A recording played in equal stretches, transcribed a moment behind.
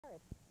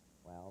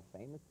Well,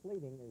 fame is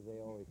fleeting, as they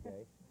always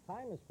say.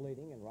 Time is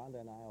fleeting, and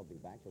Rhonda and I will be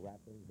back to wrap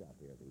things up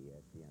here at the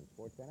ESPN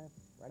Sports Center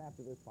right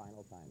after this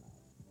final timeout.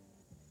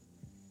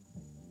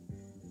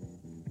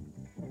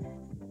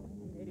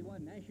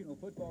 1981 National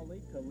Football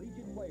League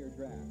Collegiate Player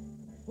Draft.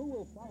 Who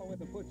will follow in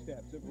the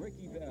footsteps of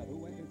Rickey Bell,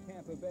 who went to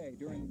Tampa Bay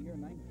during the year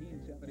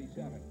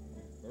 1977?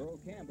 Earl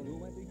Campbell, who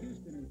went to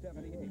Houston in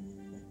 78.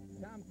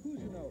 Tom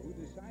Cousineau, who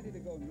decided to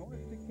go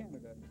north to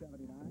Canada in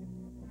 79.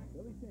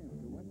 Billy Sims,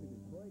 who went to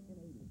Detroit in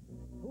 80.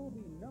 Who will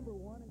be number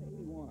 1 in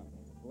 81?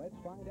 Let's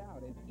find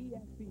out as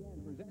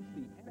ESPN presents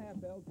the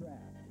NFL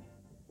Draft.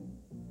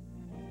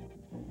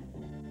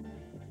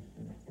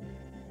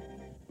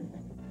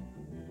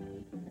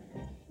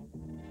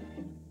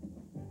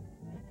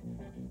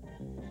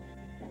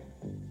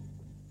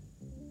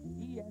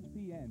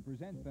 ESPN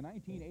presents the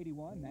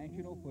 1981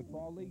 National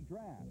Football League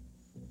Draft.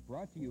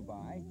 Brought to you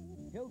by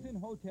Hilton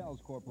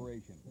Hotels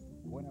Corporation.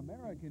 When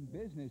American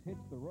business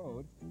hits the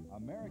road,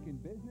 American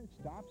business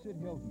stops at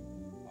Hilton,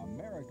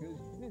 America's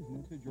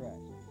business address.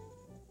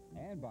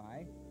 And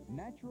by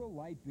Natural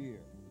Light Beer.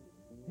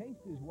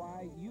 Taste is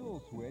why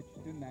you'll switch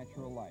to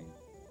Natural Light.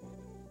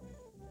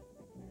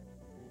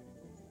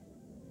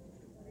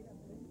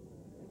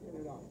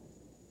 Get it on.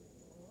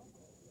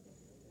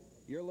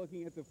 You're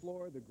looking at the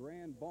floor of the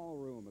Grand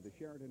Ballroom of the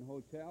Sheraton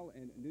Hotel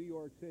in New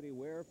York City,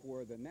 where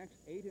for the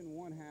next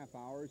 8½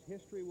 hours,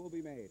 history will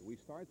be made. We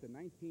start the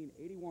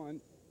 1981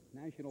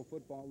 National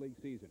Football League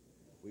season.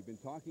 We've been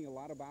talking a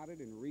lot about it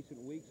in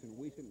recent weeks and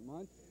recent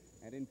months,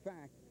 and in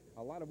fact,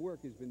 a lot of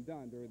work has been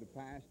done during the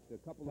past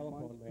couple of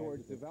months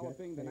towards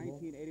developing the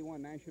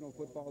 1981 National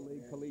Football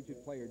League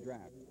Collegiate Player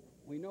Draft.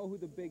 We know who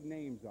the big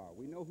names are.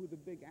 We know who the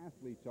big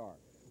athletes are.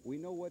 We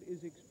know what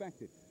is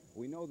expected.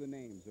 We know the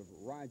names of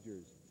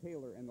Rodgers,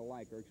 Taylor, and the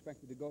like are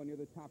expected to go near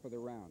the top of the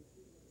round.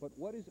 But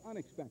what is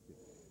unexpected?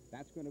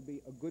 That's going to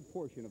be a good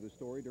portion of the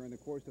story during the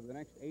course of the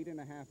next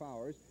 8½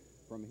 hours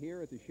from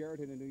here at the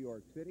Sheraton in New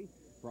York City.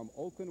 From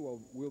Oakland,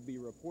 we'll be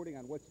reporting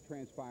on what's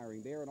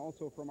transpiring there, and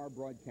also from our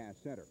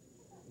broadcast center.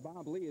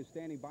 Bob Lee is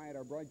standing by at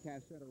our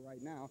broadcast center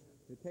right now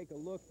to take a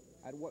look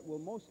at what will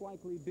most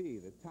likely be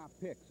the top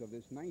picks of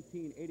this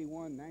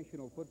 1981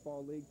 National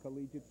Football League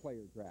Collegiate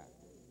Player Draft.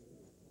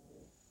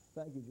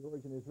 Thank you,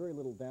 George. And there's very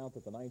little doubt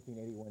that the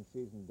 1981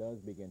 season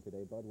does begin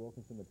today. Bud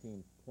Wilkinson, the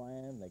team's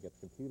plan, they get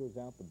the computers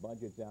out, the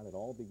budget's out. It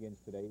all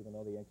begins today, even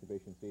though the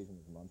exhibition season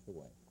is months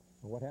away.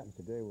 Well, what happens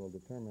today will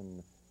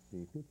determine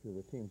the future of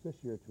the teams this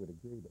year to a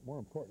degree, but more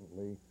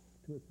importantly,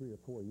 2 or 3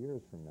 or 4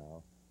 years from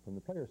now, from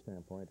the player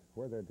standpoint,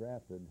 where they're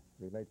drafted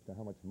relates to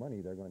how much money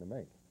they're going to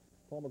make.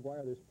 Paul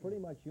McGuire, there's pretty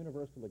much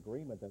universal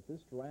agreement that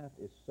this draft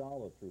is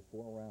solid through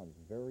 4 rounds,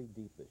 very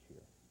deep this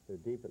year. They're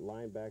deep at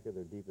linebacker,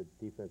 they're deep at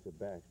defensive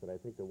backs, but I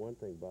think the one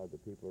thing, Bob,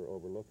 that people are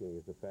overlooking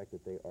is the fact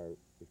that they are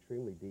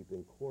extremely deep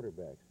in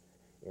quarterbacks.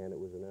 And it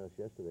was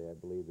announced yesterday, I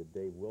believe, that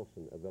Dave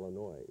Wilson of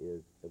Illinois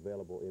is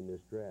available in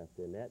this draft,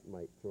 and that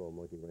might throw a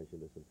monkey wrench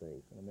into some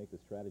things. It's going to make the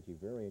strategy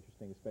very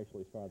interesting,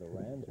 especially as far as the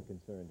Rams are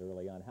concerned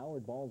early on.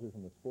 Howard Balzer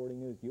from the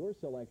Sporting News, your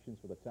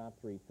selections for the top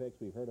 3 picks.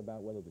 We've heard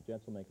about whether the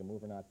Jets will make a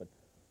move or not, but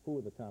who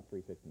are the top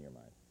 3 picks in your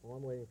mind? Well,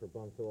 I'm waiting for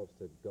Bum Phillips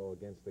to go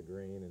against the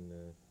grain and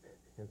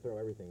throw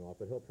everything off,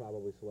 but he'll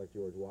probably select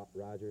George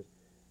Rodgers.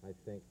 I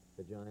think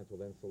the Giants will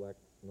then select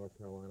North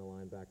Carolina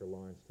linebacker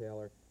Lawrence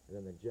Taylor, and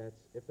then the Jets,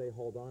 if they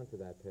hold on to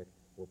that pick,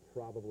 will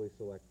probably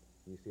select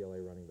UCLA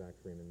running back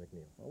Freeman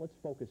McNeil. Well, let's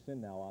focus in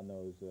now on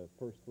those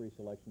first 3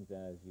 selections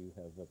as you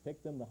have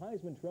picked them. The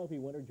Heisman Trophy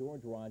winner,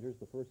 George Rodgers.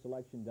 The first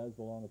selection does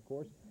belong, of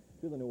course,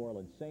 to the New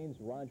Orleans Saints.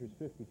 Rodgers,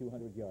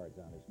 5,200 yards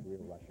on his career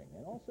rushing,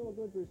 and also a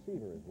good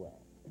receiver as well.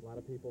 A lot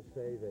of people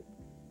say that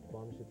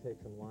Bum should take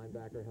some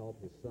linebacker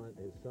help. His son,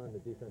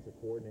 the defensive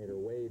coordinator,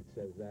 Wade,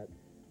 says that.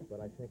 But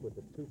I think with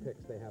the 2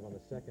 picks they have on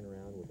the 2nd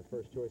round, with the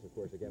first choice, of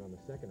course, again on the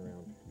 2nd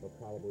round, they'll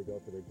probably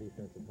go for their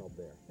defensive help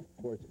there.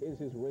 Of course, is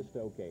his wrist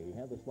okay? He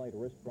had the slight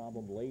wrist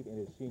problem late in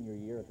his senior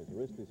year. If his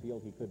wrist is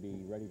healed, he could be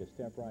ready to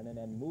step right in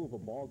and move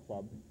a ball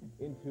club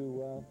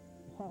into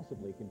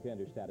possibly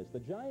contender status.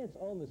 The Giants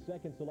own the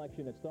 2nd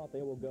selection. It's thought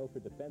they will go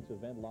for defensive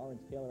end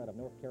Lawrence Taylor out of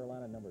North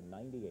Carolina, number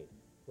 98.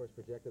 Of course,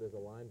 projected as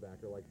a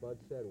linebacker. Like Bud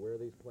said, where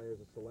these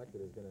players are selected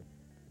is going to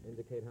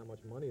indicate how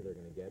much money they're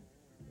going to get.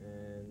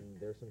 And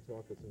there's some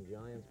talk that some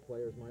Giants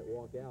players might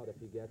walk out if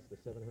he gets the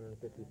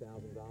 $750,000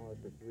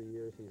 for 3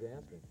 years he's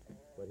asking.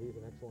 But he's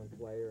an excellent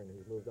player, and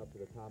he's moved up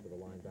to the top of the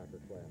linebacker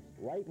class.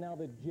 Right now,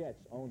 the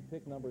Jets own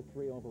pick number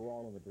 3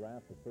 overall in the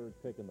draft, the 3rd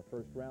pick in the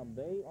 1st round.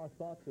 They are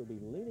thought to be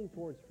leaning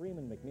towards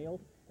Freeman McNeil,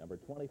 number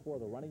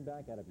 24, the running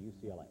back out of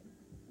UCLA.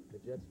 The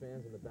Jets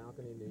fans in the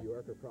balcony in New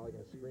York are probably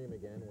going to scream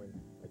again when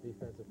a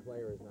defensive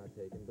player is not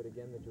taken. But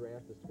again, the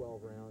draft is 12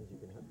 rounds. You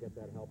can get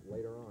that help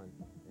later on.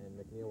 And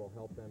McNeil will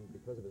help them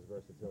because of his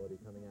versatility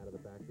coming out of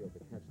the backfield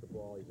to catch the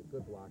ball. He's a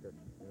good blocker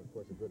and, of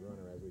course, a good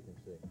runner, as we can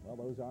see. Well,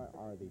 those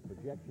are the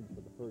projections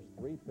for the first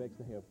 3 picks.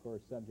 They are, of course,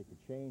 subject to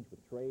change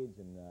with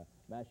trades and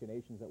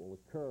machinations that will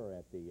occur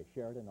at the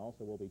Sheraton.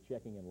 Also, we'll be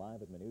checking in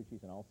live at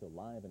Minucci's and also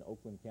live in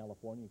Oakland,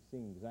 California,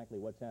 seeing exactly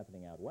what's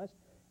happening out west.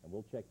 And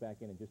we'll check back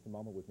in just a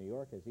moment with New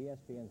York as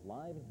ESPN's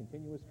live and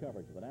continuous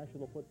coverage of the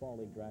National Football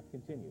League draft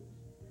continues.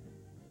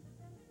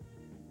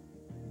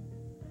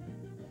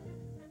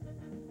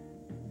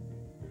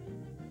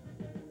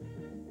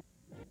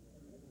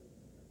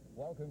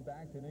 Welcome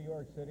back to New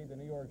York City, the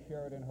New York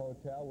Sheraton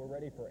Hotel. We're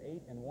ready for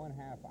 8.5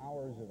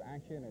 hours of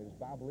action. As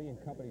Bob Lee and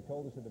company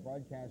told us at the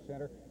broadcast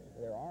center,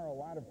 there are a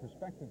lot of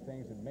prospective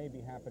things that may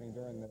be happening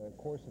during the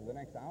course of the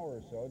next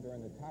hour or so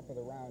during the top of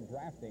the round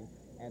drafting.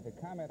 And to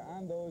comment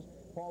on those,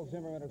 Paul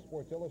Zimmerman of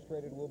Sports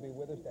Illustrated will be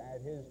with us to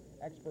add his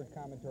expert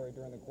commentary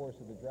during the course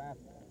of the draft.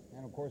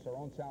 And, of course, our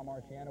own Sal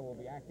Marciano will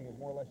be acting as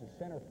more or less a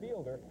center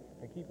fielder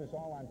to keep us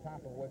all on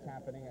top of what's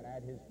happening and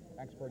add his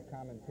expert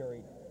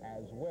commentary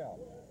as well.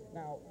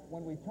 Now,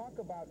 when we talk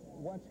about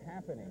what's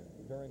happening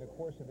during the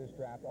course of this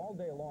draft, all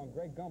day long,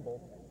 Greg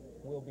Gumbel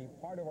will be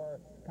part of our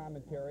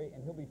commentary,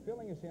 and he'll be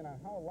filling us in on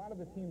how a lot of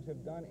the teams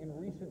have done in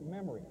recent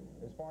memory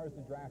as far as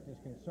the draft is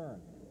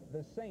concerned.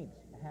 The Saints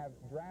have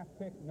draft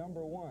pick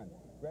number 1.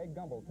 Greg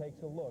Gumbel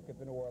takes a look at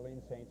the New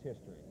Orleans Saints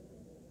history.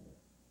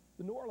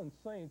 The New Orleans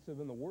Saints have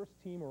been the worst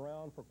team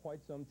around for quite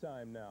some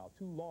time now.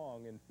 Too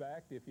long, in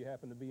fact, if you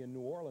happen to be a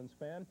New Orleans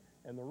fan.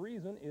 And the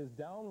reason is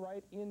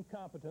downright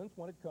incompetence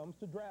when it comes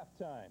to draft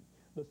time.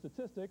 The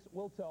statistics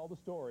will tell the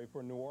story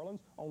for New Orleans.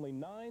 Only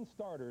 9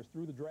 starters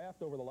through the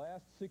draft over the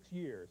last 6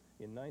 years.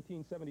 In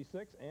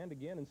 1976 and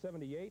again in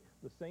 78,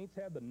 the Saints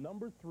had the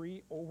number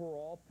 3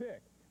 overall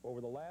pick. Over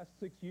the last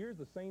 6 years,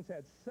 the Saints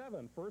had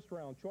 7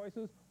 first-round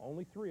choices,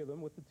 only 3 of them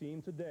with the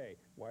team today.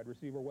 Wide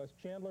receiver Wes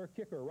Chandler,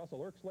 kicker Russell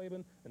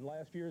Erxleben, and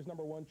last year's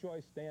number 1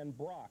 choice Stan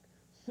Brock.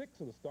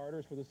 6 of the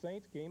starters for the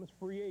Saints came as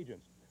free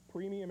agents.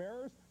 Premium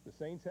errors, the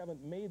Saints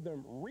haven't made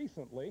them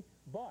recently,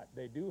 but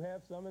they do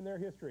have some in their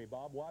history.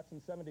 Bob Watts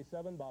in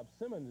 77, Bob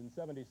Simmons in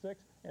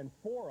 76, and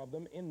 4 of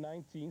them in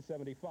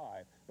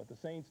 1975. But the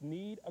Saints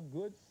need a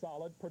good,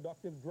 solid,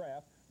 productive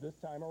draft this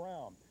time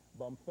around.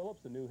 Bum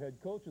Phillips, the new head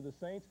coach of the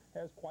Saints,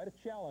 has quite a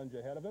challenge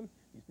ahead of him.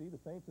 You see, the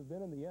Saints have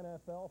been in the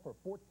NFL for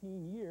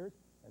 14 years,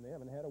 and they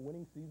haven't had a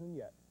winning season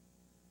yet.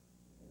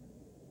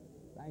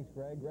 Thanks,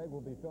 Greg. Greg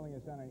will be filling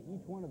us in on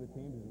each one of the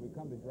teams as we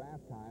come to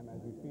draft time, as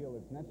we feel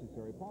it's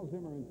necessary. Paul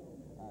Zimmerman,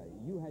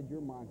 you had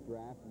your mock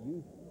draft. You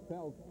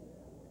felt,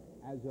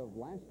 as of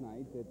last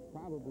night, that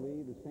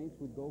probably the Saints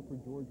would go for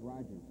George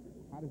Rogers.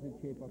 How does it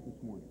shape up this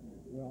morning?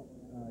 Well,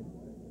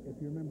 if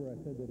you remember, I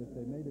said that if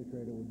they made a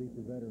trade, it would be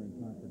for veterans,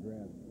 not for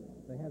drafts.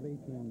 They have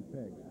 18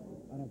 picks.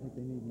 I don't think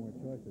they need more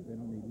choices. They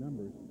don't need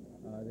numbers.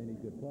 They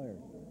need good players,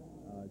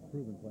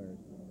 proven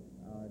players.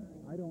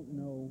 I don't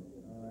know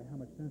how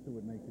much sense it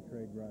would make to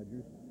trade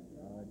Rodgers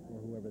or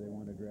whoever they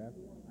want to draft.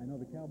 I know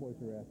the Cowboys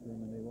are after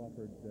him, and they've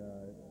offered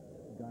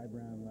Guy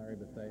Brown, Larry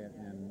Bethea,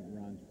 and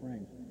Ron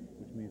Springs,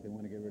 which means they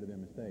want to get rid of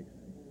their mistakes.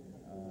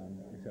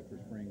 Except for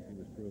Springs, he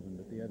was proven,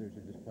 but the others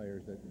are just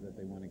players that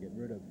they want to get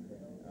rid of.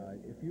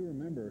 If you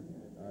remember,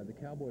 the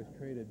Cowboys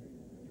traded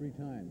 3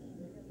 times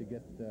to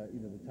get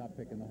either the top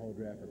pick in the whole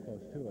draft or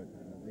close to it.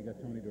 They got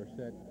Tony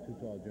Dorsett,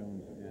 Too-Tall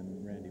Jones,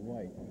 and Randy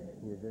White,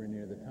 who were very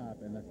near the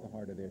top, and that's the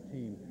heart of their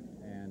team.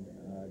 And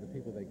the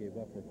people they gave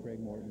up were Craig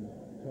Morton,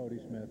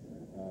 Tody Smith,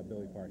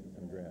 Billy Parsons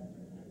from draft.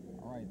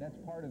 All right, that's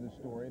part of the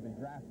story. The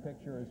draft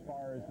picture, as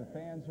far as the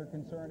fans are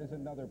concerned, is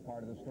another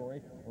part of the story.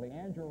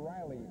 Leandra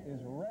Riley is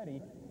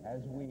ready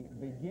as we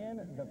begin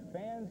the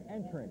fans'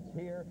 entrance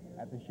here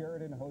at the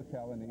Sheraton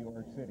Hotel in New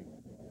York City.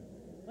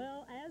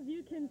 Well, as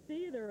you can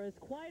see, there is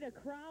quite a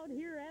crowd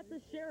here at the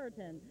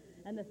Sheraton,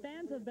 and the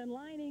fans have been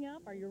lining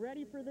up. Are you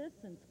ready for this?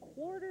 Since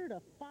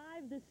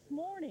 4:45 this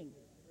morning.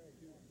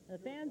 The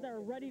fans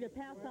are ready to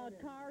pass out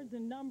cards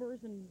and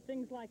numbers and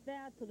things like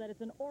that so that it's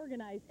an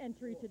organized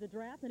entry to the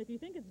draft. And if you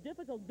think it's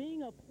difficult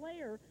being a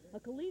player, a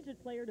collegiate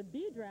player, to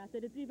be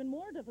drafted, it's even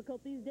more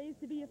difficult these days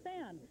to be a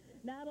fan.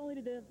 Not only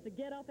to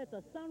get up at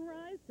the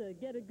sunrise to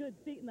get a good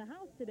seat in the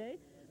house today,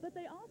 but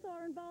they also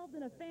are involved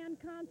in a fan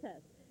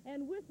contest.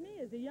 And with me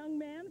is a young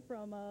man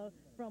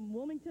from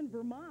Wilmington,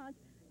 Vermont.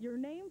 Your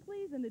name,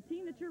 please, and the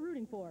team that you're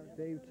rooting for.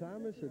 Dave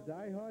Thomas, a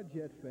diehard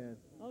Jet fan.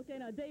 Okay,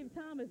 now Dave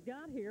Thomas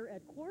got here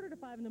at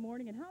 4:45 in the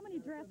morning, and how many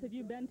drafts have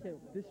you been to?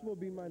 This will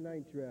be my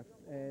 9th draft,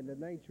 and the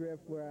 9th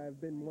draft where I've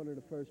been one of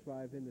the first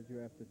 5 in the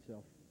draft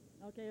itself.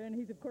 Okay, and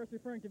he's, of course,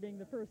 referring to being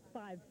the first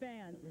 5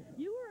 fans.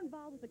 You were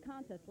involved with the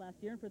contest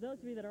last year, and for those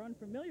of you that are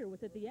unfamiliar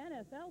with it, the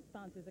NFL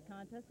sponsors a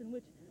contest in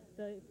which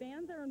the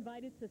fans are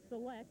invited to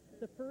select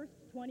the first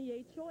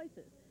 28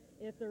 choices.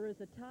 If there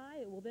is a tie,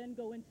 it will then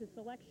go into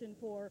selection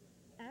for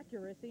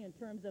accuracy in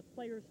terms of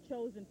players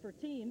chosen for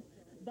teams.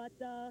 But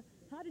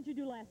how did you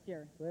do last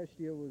year? Last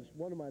year was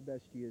one of my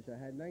best years. I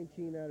had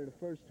 19 out of the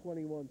first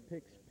 21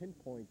 picks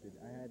pinpointed.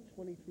 I had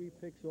 23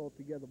 picks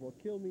altogether. What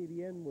killed me at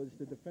the end was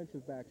the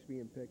defensive backs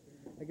being picked.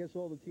 I guess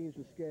all the teams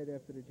were scared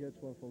after the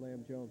Jets went for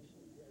Lamb Jones.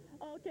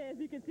 Okay, as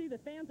you can see, the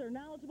fans are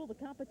knowledgeable. The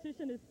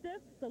competition is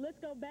stiff. So let's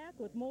go back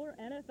with more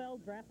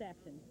NFL draft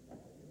action.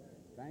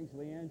 Thanks,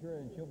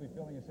 Leandra, and she'll be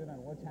filling us in on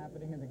what's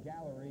happening in the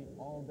gallery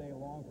all day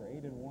long for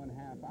 8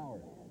 1/2 hours.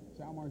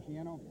 Sal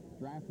Marciano,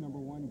 draft number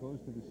 1 goes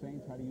to the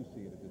Saints. How do you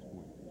see it at this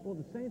point? Well,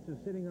 the Saints are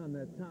sitting on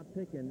that top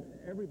pick, and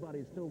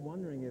everybody's still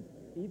wondering if,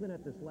 even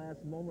at this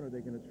last moment, are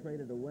they going to trade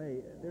it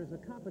away. There's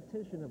a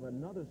competition of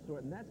another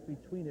sort, and that's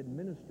between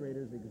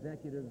administrators,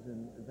 executives,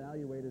 and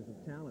evaluators of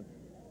talent.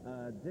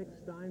 Dick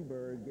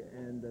Steinberg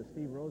and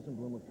Steve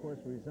Rosenblum, of course,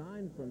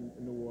 resigned from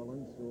New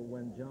Orleans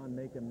when John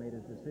Macon made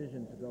his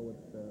decision to go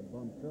with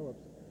Bum Phillips.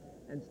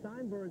 And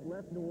Steinberg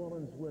left New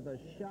Orleans with a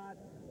shot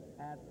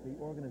at the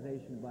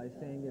organization by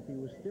saying if he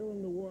was still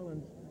in New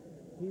Orleans,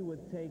 he would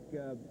take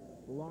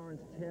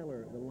Lawrence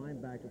Taylor, the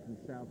linebacker from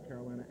South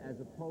Carolina, as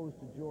opposed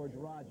to George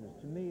Rogers.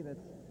 To me,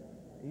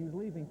 he was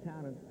leaving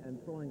town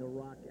and throwing a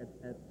rock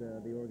at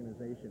the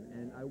organization.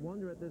 And I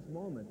wonder at this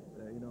moment,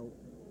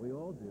 we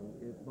all do,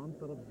 if Bum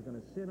Phillips is going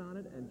to sit on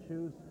it and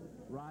choose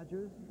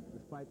Rogers,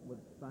 despite what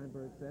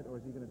Steinberg said, or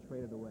is he going to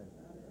trade it away?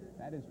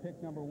 That is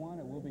pick number 1.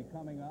 It will be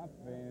coming up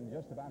in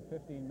just about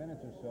 15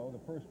 minutes or so.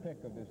 The first pick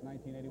of this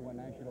 1981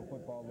 National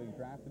Football League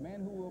draft. The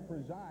man who will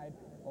preside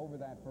over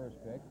that first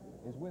pick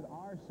is with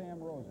our Sam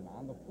Rosen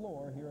on the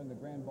floor here in the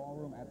Grand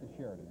Ballroom at the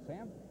Sheraton.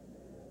 Sam?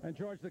 And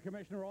George, the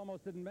commissioner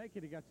almost didn't make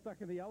it. He got stuck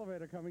in the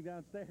elevator coming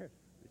downstairs.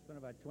 We spent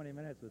about 20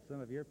 minutes with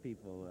some of your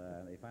people.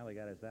 They finally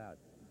got us out.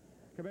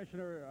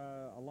 Commissioner,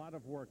 a lot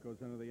of work goes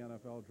into the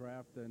NFL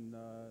draft, and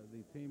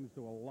the teams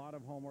do a lot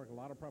of homework, a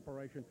lot of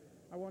preparation.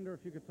 I wonder if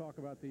you could talk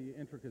about the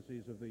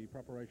intricacies of the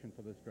preparation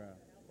for this draft.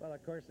 Well,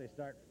 of course, they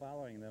start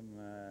following them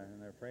in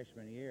their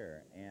freshman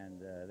year,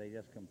 and they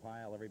just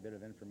compile every bit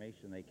of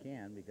information they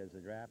can, because the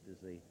draft is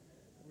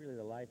really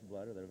the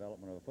lifeblood of the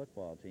development of a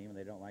football team, and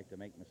they don't like to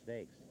make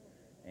mistakes.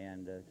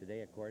 And today,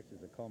 of course,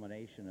 is a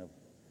culmination of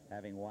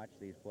having watched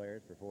these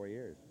players for 4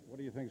 years. What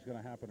do you think is going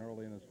to happen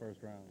early in this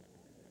first round?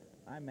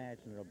 I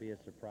imagine there'll be a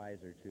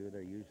surprise or two.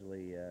 That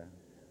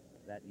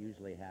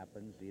usually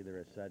happens, either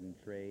a sudden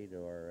trade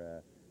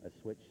or a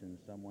switch in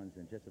someone's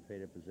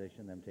anticipated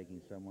position, them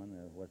taking someone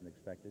that wasn't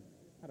expected.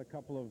 Had a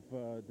couple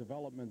of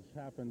developments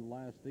happen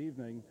last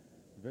evening.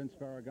 Vince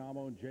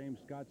Ferragamo and James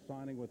Scott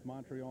signing with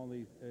Montreal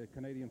in the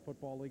Canadian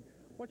Football League.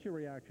 What's your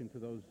reaction to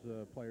those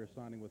players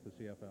signing with the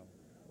CFL?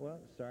 Well,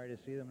 sorry to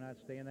see them not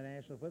stay in the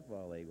National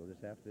Football League. We'll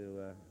just have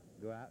to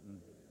go out and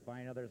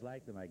find others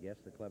like them, I guess.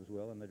 The clubs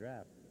will in the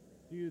draft.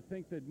 Do you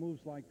think that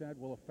moves like that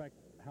will affect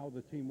how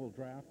the team will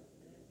draft?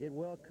 It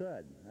well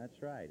could.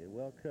 That's right. It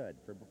well could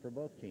for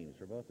both teams,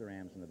 for both the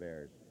Rams and the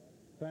Bears.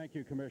 Thank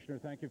you, Commissioner.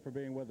 Thank you for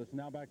being with us.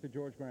 Now back to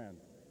George Brand.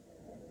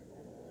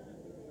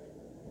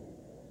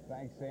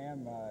 Thanks,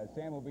 Sam.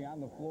 Sam will be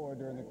on the floor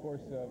during the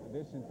course of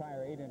this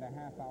entire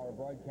 8.5-hour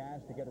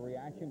broadcast to get a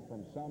reaction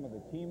from some of the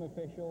team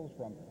officials,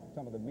 from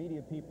some of the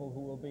media people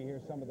who will be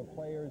here, some of the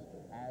players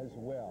as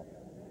well.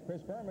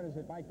 Chris Berman is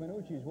at Mike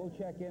Minucci's. We'll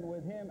check in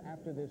with him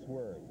after this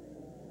word.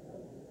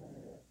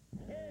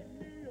 Hey,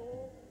 New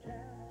York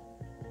town,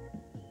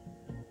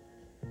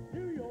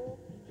 New York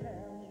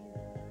town,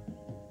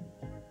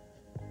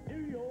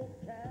 New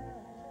York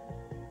town.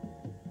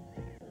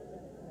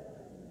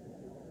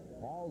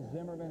 Paul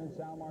Zimmerman and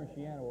Sal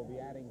Marciano will be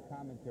adding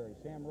commentary.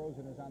 Sam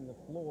Rosen is on the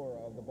floor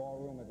of the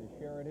ballroom at the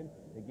Sheraton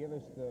to give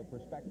us the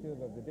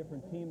perspective of the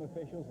different team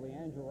officials.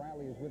 Leandra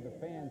Riley is with the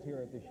fans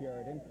here at the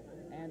Sheraton.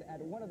 And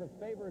at one of the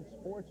favorite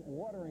sports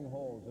watering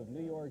holes of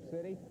New York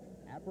City,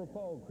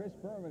 apropos, Chris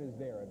Berman is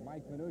there at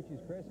Mike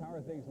Minucci's. Chris, how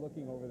are things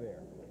looking over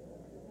there?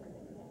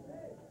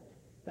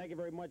 Thank you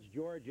very much,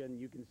 George. And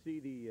you can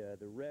see the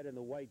red and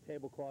the white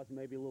tablecloths.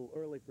 Maybe a little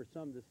early for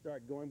some to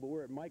start going, but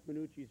we're at Mike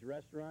Minucci's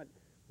restaurant,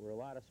 where a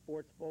lot of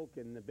sports folk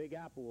and the Big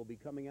Apple will be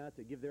coming out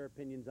to give their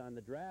opinions on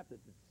the draft.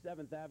 It's at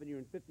 7th Avenue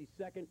and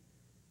 52nd. And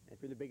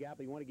if you're in the Big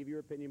Apple, you want to give your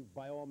opinion,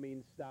 by all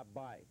means, stop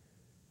by.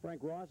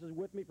 Frank Ross is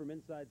with me from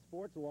Inside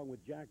Sports, along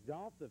with Jack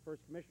Dolph, the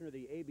first commissioner of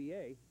the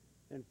ABA.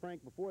 And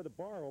Frank, before the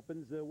bar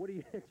opens, what do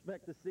you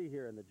expect to see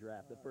here in the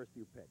draft, the first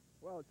few picks?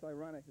 Well, it's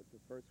ironic that the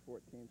first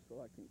 4 teams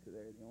selecting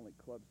today are the only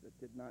clubs that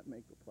did not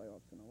make the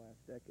playoffs in the last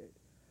decade.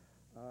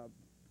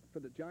 For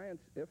the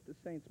Giants, if the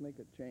Saints make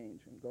a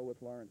change and go with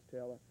Lawrence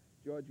Taylor,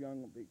 George Young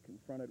will be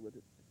confronted with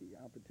the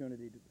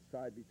opportunity to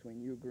decide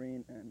between Hugh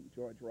Green and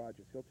George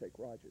Rogers. He'll take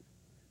Rogers.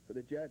 For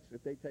the Jets,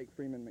 if they take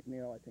Freeman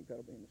McNeil, I think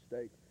that'll be a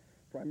mistake,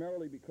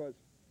 primarily because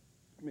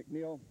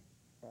McNeil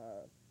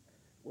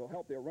will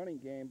help their running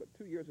game, but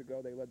 2 years ago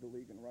they led the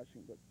league in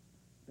rushing, but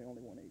they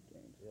only won 8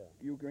 games. Yeah.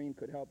 Hugh Green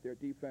could help their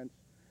defense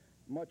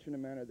much in the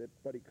manner that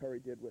Buddy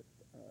Curry did with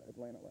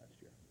Atlanta last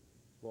year.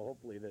 Well,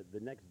 hopefully the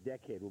next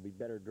decade will be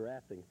better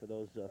drafting for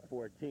those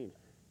 4 teams.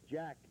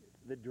 Jack,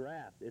 the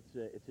draft,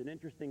 it's an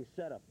interesting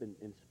setup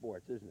in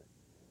sports, isn't it?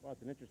 Well,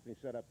 it's an interesting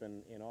setup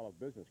in all of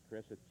business,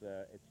 Chris.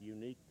 It's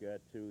unique to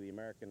the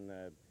American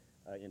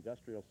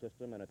industrial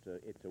system, and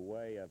it's a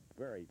way, a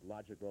very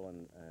logical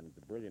and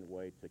brilliant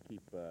way to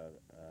keep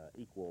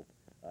equal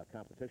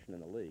competition in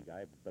the league.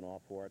 I've been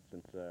all for it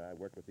since I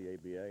worked with the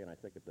ABA, and I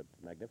think it's a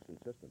magnificent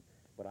system.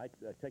 But I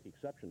take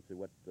exception to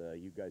what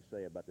you guys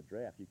say about the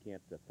draft. You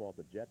can't fault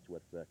the Jets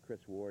with Chris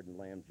Ward and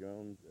Lamb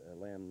Jones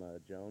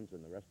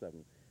and the rest of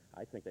them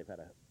I think they've had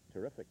a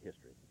terrific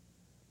history.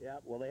 Yeah,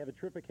 well, they have a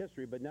terrific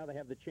history, but now they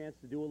have the chance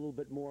to do a little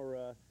bit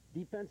more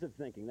defensive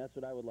thinking. That's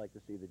what I would like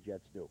to see the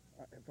Jets do.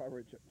 If I were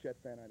a Jet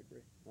fan, I'd agree.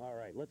 All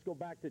right, let's go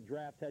back to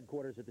draft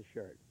headquarters at the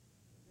Sheraton.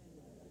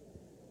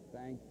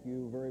 Thank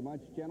you very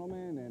much,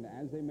 gentlemen. And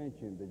as they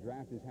mentioned, the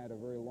draft has had a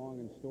very long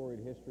and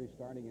storied history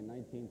starting in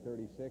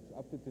 1936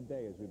 up to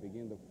today as we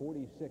begin the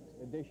 46th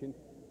edition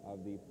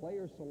of the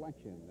Player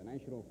Selection, the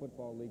National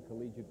Football League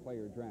Collegiate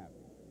Player Draft.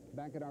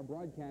 Back at our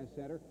broadcast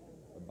center,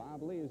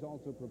 Bob Lee has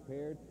also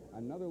prepared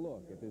another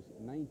look at this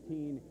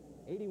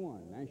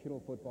 1981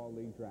 National Football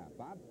League Draft.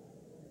 Bob?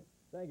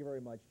 Thank you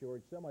very much,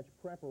 George. So much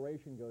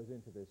preparation goes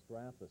into this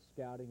draft, the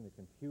scouting, the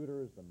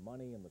computers, the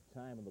money, and the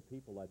time and the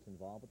people that's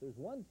involved. But there's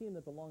one team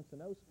that belongs to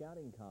no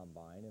scouting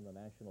combine in the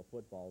National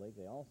Football League.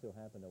 They also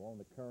happen to own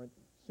the current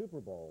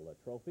Super Bowl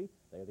trophy.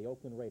 They're the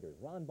Oakland Raiders.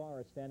 Ron Barr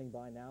is standing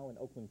by now in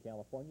Oakland,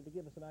 California, to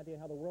give us an idea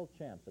how the world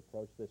champs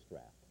approach this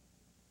draft.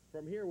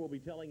 From here, we'll be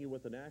telling you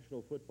what the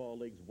National Football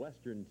League's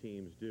Western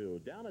teams do.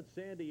 Down at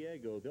San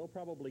Diego, they'll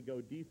probably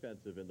go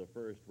defensive in the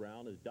first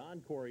round as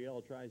Don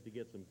Coryell tries to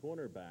get some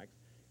cornerbacks.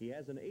 He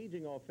has an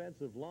aging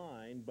offensive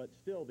line, but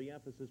still the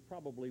emphasis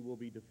probably will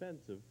be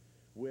defensive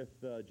with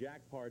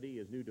Jack Pardee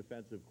as new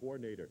defensive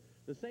coordinator.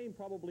 The same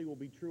probably will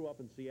be true up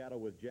in Seattle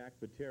with Jack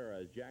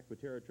Patera as Jack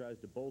Patera tries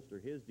to bolster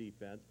his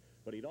defense,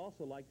 but he'd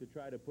also like to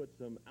try to put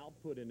some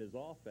output in his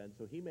offense,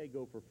 so he may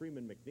go for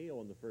Freeman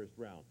McNeil in the first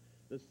round.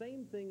 The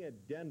same thing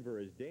at Denver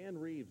as Dan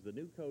Reeves, the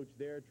new coach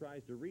there,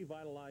 tries to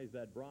revitalize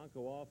that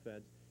Bronco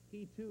offense.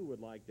 He, too, would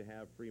like to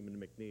have Freeman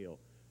McNeil.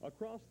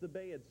 Across the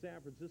bay at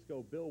San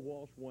Francisco, Bill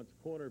Walsh wants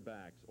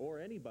cornerbacks or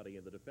anybody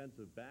in the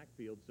defensive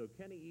backfield, so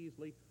Kenny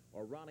Easley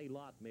or Ronnie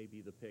Lott may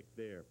be the pick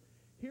there.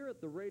 Here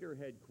at the Raider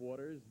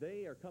headquarters,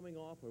 they are coming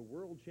off a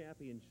World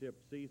Championship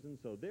season,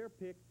 so their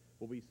pick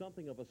will be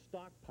something of a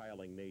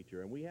stockpiling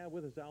nature. And we have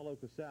with us Al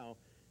Ocasal,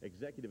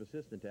 Executive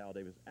Assistant to Al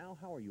Davis. Al,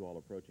 how are you all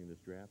approaching this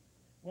draft?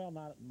 Well,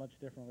 not much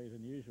differently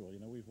than usual. You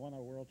know, we've won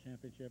our World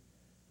Championship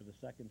for the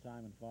second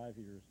time in 5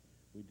 years.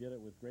 We did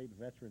it with great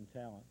veteran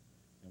talent,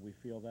 and we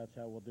feel that's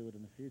how we'll do it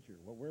in the future.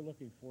 What we're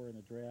looking for in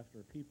the draft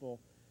are people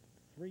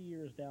 3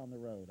 years down the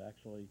road.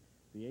 Actually,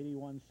 the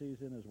 81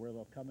 season is where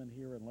they'll come in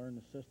here and learn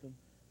the system,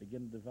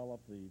 begin to develop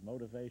the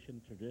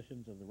motivation,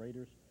 traditions of the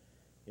Raiders.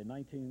 In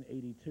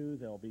 1982,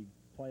 they'll be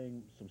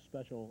playing some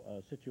special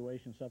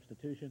situation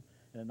substitution,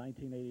 and in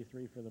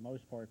 1983, for the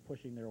most part,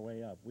 pushing their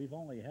way up. We've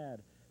only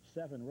had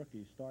 7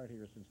 rookies start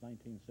here since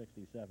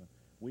 1967.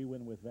 We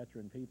win with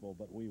veteran people,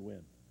 but we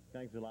win.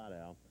 Thanks a lot,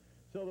 Al.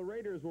 So the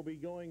Raiders will be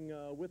going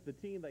with the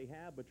team they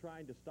have, but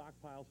trying to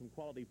stockpile some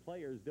quality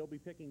players. They'll be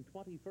picking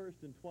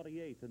 21st and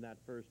 28th in that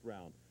first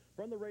round.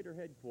 From the Raider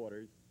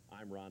headquarters,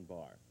 I'm Ron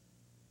Barr.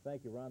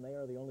 Thank you, Ron. They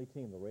are the only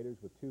team, the Raiders,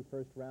 with 2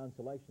 first-round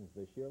selections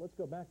this year. Let's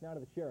go back now to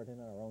the Sheraton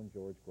and our own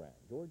George Grant.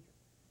 George?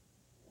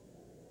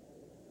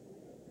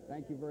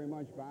 Thank you very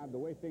much, Bob. The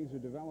way things are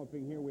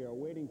developing here, we are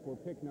waiting for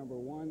pick number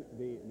 1.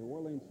 The New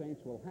Orleans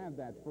Saints will have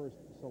that first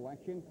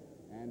selection,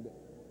 and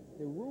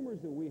the rumors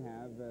that we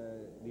have,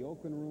 the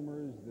Oakland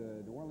rumors,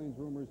 the New Orleans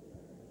rumors,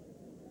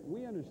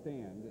 we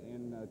understand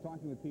in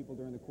talking with people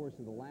during the course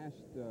of the last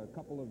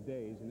couple of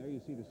days, and there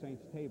you see the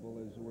Saints table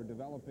as we're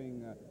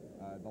developing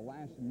the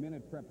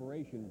last-minute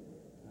preparation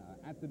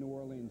at the New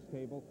Orleans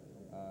table.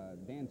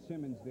 Dan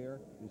Simmons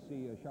there, you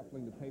see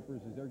shuffling the papers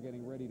as they're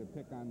getting ready to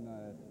pick on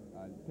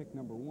pick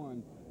number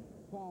 1.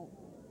 Paul,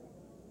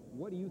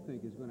 what do you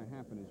think is going to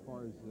happen as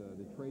far as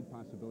the trade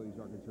possibilities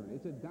are concerned?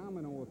 It's a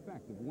domino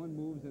effect. If one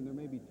moves, then there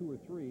may be 2 or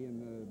 3 in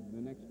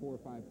the next 4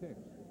 or 5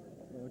 picks.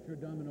 Well, it's your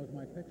dominoes,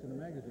 my picks in the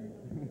magazine.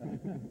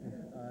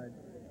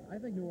 I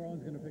think New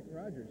Orleans is going to pick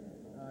Rodgers.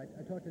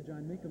 I talked to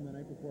John Meekum the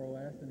night before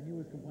last, and he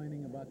was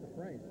complaining about the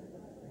price.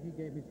 He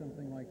gave me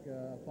something like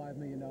a $5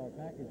 million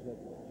package that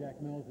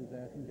Jack Mills was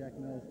asking. Jack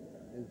Mills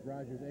is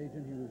Rodgers'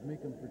 agent. He was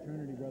Meekum's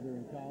fraternity brother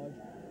in college.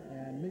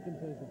 And Meekum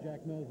says that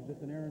Jack Mills is just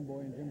an errand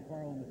boy, and Jim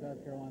Carlin, the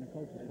South Carolina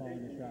coach, is calling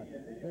the shot.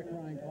 They're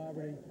crying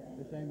poverty.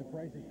 They're saying the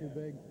price is too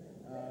big.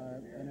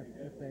 And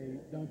if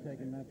they don't take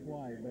him, that's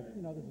why. But,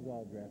 you know, this is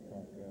all draft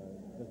talk.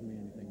 Doesn't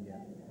mean anything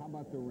yet. How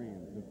about the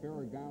Rams? The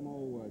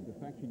Ferragamo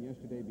defection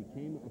yesterday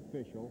became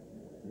official.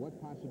 What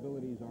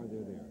possibilities are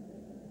there?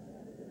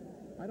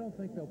 I don't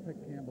think they'll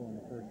pick Campbell in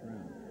the first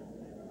round.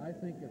 I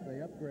think if they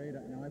upgrade,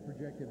 now I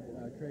projected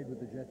trade with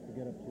the Jets to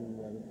get up to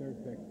the 3rd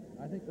pick.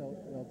 I think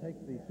they'll take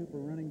the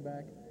super running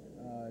back,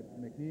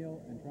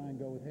 McNeil, and try and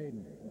go with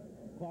Hayden.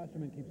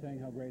 Klosterman keeps saying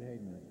how great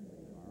Hayden is.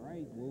 All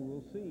right, well,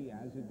 we'll see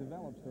as it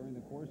develops during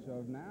the course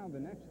of now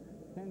the next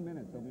 10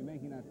 minutes. They'll be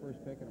making that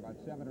first pick in about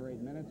 7 or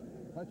 8 minutes.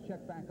 Let's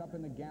check back up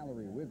in the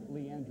gallery with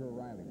Leandra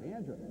Riley.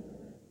 Leandra.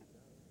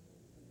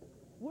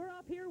 We're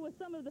up here with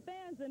some of the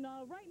fans, and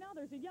right now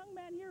there's a young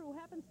man here who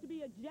happens to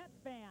be a Jet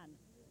fan.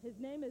 His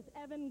name is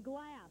Evan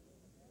Glass.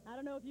 I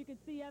don't know if you could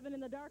see Evan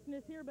in the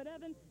darkness here, but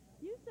Evan,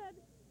 you said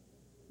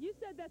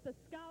that the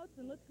scouts,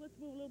 and let's move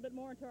a little bit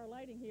more into our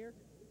lighting here.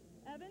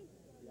 Evan,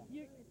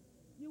 yeah.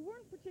 You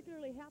weren't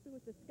particularly happy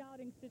with the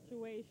scouting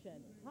situation.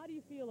 How do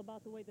you feel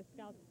about the way the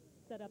scouts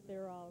set up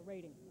their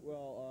rating?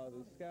 Well,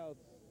 the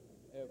scouts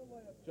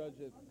judge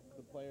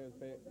the players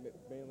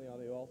mainly on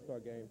the All-Star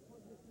game.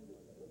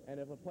 And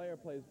if a player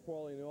plays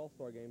poorly in the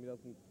All-Star game,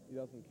 he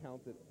doesn't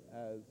count it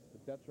as a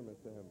detriment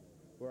to him.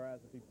 Whereas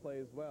if he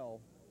plays well,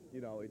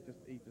 you know, he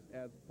just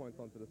adds points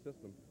onto the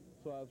system.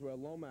 So as where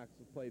Lomax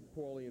has played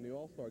poorly in the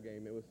All-Star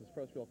game, it was his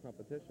first real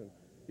competition.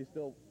 He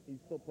still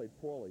played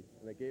poorly,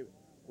 and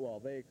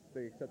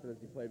they accepted as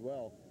he played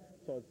well.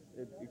 So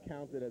it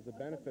counted as a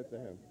benefit to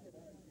him.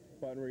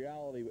 But in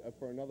reality,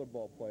 for another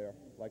ball player,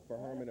 like for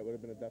Herman, it would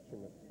have been a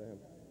detriment to him.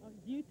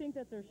 Do you think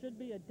that there should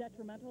be a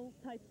detrimental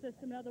type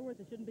system? In other words,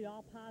 it shouldn't be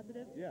all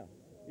positive?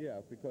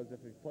 Yeah, because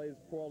if he plays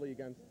poorly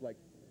against, like,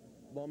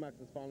 Lomax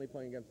is finally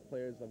playing against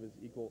players of his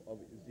equal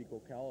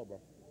caliber.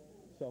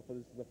 So this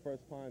is the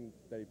first time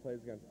that he plays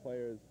against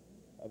players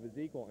of his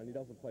equal, and he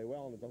doesn't play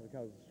well, and it doesn't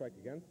count as a strike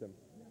against him.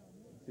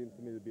 It seems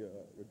to me to be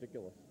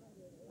ridiculous.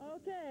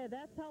 Okay,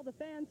 that's how the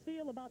fans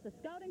feel about the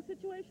scouting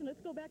situation.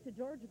 Let's go back to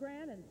George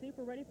Grant and see if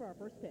we're ready for our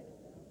first pick.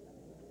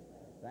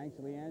 Thanks,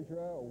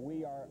 Leandra.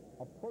 We are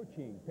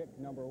approaching pick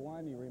number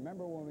 1. You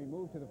remember when we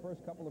moved to the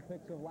first couple of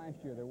picks of last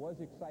year, there was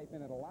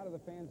excitement, and a lot of the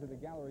fans of the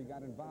gallery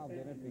got involved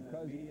in it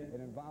because it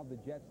involved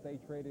the Jets. They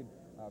traded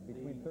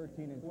between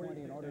 13 and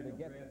 20 in order to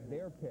get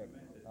their pick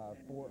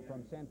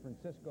from San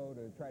Francisco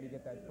to try to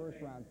get that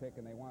first-round pick,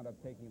 and they wound up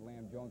taking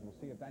Lamb Jones. We'll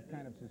see if that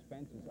kind of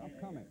suspense is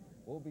upcoming.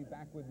 We'll be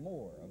back with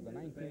more of the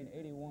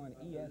 1981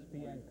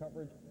 ESPN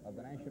coverage of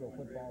the National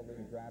Football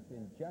League draft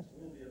in just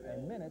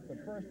a minute.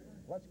 But first,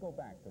 let's go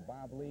back to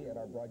Bob Lee at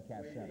our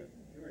broadcast center.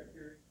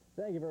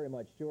 Thank you very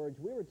much, George.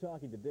 We were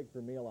talking to Dick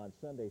Vermeil on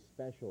Sunday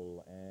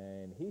Special,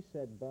 and he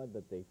said, Bud,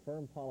 that the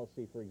firm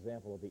policy, for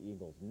example, of the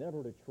Eagles,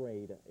 never to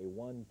trade a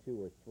 1,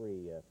 2, or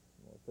 3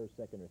 first,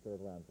 second, or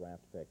third-round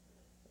draft pick.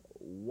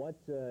 What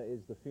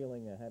is the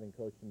feeling having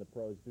coached in the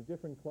pros? Do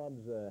different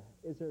clubs,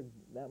 is there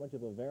that much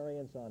of a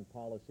variance on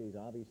policies?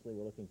 Obviously,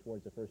 we're looking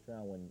towards the first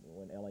round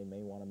when L.A.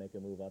 may want to make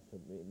a move up to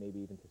maybe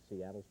even to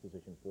Seattle's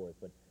position for it.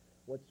 But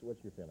what's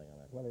your feeling on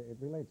that? Well, it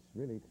relates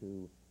really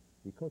to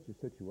the coach's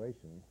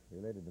situation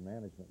related to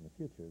management in the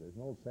future. There's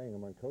an old saying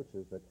among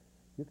coaches that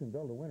you can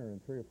build a winner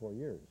in 3 or 4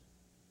 years.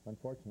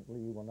 Unfortunately,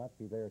 you will not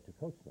be there to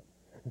coach them.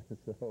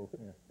 So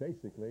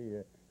basically,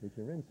 if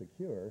you're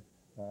insecure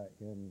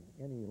in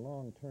any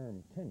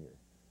long-term tenure,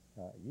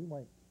 you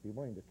might be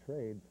willing to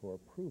trade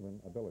for proven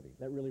ability.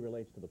 That really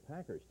relates to the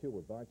Packers, too,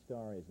 where Bart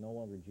Starr is no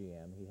longer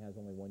GM. He has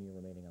only 1 year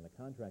remaining on the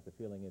contract. The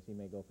feeling is he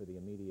may go for the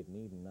immediate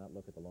need and not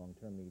look at the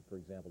long-term need, for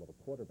example, of a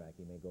quarterback.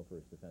 He may go for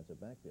his defensive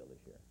backfield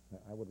this year.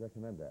 I would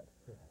recommend that.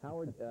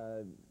 Howard,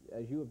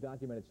 as you have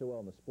documented so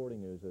well in the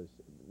sporting news, as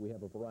we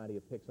have a variety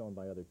of picks owned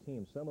by other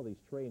teams, some of these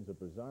trades are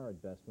bizarre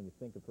at best when you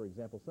think of, for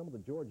example, some of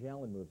the George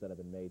Allen moves that have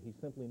been made. He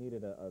simply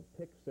needed a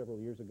pick several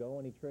years ago,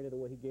 and he traded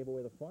away, he gave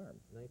away the farm.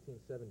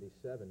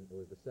 1977, it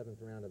was the 7th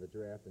round of the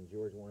draft, and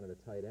George wanted a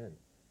tight end.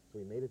 So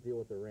he made a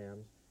deal with the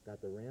Rams,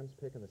 got the Rams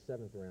pick in the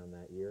 7th round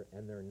that year,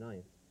 and their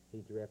 9th.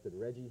 He drafted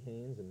Reggie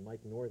Haynes and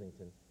Mike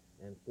Northington,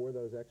 and for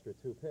those extra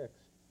 2 picks,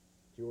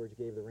 George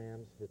gave the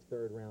Rams his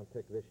 3rd round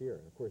pick this year.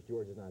 And of course,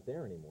 George is not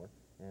there anymore,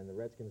 and the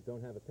Redskins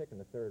don't have a pick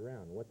in the 3rd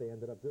round. And what they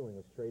ended up doing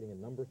was trading a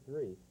number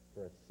 3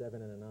 for a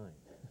 7 and a 9.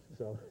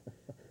 So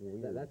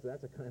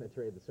that's a kind of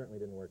trade that certainly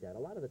didn't work out.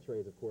 A lot of the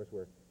trades, of course,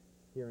 we're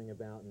hearing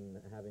about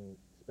and having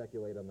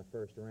speculated on the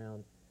 1st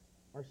round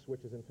are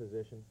switches in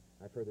position.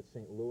 I've heard that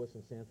St. Louis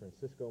and San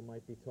Francisco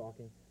might be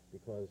talking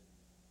because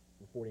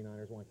the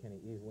 49ers want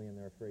Kenny Easley, and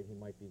they're afraid he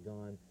might be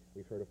gone.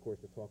 We've heard, of course,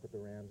 the talk with the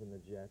Rams and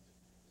the Jets.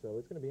 So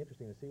it's going to be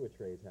interesting to see what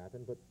trades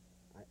happen, but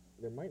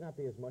there might not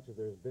be as much as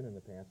there's been in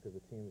the past because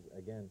the teams,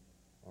 again,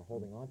 are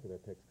holding on to their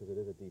picks because it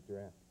is a deep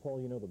draft. Paul,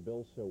 you know the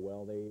Bills so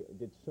well. They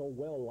did so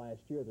well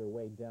last year. They're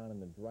way down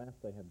in the draft.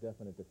 They have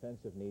definite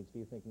defensive needs.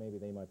 Do you think maybe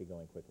they might be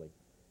going quickly?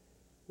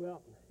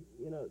 Well,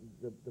 you know,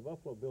 the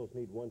Buffalo Bills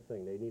need one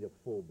thing. They need a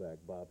fullback,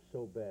 Bob,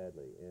 so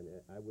badly, and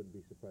I wouldn't be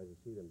surprised to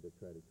see them to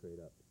try to trade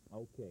up.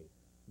 Okay.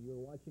 You're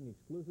watching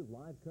exclusive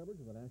live coverage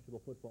of the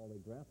National Football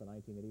League Draft, the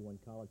 1981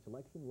 College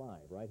Selection,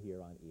 live right here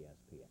on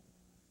ESPN.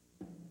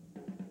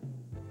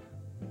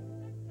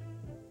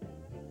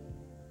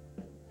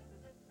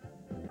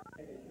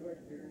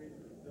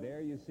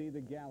 There you see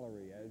the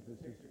gallery as the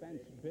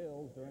suspense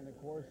builds during the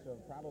course of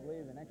probably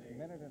the next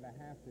minute and a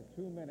half to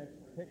 2 minutes.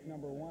 Pick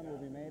number 1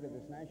 will be made of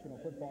this National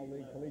Football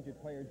League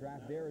Collegiate Player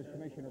Draft. There is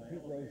Commissioner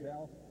Pete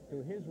Rozelle. To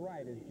his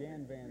right is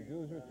Jan Van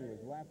Duzer. To his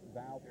left,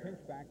 Val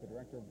Pinchback, the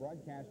Director of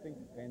Broadcasting.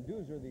 Van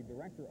Duzer, the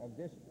Director of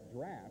this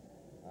draft.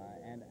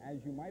 And as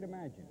you might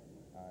imagine,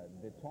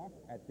 the talk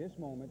at this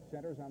moment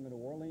centers on the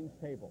New Orleans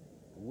table.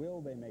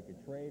 Will they make a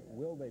trade?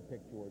 Will they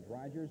pick George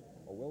Rogers?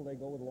 Or will they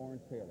go with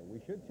Lawrence Taylor?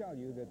 We should tell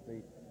you that the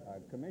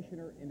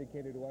commissioner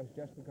indicated to us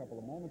just a couple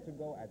of moments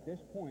ago, at this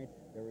point,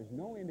 there is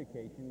no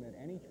indication that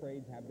any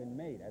trades have been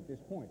made at this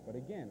point. But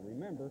again,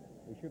 remember,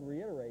 we should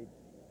reiterate,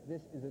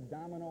 this is a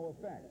domino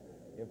effect.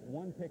 If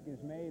one pick is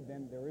made,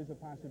 then there is a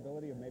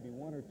possibility of maybe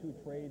 1 or 2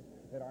 trades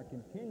that are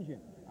contingent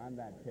on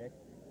that pick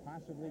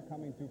possibly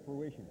coming to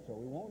fruition. So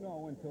we won't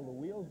know until the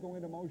wheels go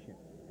into motion.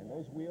 And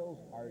those wheels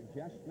are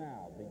just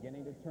now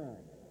beginning to turn.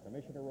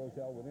 Commissioner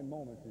Rozelle, within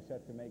moments, is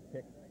set to make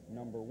pick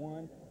number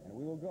 1, and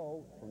we will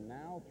go from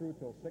now through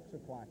till 6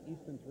 o'clock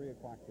Eastern, 3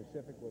 o'clock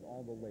Pacific with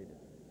all the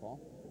latest. Paul?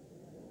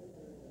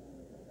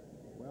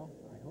 Well,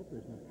 I hope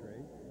there's no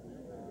trade.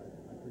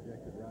 I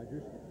projected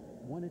Rodgers.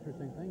 One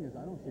interesting thing is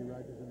I don't see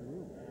Rodgers in the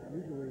room.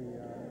 Usually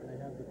they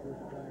have the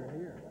first player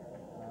here,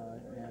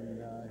 and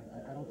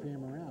I don't see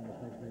him around, which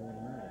makes me a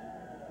little nervous.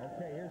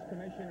 Okay, here's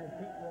Commissioner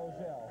Pete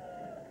Rozelle.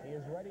 He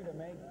is ready to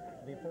make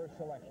the first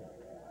selection.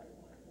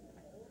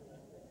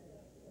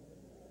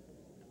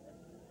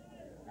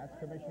 That's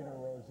Commissioner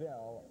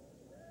Rozelle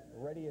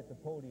ready at the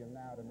podium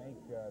now to make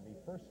the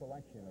first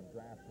selection of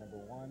draft number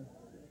 1.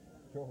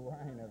 Joe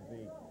Ryan of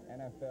the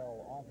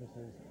NFL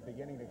offices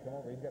beginning to come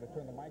over. He's got to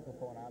turn the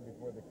microphone on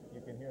before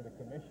you can hear the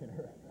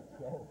commissioner.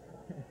 So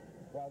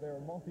while there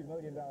are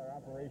multi-million-dollar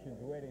operations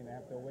waiting, they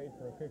have to wait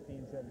for a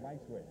 15-cent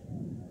mic switch.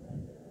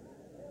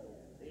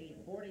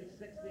 The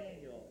 46th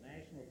Annual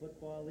National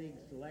Football League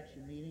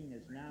Selection Meeting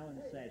is now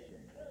in session.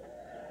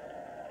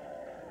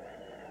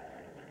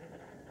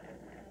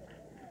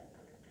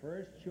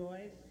 First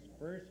choice,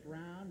 first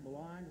round,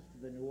 belongs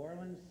to the New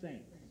Orleans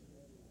Saints.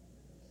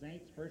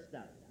 Saints first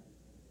up.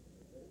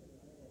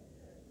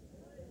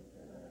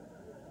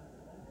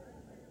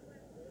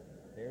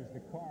 There's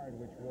the card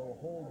which will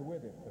hold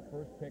with it the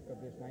first pick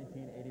of this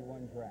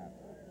 1981 draft.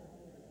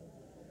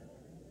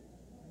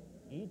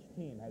 Each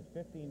team has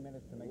 15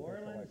 minutes to make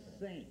their selection. New Orleans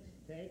Saints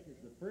take as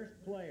the first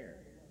player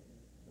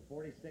the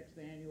 46th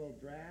Annual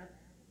Draft,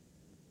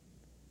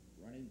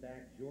 running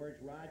back George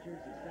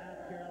Rogers of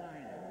South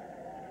Carolina.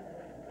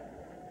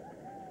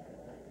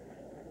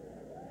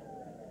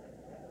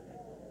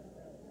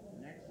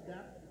 Next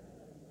up,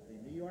 the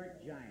New York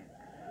Giants.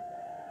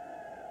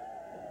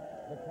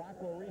 The clock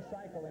will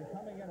recycle, and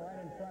coming in right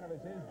in front of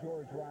us is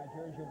George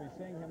Rogers. You'll be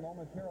seeing him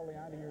momentarily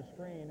onto your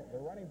screen.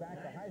 The running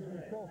back, the Heisman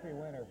Trophy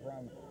winner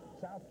from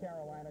South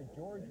Carolina,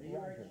 George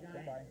Rogers.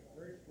 Giants,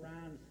 first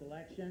round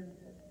selection,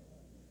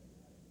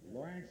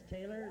 Lawrence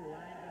Taylor,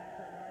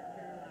 linebacker, North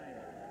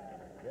Carolina.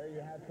 There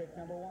you have pick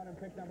number 1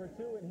 and pick number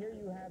 2, and here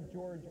you have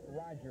George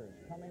Rogers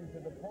coming to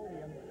the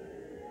podium.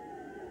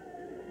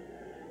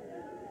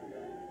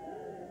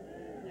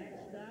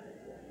 Next up,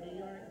 New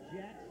York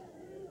Jets.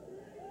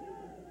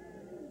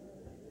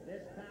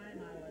 This time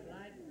I would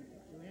like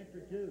to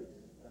introduce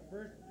the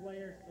first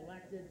player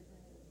selected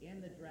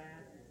in the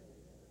draft,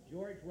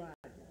 George Rogers.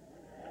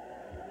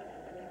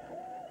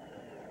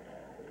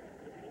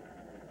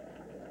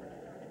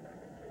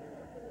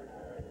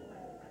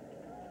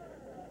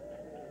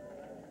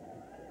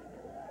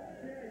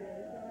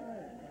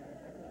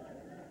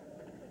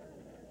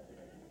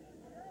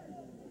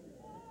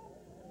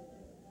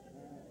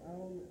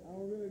 I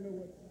don't really know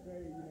what to say,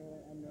 you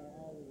know, under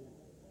all of the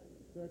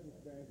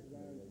circumstances.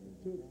 I'm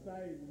too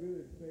excited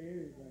really to say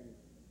anything.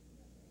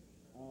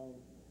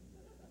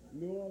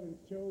 New Orleans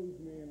chose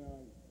me, and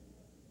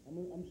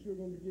I'm sure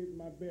going to be getting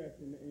my best,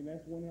 and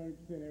that's 100%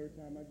 every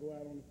time I go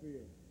out on the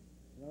field.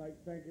 And I'd like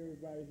to thank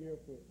everybody here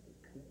for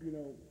you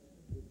know,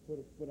 for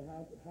the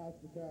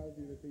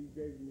hospitality that they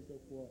gave me so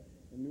far.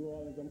 In New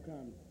Orleans, I'm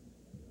coming.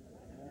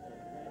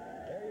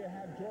 There you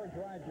have George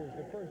Rogers,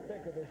 the first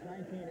pick of this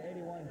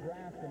 1981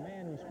 draft, the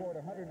man who scored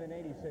 186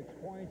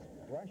 points,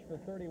 rushed for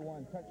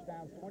 31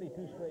 touchdowns,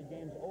 22 straight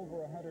games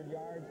over 100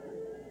 yards.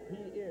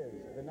 He is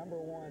the number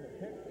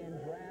 1 pick in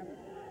draft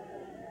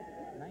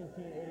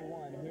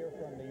 1981 here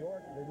from New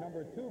York. The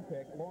number 2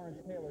 pick, Lawrence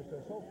Taylor.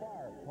 So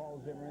far,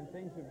 Paul Zimmerman,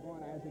 things have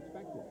gone as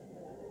expected.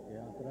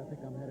 Yeah, but I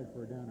think I'm headed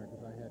for a downer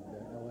because I had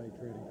L.A.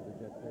 trading for the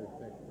Jets third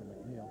pick for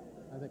McNeil.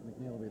 I think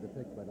McNeil will be the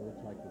pick, but it looks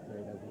like the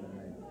trade hasn't been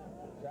made.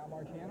 Sal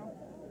Marciano?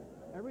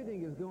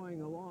 Everything is going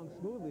along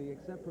smoothly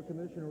except for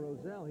Commissioner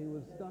Rozelle. He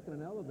was stuck in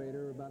an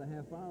elevator about a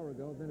half hour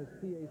ago. Then his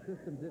PA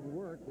system didn't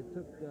work. It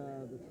took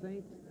the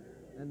Saints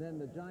and then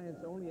the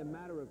Giants only a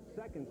matter of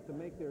seconds to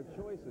make their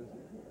choices.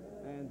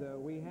 And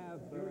we have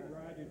George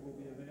Rogers will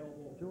be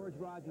available. George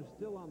Rogers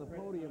still on the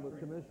podium with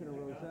Commissioner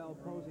Rozelle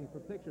posing for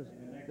pictures.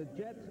 The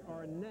Jets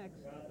are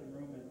next,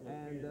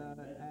 and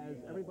as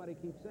everybody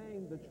keeps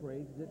saying, the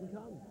trades didn't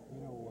come.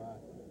 You know,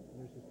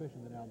 there's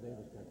suspicion that Al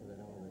Davis got to that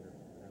elevator.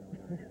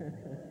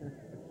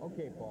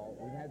 Okay, Paul,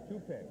 we've had 2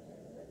 picks.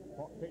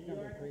 Pick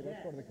number 3, let's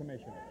go to the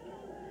commissioner.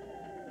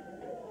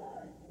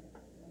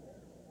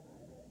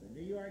 The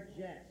New York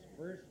Jets,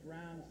 first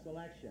round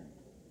selection.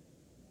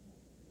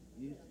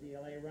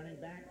 UCLA running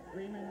back,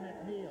 Freeman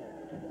McNeil.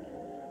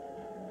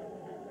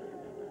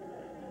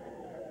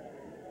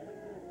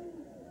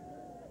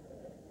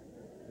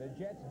 The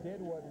Jets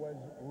did what was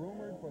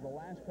rumored for the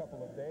last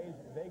couple of days.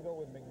 They go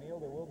with McNeil.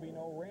 There will be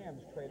no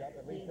Rams trade up,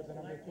 at least at the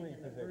number 3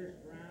 position. In the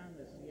first round,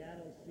 the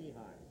Seattle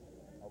Seahawks.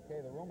 Okay,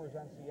 the rumors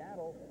on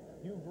Seattle.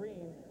 Hugh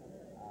Green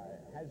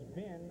has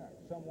been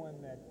someone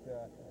that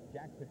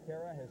Jack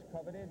Patera has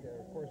coveted.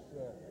 Of course,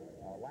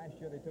 last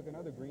year they took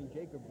another Green,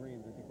 Jacob Green,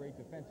 who's a great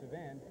defensive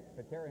end.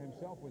 Patera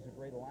himself was a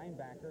great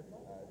linebacker.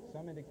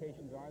 Some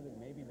indications are that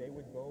maybe they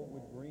would go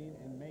with Green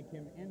and make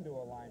him into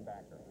a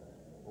linebacker.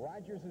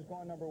 Rodgers has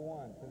gone number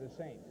 1 to the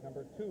Saints.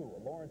 Number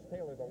 2, Lawrence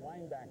Taylor, the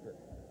linebacker,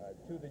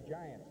 to the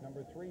Giants.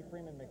 Number 3,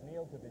 Freeman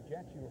McNeil to the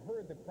Jets. You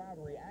heard the crowd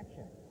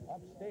reaction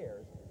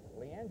upstairs.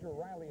 Leandra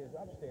Riley is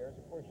upstairs.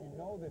 Of course, you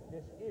know that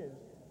this is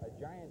a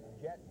giant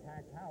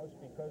jet-packed house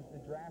because the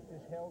draft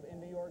is held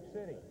in New York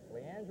City.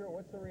 Leandra,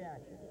 what's the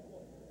reaction?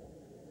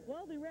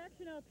 Well, the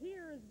reaction up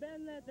here has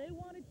been that they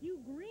wanted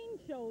Hugh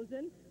Green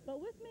chosen, but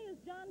with me is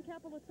John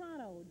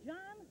Capolitano.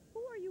 John,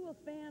 who are you a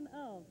fan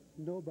of?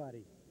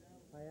 Nobody.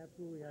 I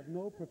absolutely have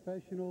no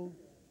professional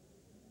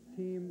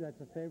team that's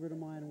a favorite of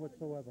mine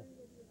whatsoever.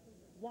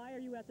 Why are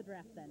you at the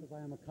draft then? Because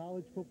I am a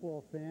college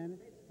football fan,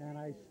 and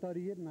I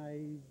study it, and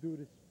I do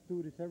this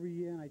every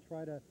year, and I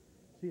try to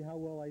see how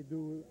well I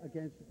do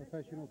against the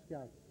professional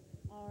scouts.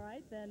 All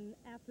right, then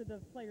after the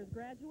players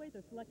graduate,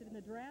 they're selected in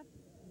the draft,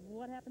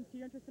 what happens to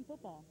your interest in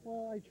football?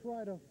 Well, I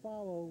try to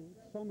follow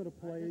some of the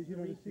players, you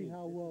know, to see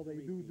how well they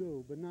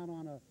do, but not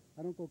on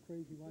I don't go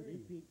crazy watching.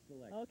 Repeat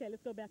select. Okay,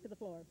 let's go back to the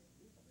floor.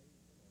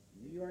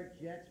 New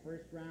York Jets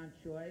first-round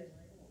choice,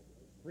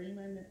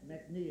 Freeman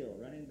McNeil,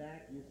 running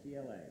back,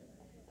 UCLA.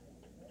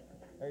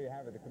 There you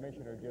have it, the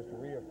commissioner just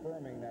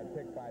reaffirming that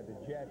pick by the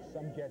Jets.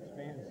 Some Jets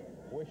fans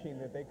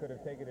wishing that they could have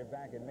taken it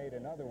back and made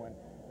another one.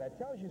 That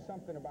tells you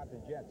something about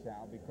the Jets,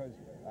 Al, because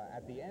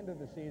at the end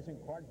of the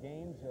season, Clark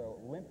Gaines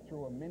limped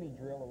through a mini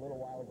drill a little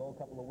while ago, a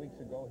couple of weeks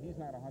ago. He's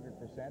not 100%.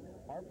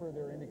 Harper,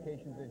 there are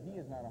indications that he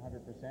is not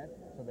 100%.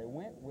 So they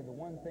went with the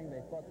one thing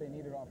they thought they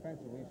needed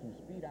offensively, some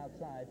speed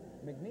outside.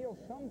 McNeil,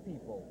 some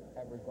people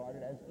have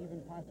regarded as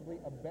even possibly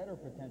a better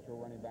potential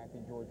running back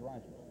than George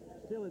Rodgers.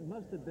 Still, it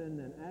must have been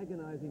an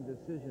agonizing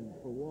decision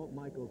for Walt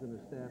Michaels and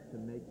the staff to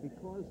make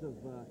because of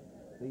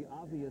the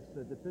obvious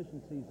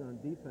deficiencies on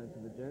defense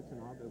in the Jets,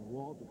 and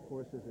Walt, of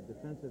course, is a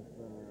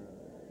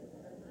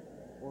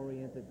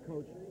defensive-oriented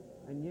coach,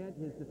 and yet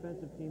his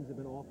defensive teams have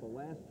been awful.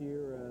 Last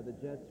year, the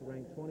Jets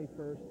ranked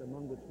 21st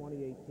among the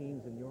 28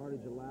 teams in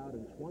yardage allowed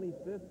and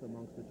 25th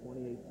amongst the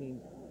 28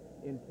 teams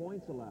in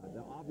points allowed.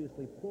 They're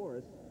obviously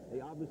porous. They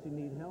obviously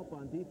need help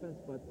on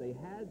defense, but they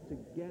had to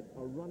get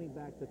a running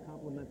back to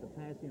complement the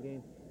passing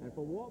game. And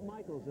for Walt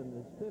Michaels in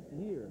his 5th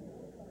year,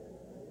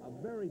 a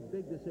very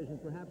big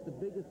decision, perhaps the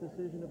biggest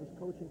decision of his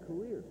coaching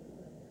career.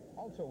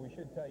 Also, we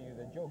should tell you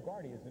that Joe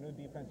Gardy is the new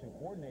defensive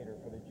coordinator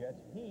for the Jets.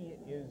 He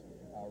is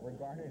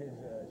regarded as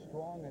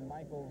strong in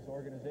Michaels'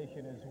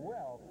 organization as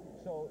well.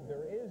 So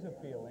there is a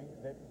feeling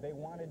that they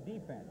wanted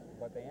defense,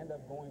 but they end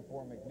up going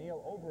for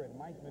McNeil. Over at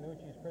Mike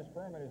Minucci's, Chris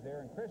Berman is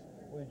there, and Chris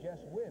was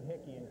just with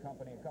Hickey and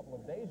company a couple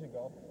of days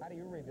ago. How do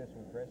you read this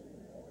one, Chris?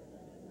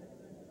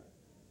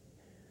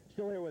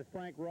 Still here with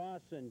Frank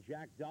Ross and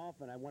Jack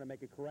Dolphin. I want to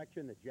make a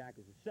correction that Jack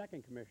is the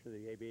second commissioner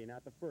of the ABA,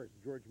 not the first.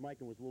 George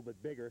Mikan was a little bit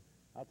bigger.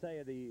 I'll tell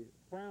you, the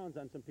frowns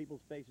on some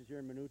people's faces here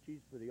in Minucci's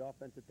for the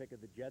offensive pick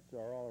of the Jets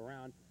are all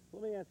around.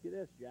 Let me ask you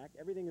this, Jack.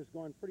 Everything has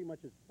gone pretty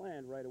much as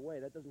planned right away.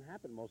 That doesn't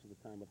happen most of the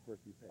time with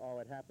first few picks. Oh,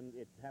 it happens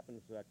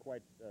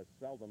quite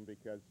seldom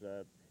because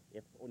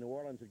if New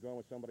Orleans had gone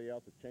with somebody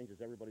else, it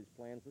changes everybody's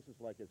plans. This is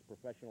like as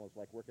professional as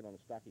like working on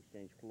a stock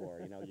exchange floor.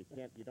 You know, you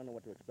don't know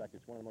what to expect.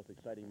 It's one of the most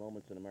exciting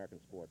moments in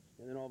American sports.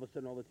 And then all of a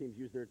sudden, all the teams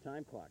use their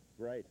time clock.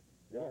 Right.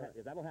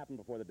 That'll happen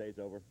before the day's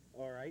over.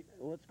 All right.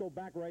 Well, let's go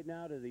back right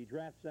now to the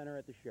draft center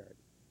at the Sheraton.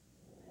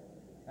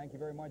 Thank you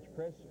very much,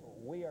 Chris.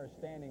 We are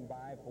standing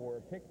by for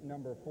pick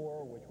number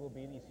 4, which will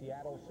be the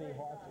Seattle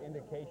Seahawks.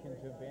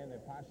 Indications have been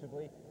that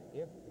possibly,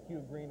 if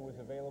Hugh Green was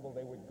available,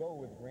 they would go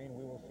with Green.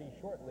 We will see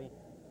shortly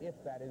if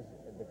that is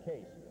the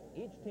case.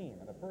 Each team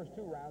in the first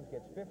 2 rounds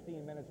gets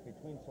 15 minutes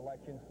between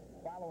selections.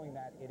 Following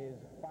that, it is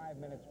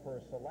 5 minutes per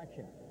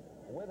selection.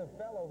 With a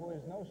fellow who is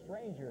no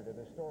stranger to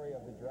the story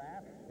of the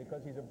draft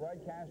because he's a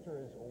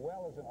broadcaster as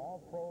well as an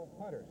all-pro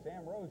punter.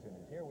 Sam Rosen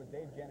is here with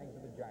Dave Jennings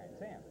of the Giants.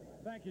 Sam.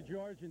 Thank you,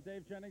 George. And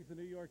Dave Jennings, the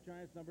New York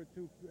Giants, number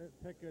 2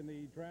 pick in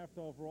the draft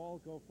overall,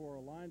 go for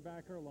a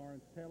linebacker,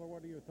 Lawrence Taylor.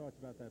 What are your thoughts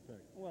about that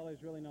pick? Well,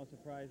 there's really no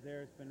surprise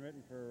there. It's been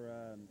written for,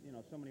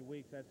 so many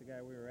weeks. That's the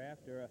guy we were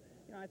after.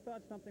 I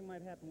thought something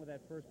might happen with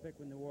that first pick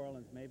with New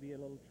Orleans, maybe a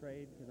little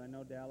trade, because I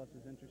know Dallas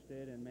is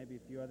interested and maybe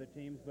a few other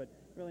teams, but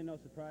really no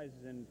surprises.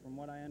 And from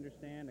what I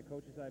understand, the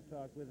coaches I've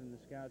talked with and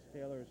the scouts,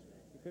 Taylor's,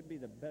 he could be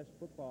the best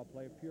football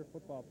player, pure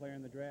football player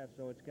in the draft,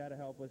 so it's got to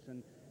help us.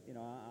 And you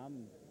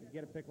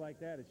get a pick like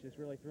that, it's just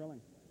really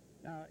thrilling.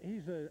 Now,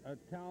 he's a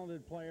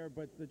talented player,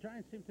 but the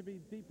Giants seem to be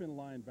deep in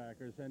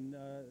linebackers, and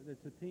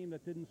it's a team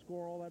that didn't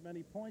score all that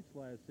many points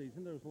last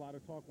season. There was a lot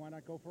of talk, why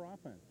not go for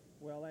offense?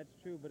 Well, that's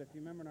true, but if you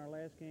remember in our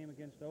last game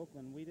against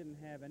Oakland, we didn't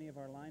have any of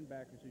our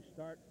linebackers who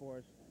start for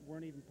us,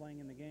 weren't even playing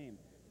in the game.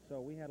 So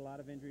we had a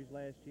lot of injuries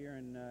last year,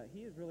 and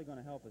he is really going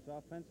to help us.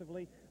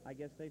 Offensively, I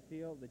guess the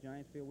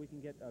Giants feel we can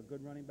get a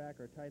good running back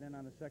or tight end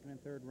on the 2nd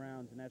and 3rd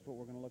rounds, and that's what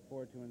we're going to look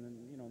forward to in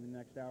the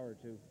next hour or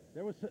two.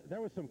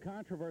 There was some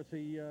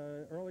controversy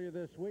earlier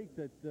this week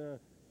that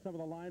some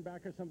of the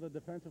linebackers, some of the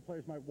defensive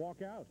players might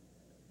walk out.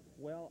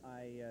 Well,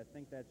 I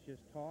think that's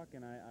just talk,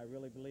 and I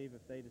really believe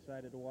if they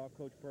decided to walk,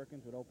 Coach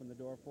Perkins would open the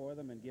door for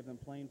them and give them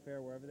plain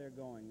fare wherever they're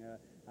going.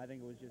 I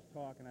think it was just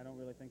talk, and I don't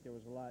really think there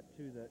was a lot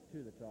to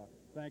the talk.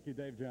 Thank you,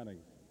 Dave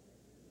Jennings.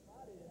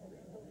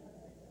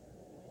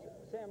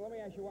 Sam, let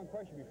me ask you one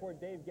question before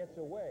Dave gets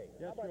away.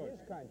 Yes, How about George.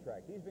 his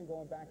contract? He's been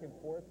going back and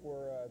forth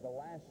for the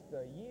last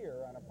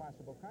year on a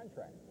possible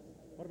contract.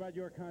 What about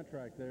your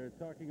contract? They're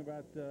talking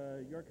about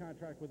your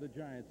contract with the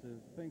Giants.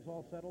 Is things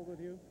all settled with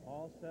you?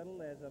 All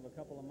settled as of a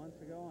couple of months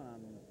ago, and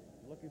I'm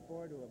looking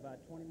forward to about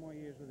 20 more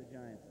years with the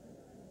Giants.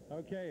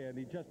 Okay, and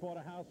he just bought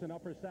a house in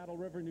Upper Saddle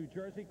River, New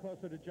Jersey,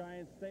 closer to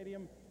Giants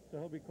Stadium, so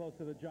he'll be close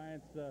to the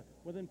Giants,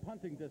 within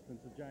punting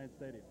distance of Giants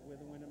Stadium. With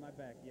the wind in my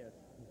back, yes.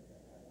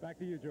 Back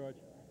to you, George.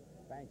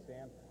 Thanks,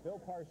 Sam. Bill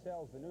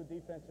Parcells, the new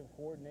defensive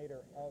coordinator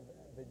of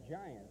the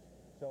Giants.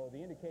 So the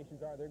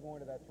indications are they're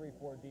going to that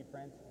 3-4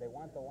 defense. They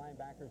want the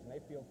linebackers, and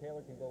they feel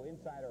Taylor can go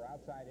inside or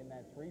outside in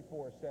that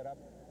 3-4 setup.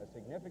 A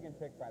significant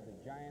pick by the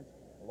Giants.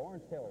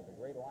 Lawrence Taylor, the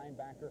great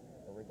linebacker,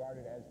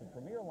 regarded as the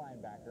premier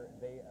linebacker.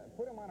 They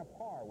put him on a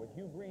par with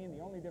Hugh Green.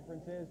 The only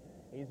difference is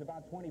he's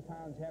about 20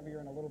 pounds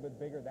heavier and a little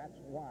bit bigger. That's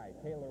why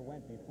Taylor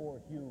went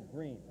before Hugh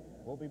Green.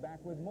 We'll be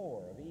back with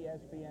more of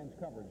ESPN's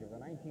coverage of the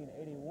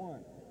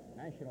 1981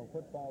 National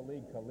Football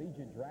League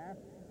Collegiate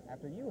Draft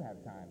after you have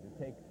time to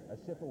take a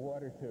sip of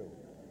water, too.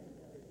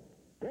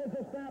 Here's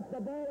the stop.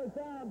 The ball is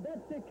down.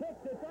 Dempsey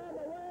kicks. It's on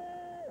the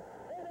way.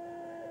 It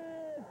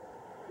is!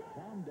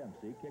 Tom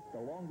Dempsey kicked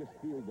the longest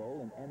field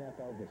goal in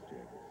NFL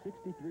history,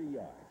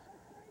 63 yards.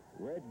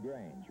 Red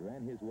Grange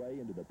ran his way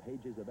into the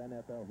pages of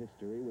NFL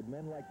history with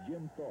men like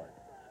Jim Thorpe,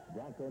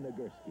 Bronco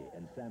Nagurski,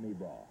 and Sammy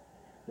Baugh.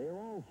 They are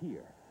all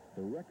here.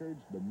 The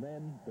records, the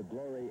men, the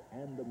glory,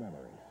 and the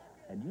memories.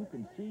 And you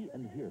can see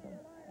and hear them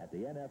at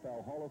the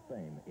NFL Hall of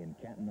Fame in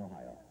Canton,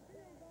 Ohio.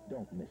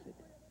 Don't miss it.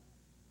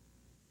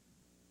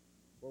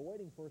 We're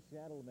waiting for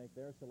Seattle to make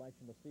their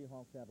selection. The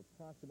Seahawks have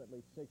approximately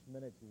 6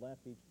 minutes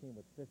left, each team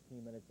with 15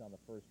 minutes on the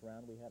first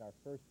round. We had our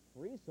first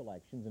 3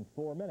 selections in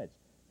 4 minutes.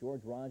 George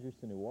Rogers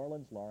to New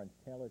Orleans, Lawrence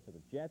Taylor to the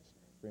Jets,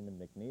 Freeman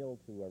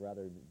McNeil to,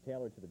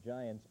 Taylor to the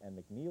Giants, and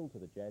McNeil to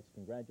the Jets.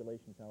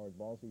 Congratulations, Howard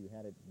Balsey. You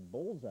had it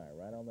bullseye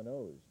right on the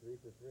nose. 3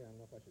 for 3. I don't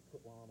know if I should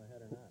put one on the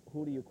head or not.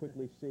 Who do you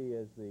quickly see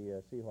as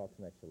the Seahawks'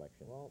 next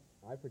selection? Well,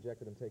 I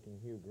projected them taking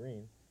Hugh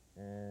Green,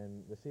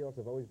 and the Seahawks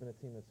have always been a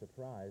team that's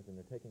surprised, and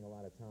they're taking a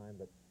lot of time,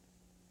 but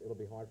it'll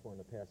be hard for them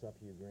to pass up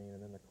Hugh Green.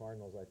 And then the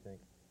Cardinals, I think,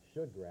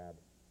 should grab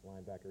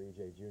linebacker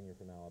E.J. Jr.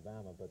 from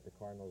Alabama, but the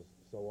Cardinals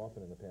so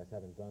often in the past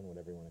haven't done what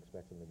everyone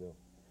expects them to do.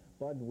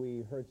 Bud,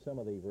 we heard some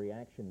of the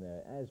reaction,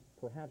 as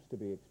perhaps to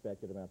be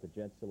expected, about the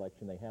Jets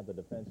selection. They have the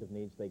defensive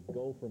needs. They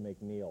go for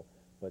McNeil.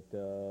 But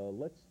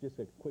let's just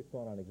a quick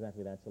thought on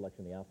exactly that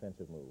selection, the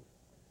offensive move.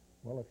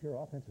 Well, if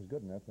your offense is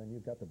good enough, then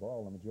you've got the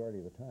ball the majority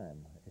of the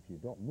time. If you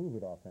don't move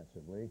it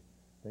offensively,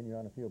 then you're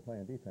on the field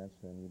playing defense,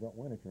 and you don't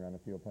win if you're on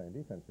the field playing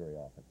defense very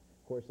often.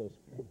 Of course, those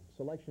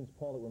selections,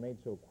 Paul, that were made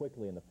so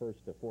quickly in the first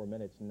 4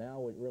 minutes,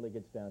 now it really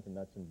gets down to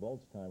nuts and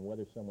bolts time,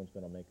 whether someone's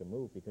going to make a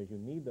move, because you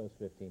need those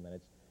 15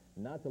 minutes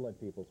not to let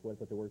people sweat,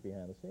 but to work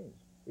behind the scenes.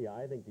 Yeah,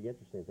 I think the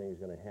interesting thing is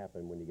going to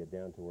happen when you get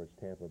down towards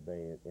Tampa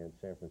Bay and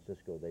San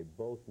Francisco. They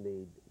both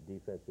need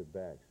defensive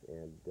backs,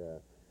 and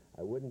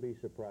I wouldn't be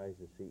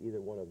surprised to see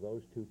either one of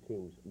those two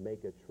teams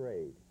make a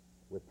trade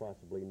with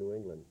possibly New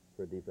England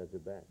for a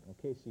defensive back.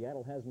 Okay,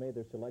 Seattle has made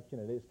their selection.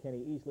 It is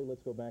Kenny Easley.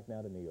 Let's go back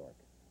now to New York.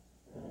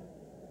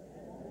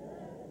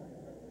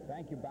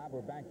 Thank you, Bob.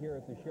 We're back here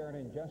at the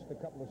Sheraton. Just a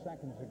couple of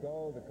seconds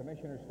ago, the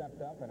commissioner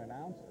stepped up and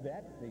announced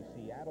that the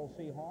Seattle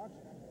Seahawks,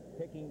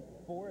 picking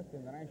 4th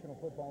in the National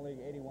Football League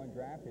 81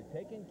 draft, had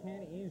taken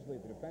Ken Easley,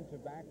 the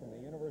defensive back from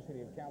the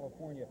University of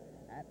California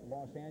at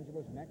Los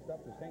Angeles. Next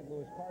up, the St.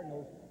 Louis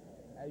Cardinals.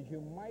 As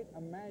you might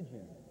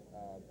imagine,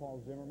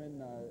 Paul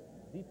Zimmerman,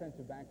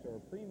 defensive backs are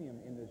a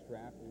premium in this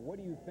draft. What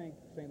do you think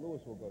St.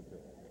 Louis will go to?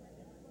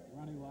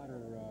 Ronnie Lott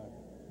or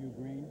Hugh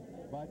Green,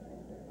 but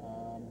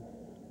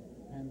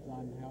depends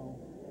on how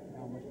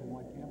much they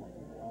want Campbell.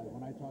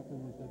 When I talked to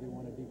them, they said they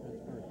wanted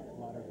defense first,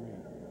 Lott or Green.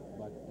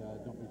 But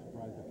don't be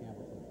surprised if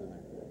Campbell slips in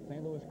there.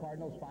 St. Louis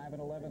Cardinals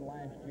 5-11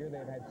 last year.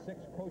 They've had 6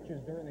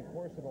 coaches during the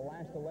course of the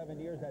last 11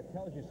 years. That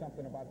tells you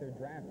something about their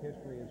draft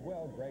history as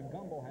well. Greg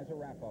Gumbel has a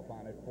wrap-up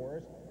on it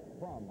for us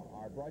from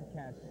our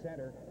broadcast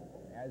center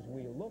as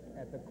we look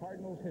at the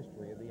Cardinals'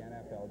 history of the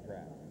NFL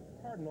draft.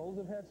 Cardinals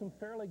have had some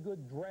fairly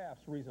good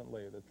drafts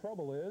recently. The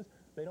trouble is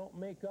they don't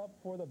make up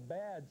for the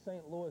bad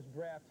St. Louis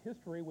draft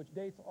history, which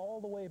dates all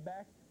the way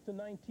back to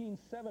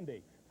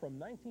 1970. From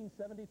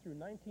 1970 through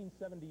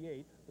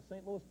 1978, the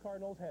St. Louis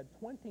Cardinals had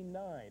 29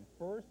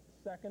 first,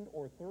 second,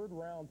 or third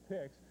round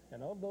picks,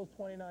 and of those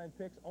 29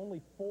 picks,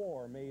 only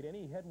 4 made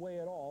any headway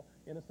at all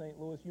in a St.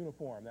 Louis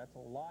uniform. That's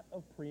a lot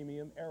of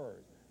premium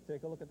errors.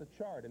 Take a look at the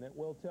chart, and it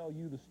will tell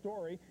you the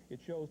story.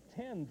 It shows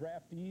 10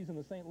 draftees in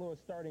the St. Louis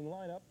starting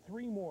lineup,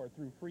 3 more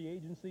through free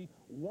agency,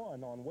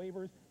 1 on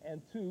waivers,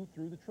 and 2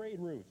 through the trade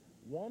routes.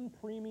 1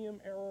 premium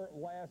error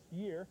last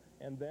year,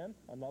 and then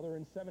another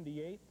in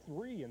 78,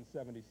 3 in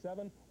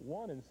 77,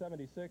 1 in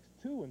 76,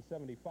 2 in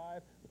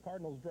 75. The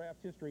Cardinals' draft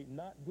history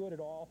not good at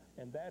all,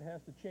 and that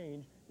has to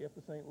change if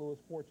the St. Louis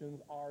Fortunes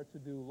are to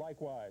do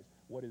likewise.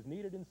 What is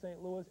needed in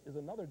St. Louis is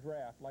another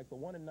draft like the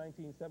one in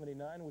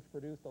 1979, which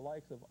produced the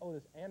likes of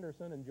Otis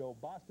Anderson and Joe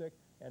Bostic,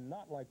 and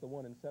not like the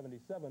one in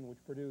 77, which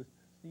produced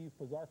Steve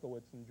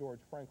Pozarkowitz and George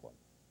Franklin.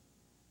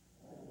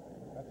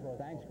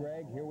 Thanks,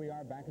 Greg. Here we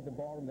are back at the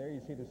ballroom. There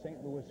you see the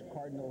St. Louis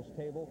Cardinals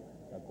table.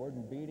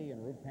 Gordon Beatty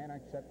and Ruth Panik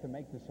set to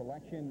make the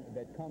selection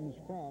that comes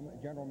from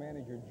General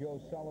Manager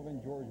Joe Sullivan,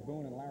 George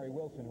Boone, and Larry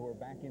Wilson, who are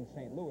back in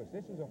St. Louis.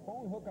 This is a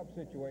phone hookup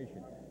situation.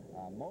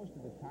 Most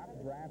of the top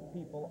draft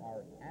people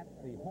are at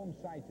the home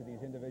sites of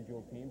these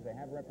individual teams. They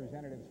have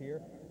representatives here.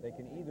 They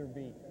can either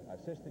be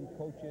assistant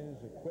coaches,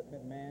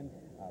 equipment men,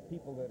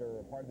 people that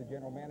are part of the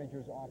general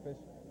manager's office.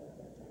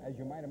 As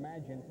you might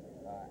imagine,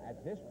 at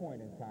this point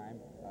in time,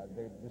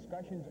 the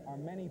discussions are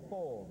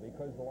many-fold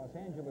because the Los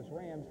Angeles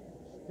Rams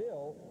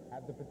still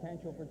have the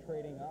potential for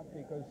trading up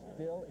because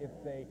still,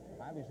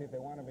 obviously if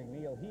they want a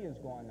McNeil, he is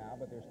gone now,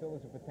 but there still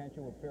is a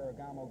potential with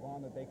Ferragamo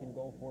gone that they can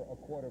go for a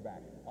quarterback.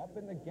 Up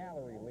in the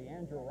gallery,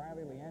 Leandro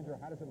Riley. Leandro,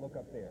 how does it look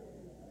up there?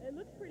 It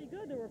looks pretty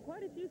good. There were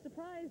quite a few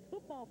surprised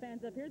football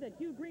fans up here that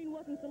Hugh Green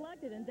wasn't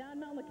selected, and Don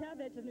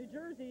Malnikovich of New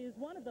Jersey is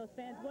one of those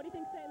fans. What do you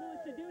think St. Louis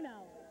should do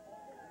now?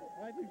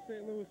 I think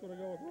St. Louis is going to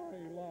go with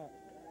Ronnie Lott.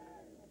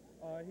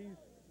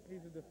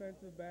 He's a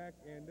defensive back,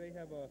 and they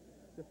have a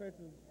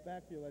defensive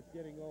backfield that's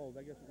getting old.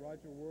 I guess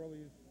Roger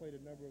Worley's played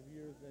a number of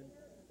years, and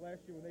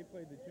last year when they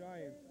played the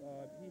Giants,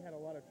 he had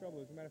a lot of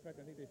trouble. As a matter of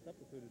fact, I think they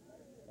substituted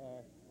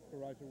for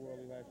Roger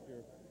Worley last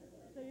year.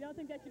 So you don't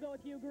think they should go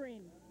with Hugh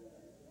Green?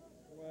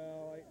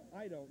 Well,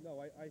 I don't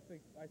know. I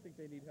think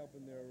they need help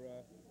in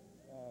their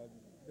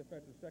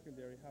defensive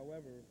secondary.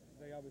 However,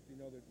 they obviously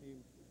know their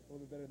team a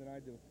little bit better than I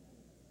do.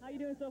 How are you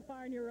doing so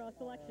far in your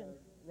selections?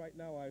 Right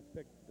now, I've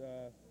picked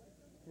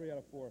 3 out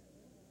of 4.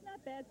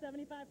 Not bad,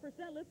 75%.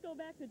 Let's go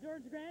back to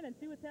George Grant and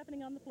see what's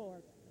happening on the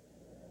floor.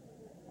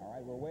 All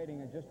right, we're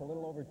waiting just a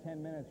little over 10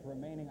 minutes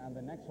remaining on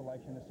the next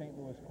selection, the St.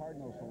 Louis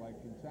Cardinals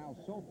selection. Sal,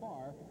 so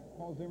far,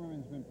 Paul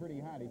Zimmerman's been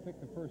pretty hot. He picked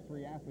the first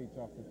 3 athletes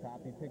off the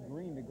top. He picked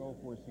Green to go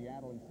for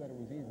Seattle. Instead, it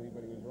was Easley,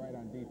 but he was right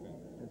on defense.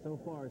 And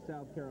so far,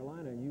 South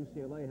Carolina and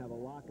UCLA have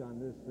a lock on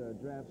this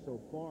draft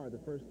so far.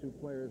 The first 2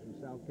 players were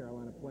South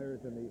Carolina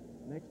players, and the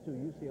next 2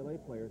 UCLA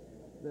players.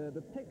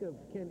 The pick of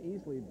Ken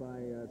Easley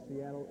by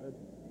Seattle,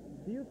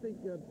 do you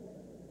think,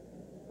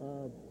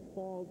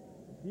 Paul,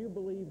 do you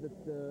believe that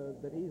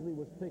that Easley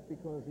was picked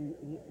because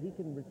he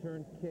can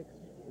return kicks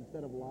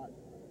instead of Lott?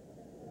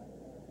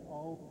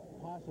 Oh,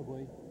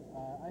 possibly.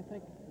 I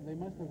think they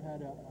must have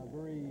had a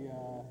very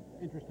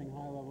interesting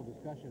high-level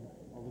discussion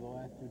over the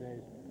last 2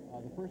 days.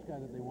 The first guy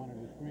that they wanted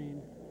was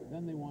Green,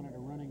 then they wanted a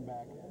running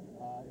back,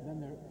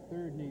 then their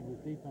third need was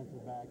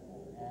defensive back,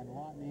 and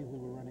Lott and Easley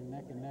were running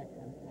neck and neck,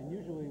 and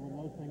usually when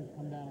those things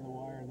come down to the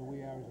wire in the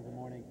wee hours of the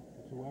morning,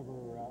 it's whoever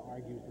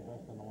argues the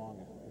best and the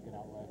longest that can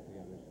outlast the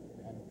others,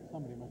 and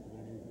somebody must have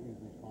been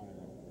Easley's corner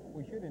there.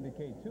 We should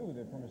indicate, too,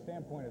 that from a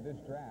standpoint of this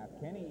draft,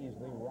 Kenny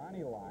Easley,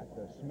 Ronnie Lott,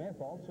 Smith,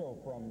 also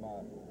from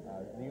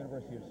the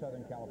University of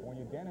Southern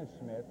California, Dennis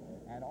Smith,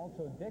 and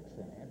also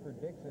Dixon. Hanford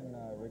Dixon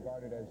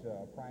regarded as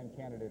a prime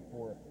candidate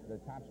for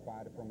the top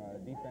spot from a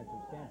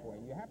defensive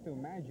standpoint. You have to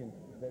imagine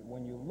that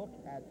when you look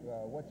at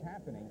what's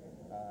happening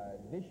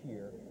this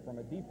year from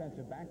a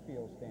defensive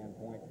backfield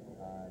standpoint,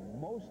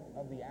 most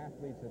of the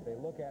athletes that they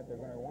look at, they're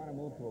going to want to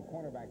move to a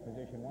cornerback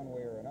position one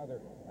way or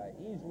another.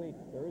 Easily,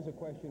 there is a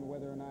question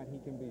whether or not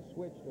he can be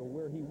switched or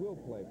where he will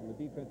play from a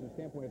defensive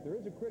standpoint. If there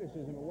is a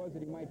criticism, it was that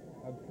he might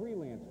have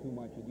freelanced too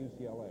much at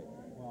UCLA.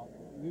 Well,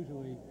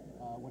 usually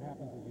what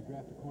happens is you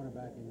draft a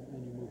cornerback and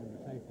then you move into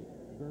safety.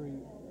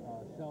 Very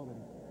seldom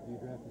do you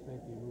draft a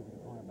safety and move into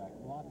cornerback.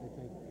 A lot they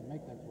can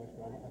make that switch,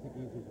 but I think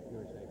Easley's a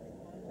pure safety.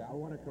 I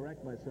want to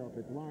correct myself.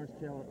 It's Lawrence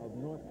Taylor of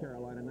North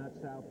Carolina, not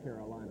South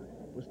Carolina.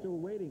 We're still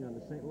waiting on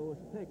the St.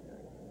 Louis pick.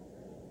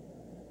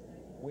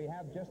 We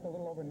have just a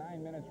little over 9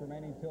 minutes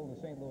remaining till the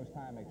St. Louis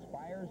time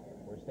expires.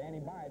 We're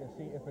standing by to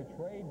see if a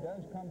trade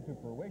does come to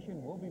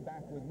fruition. We'll be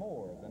back with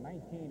more of the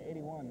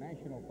 1981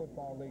 National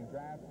Football League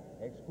Draft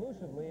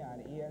exclusively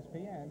on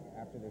ESPN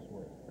after this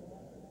word.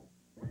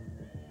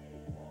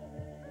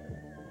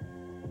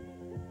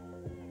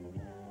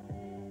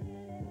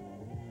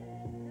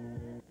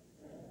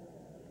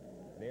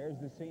 There's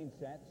the scene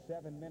set,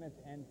 7 minutes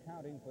and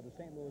counting for the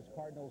St. Louis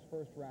Cardinals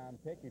first-round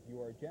pick. If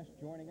you are just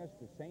joining us,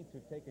 the Saints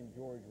have taken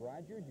George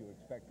Rogers. You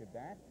expected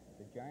that.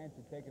 The Giants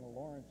have taken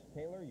Lawrence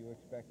Taylor. You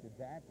expected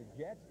that. The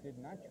Jets did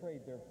not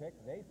trade their pick.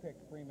 They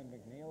picked Freeman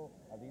McNeil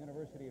of the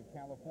University of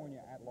California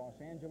at Los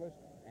Angeles.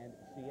 And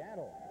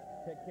Seattle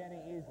picked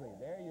Kenny Easley.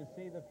 There you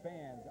see the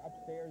fans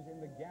upstairs in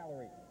the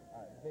gallery.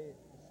 The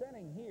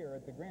setting here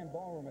at the Grand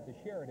Ballroom at the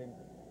Sheraton,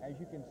 as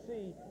you can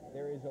see,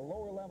 there is a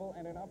lower level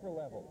and an upper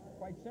level.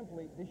 Quite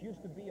simply, this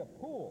used to be a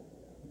pool.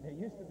 There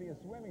used to be a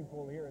swimming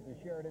pool here at the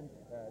Sheraton.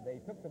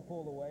 They took the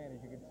pool away, and as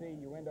you can see,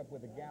 you end up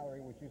with a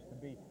gallery, which used to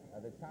be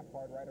the top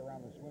part right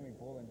around the swimming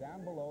pool. And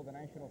down below, the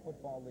National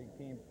Football League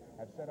teams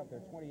have set up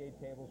their 28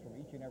 tables from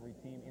each and every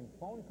team in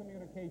phone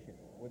communication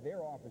with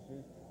their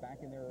offices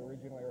back in their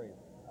original areas.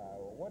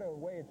 What a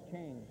way it's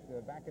changed.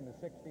 Back in the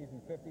 60s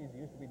and 50s, it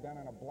used to be done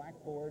on a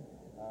blackboard,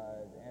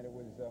 and it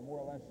was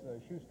more or less a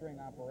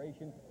shoestring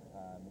operation.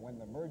 When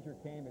the merger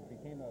came, it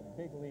became a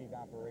big league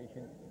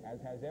operation, as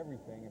has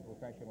everything in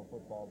professional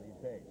football these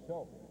days.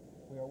 So,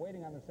 We are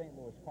waiting on the St.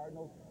 Louis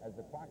Cardinals as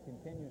the clock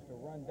continues to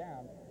run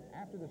down.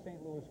 After the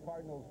St. Louis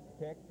Cardinals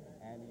pick,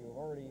 and you've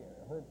already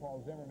heard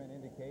Paul Zimmerman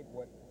indicate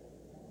what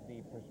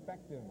the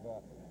prospective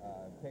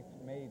picks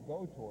may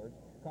go towards,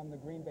 come the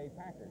Green Bay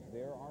Packers.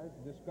 There are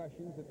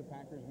discussions that the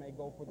Packers may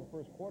go for the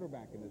first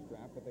quarterback in this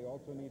draft, but they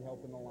also need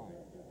help in the line.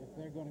 If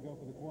they're going to go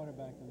for the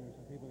quarterback, then there's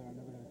some people that I'm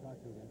never going to talk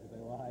to again because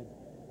they lied.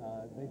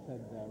 They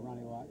said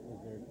Ronnie Lott was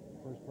their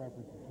first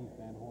preference and Keith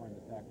Van Horn,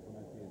 the tackle from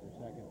SC, is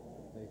their second.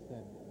 They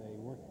said they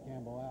worked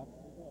Campbell out,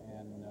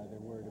 and they're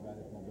worried about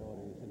his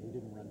mobility. They said he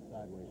didn't run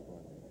sideways for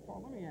them.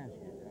 Paul, let me ask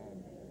you,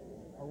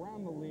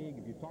 around the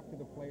league, if you talk to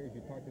the players,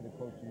 you talk to the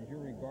coaches,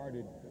 you're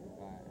regarded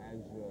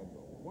as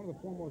one of the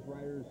foremost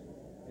writers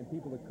and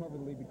people that cover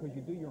the league because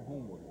you do your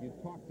homework. You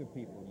talk to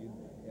people.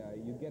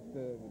 You get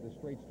the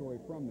straight story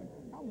from them.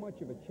 How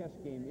much of a chess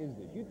game is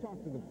this? You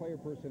talk to the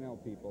player personnel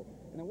people,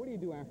 and then what do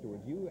you do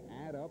afterwards? You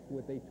add up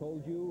what they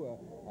told you,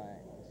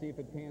 see if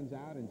it pans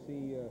out, and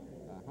see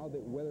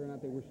whether or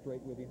not they were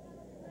straight with you?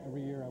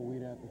 Every year I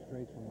weed out the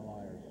straights from the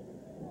liars.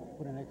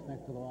 Put an X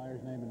next to the liar's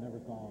name and never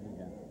call him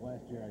again.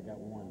 Last year I got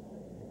one.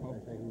 Can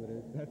I say who it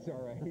is? That's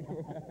all right.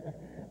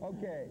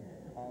 Okay.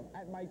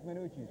 At Mike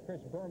Minucci's,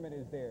 Chris Berman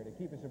is there to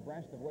keep us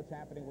abreast of what's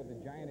happening with the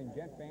Giant and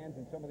Jet fans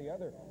and some of the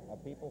other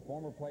people,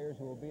 former players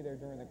who will be there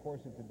during the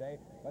course of today.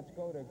 Let's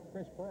go to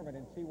Chris Berman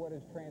and see what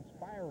is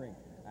transpiring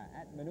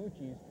at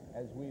Minucci's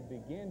as we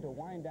begin to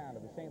wind down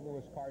to the St.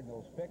 Louis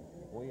Cardinals pick.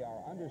 We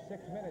are under 6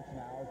 minutes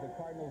now as the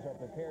Cardinals are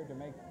prepared to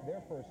make their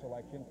first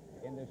selection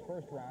in this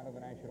first round of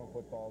the National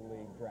Football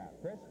League draft.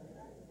 Chris?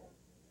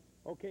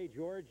 Okay,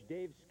 George,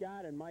 Dave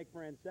Scott and Mike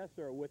Francesa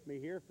are with me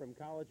here from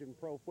College and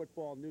Pro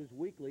Football News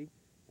Weekly,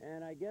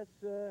 and I guess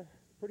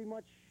pretty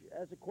much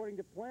as according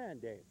to plan,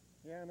 Dave.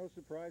 Yeah, no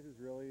surprises,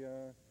 really.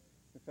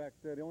 In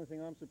fact, the only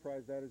thing I'm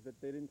surprised at is that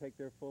they didn't take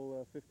their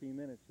full 15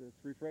 minutes. It's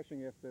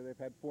refreshing after they've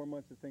had 4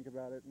 months to think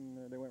about it,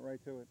 and they went right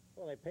to it.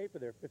 Well, they pay for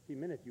their 15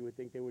 minutes. You would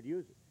think they would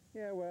use it.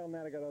 Yeah, well,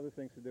 now they got other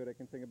things to do. They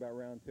can think about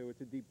round 2.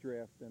 It's a deep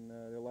draft, and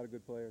there are a lot of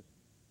good players.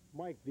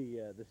 Mike,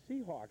 the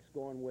Seahawks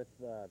going with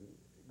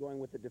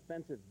the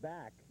defensive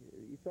back,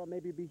 you thought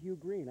maybe it'd be Hugh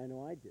Green. I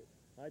know I did.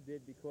 I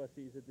did because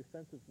he's a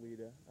defensive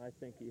leader. I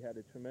think he had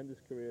a tremendous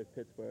career at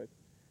Pittsburgh.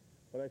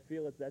 But I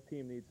feel that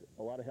team needs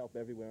a lot of help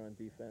everywhere on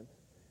defense.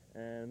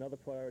 And another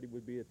priority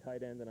would be a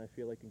tight end, and I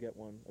feel they can get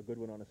a good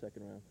one on the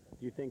second round.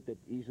 Do you think that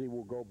Easley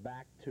will go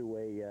back to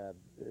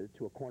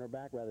a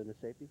cornerback rather than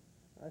a safety?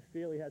 I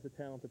feel he has the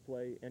talent to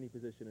play any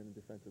position in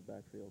the defensive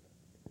backfield.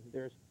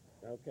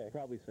 Okay.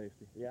 Probably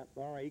safety. Yeah,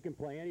 all right, he can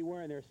play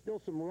anywhere, and there's still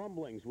some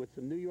rumblings with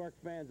some New York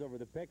fans over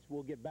the picks.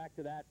 We'll get back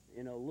to that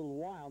in a little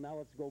while. Now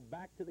let's go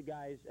back to the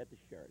guys at the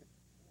Sheraton.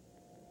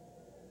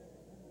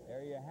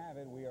 There you have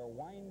it. We are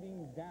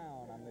winding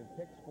down on the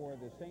picks for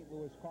the St.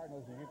 Louis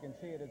Cardinals. As you can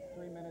see, it's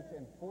 3 minutes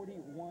and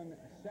 41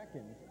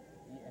 seconds.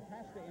 It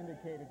has to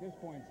indicate at this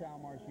point,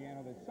 Sal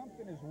Marciano, that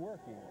something is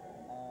working.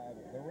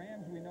 The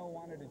Rams, we know,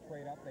 wanted to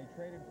trade up. They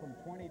traded from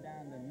 20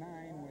 down to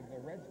 9 with the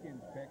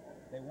Redskins pick.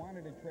 They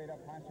wanted to trade up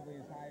possibly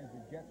as high as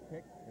the Jets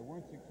pick. They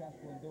weren't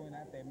successful in doing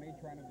that. They may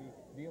try to be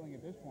dealing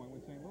at this point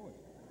with St. Louis.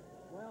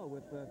 Well,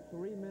 with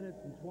 3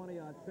 minutes and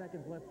 20-odd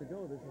seconds left to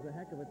go, this is a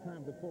heck of a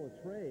time to pull a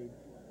trade.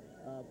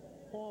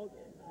 Paul,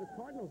 the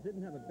Cardinals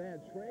didn't have a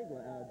bad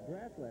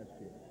draft last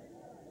year.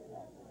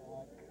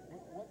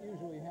 What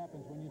usually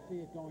happens when you see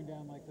it going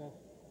down like this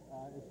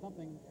is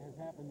something has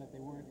happened that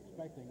they weren't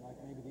expecting, like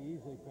maybe the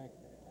Easley pick,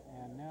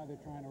 and now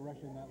they're trying to rush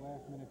in that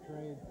last-minute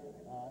trade,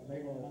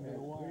 getting it under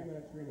the wire. 3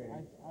 minutes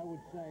remaining. I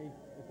would say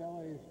if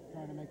LA is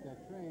trying to make that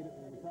trade,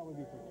 it would probably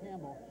be for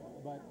Campbell,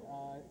 but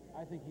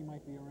I think he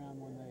might be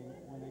around when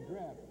they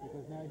draft,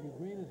 because now Hugh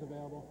Green is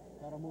available.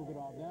 That'll move it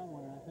all down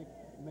one, and I think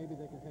maybe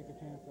they can take a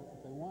chance if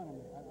they want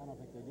him. I don't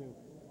think they do.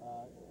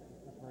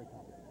 It's very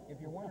complicated. If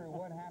you're wondering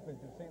what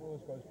happens if St.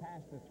 Louis goes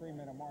past the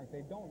 3-minute mark,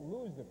 they don't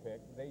lose the pick.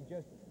 They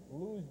just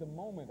lose the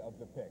moment of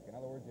the pick. In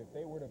other words, if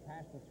they were to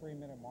pass the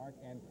 3-minute mark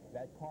and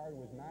that card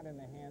was not in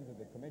the hands of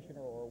the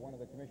commissioner or one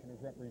of the commissioner's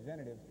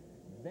representatives,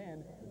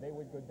 then they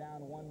would go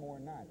down one more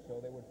notch.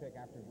 So they would pick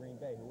after Green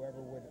Bay,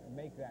 whoever would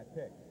make that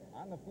pick.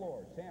 On the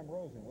floor, Sam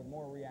Rosen with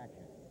more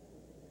reaction.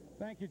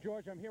 Thank you,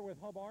 George. I'm here with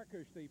Hub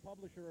Arkush, the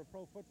publisher of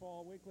Pro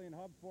Football Weekly. And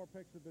Hub, 4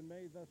 picks have been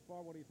made thus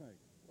far. What do you think?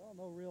 Well,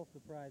 no real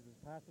surprises.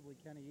 Possibly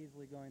Kenny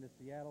Easley going to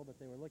Seattle, but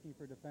they were looking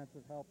for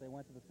defensive help. They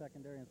went to the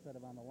secondary instead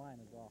of on the line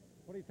is all.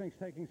 What do you think's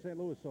taking St.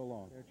 Louis so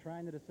long? They're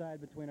trying to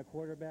decide between a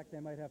quarterback they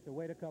might have to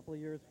wait a couple of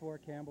years for,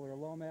 Campbell or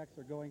Lomax,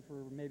 or going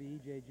for maybe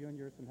E.J.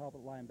 Jr., some help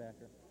at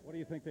linebacker. What do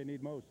you think they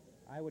need most?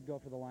 I would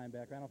go for the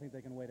linebacker. I don't think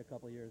they can wait a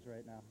couple of years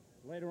right now.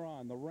 Later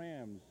on, the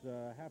Rams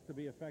have to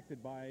be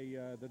affected by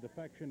the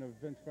defection of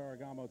Vince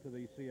Ferragamo to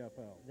the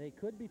CFL. They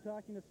could be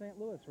talking to St.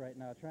 Louis right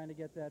now, trying to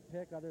get that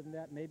pick. Other than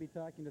that, maybe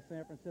talking to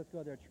San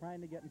Francisco. They're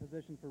trying to get in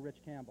position for Rich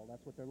Campbell.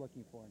 That's what they're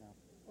looking for now.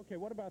 Okay,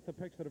 what about the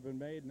picks that have been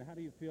made, and how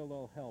do you feel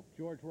they'll help?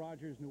 George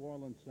Rogers, New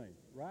Orleans Saints.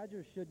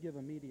 Rogers should give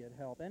immediate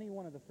help. Any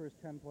one of the first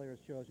 10 players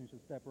chosen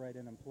should step right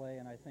in and play,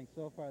 and I think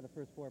so far the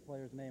first 4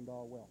 players named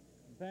all will.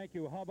 Thank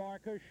you. Hub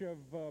Arkush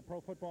of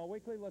Pro Football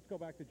Weekly. Let's go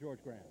back to George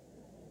Graham.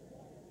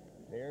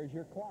 There's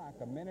your clock,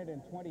 1 minute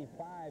and 25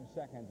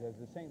 seconds as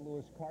the St.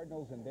 Louis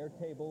Cardinals and their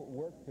table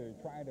work to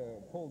try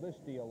to pull this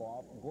deal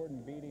off.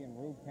 Gordon Beatty and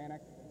Rube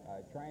Panic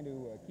trying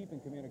to keep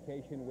in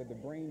communication with the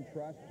Brain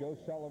Trust. Joe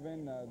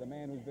Sullivan, the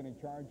man who's been in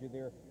charge of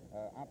their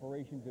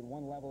operations at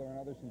one level or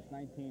another since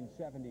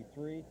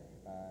 1973.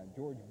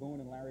 George Boone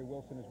and Larry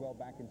Wilson as well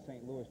back in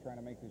St. Louis trying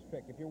to make this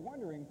pick. If you're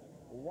wondering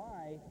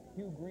why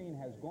Hugh Green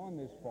has gone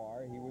this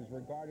far, he was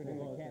regarded as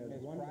a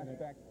can't-miss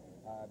prospect.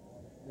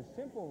 The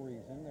simple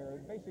reason, there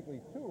are basically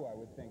two, I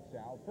would think,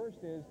 Sal. First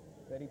is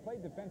that he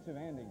played defensive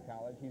end in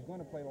college. He's going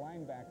to play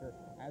linebacker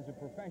as a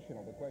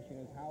professional. The question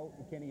is, how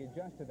can he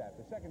adjust to that?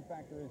 The second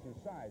factor is his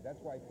size. That's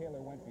why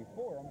Taylor went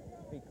before him,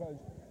 because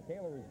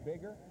Taylor is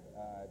bigger,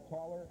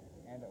 taller,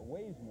 and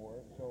weighs more.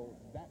 So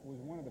that was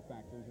one of the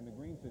factors in the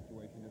Green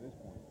situation to this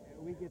point.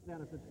 We get down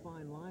to such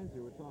fine lines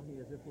here. We're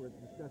talking as if we're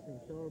discussing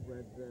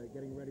thoroughbreds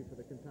getting ready for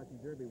the Kentucky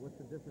Derby. What's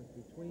the difference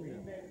between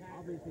them?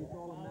 Obviously, it's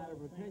all a matter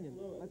of opinion.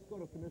 Let's go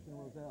to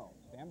Commissioner Rozelle.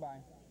 Stand by.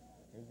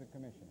 Here's the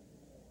commissioner.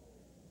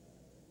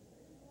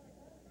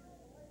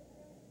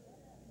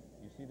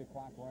 You see the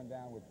clock run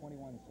down with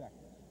 21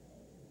 seconds.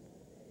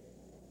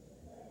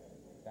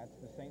 That's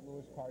the St.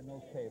 Louis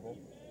Cardinals table.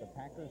 The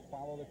Packers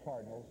follow the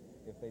Cardinals.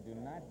 If they do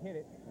not hit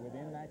it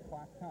within that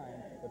clock time,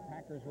 the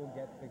Packers will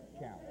get the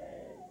count.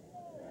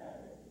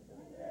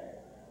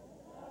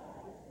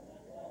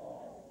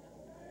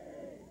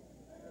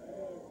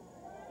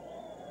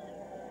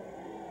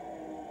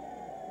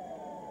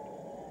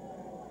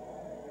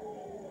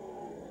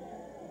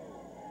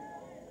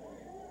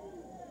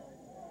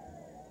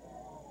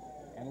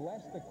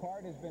 Unless the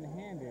card has been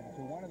handed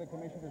to one of the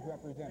commissioner's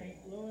representatives.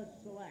 St. Louis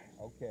selects.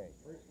 Okay.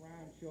 First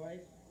round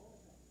choice.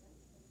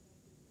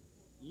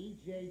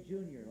 E.J.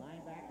 Jr.,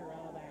 linebacker,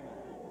 Alabama.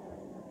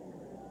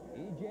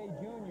 E.J.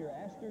 Jr.,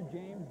 Esther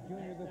James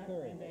Jr.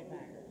 III.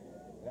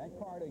 That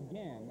card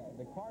again,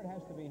 the card has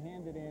to be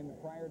handed in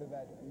prior to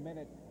that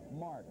minute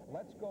mark.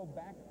 Let's go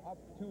back up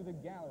to the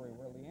gallery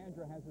where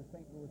Leandra has a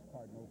St. Louis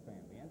Cardinals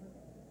fan. Leandra?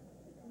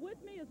 With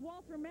me is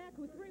Walter Mack,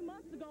 who 3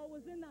 months ago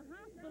was in the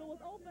hospital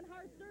with open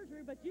heart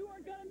surgery, but you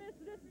weren't going to miss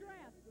this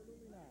draft.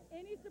 Absolutely not.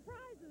 Any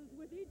surprises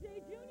with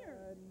E.J.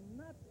 Jr.?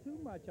 Not too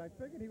much. I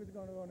figured he was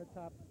going to go in the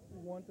top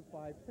 1 to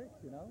 5 picks,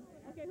 you know.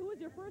 Okay, who was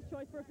your first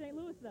choice for St.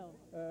 Louis, though?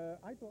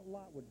 I thought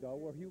Lott would go,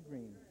 or Hugh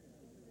Green.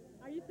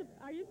 Are you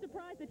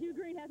surprised that Hugh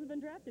Green hasn't been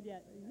drafted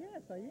yet?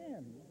 Yes, I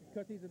am,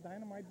 because he's a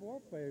dynamite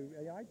ball player.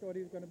 I thought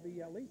he was going to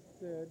be at least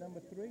number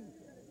 3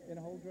 in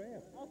the whole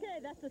draft. Okay,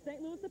 that's the St.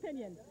 Louis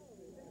opinion.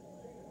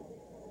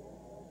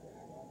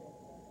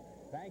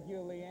 Thank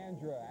you,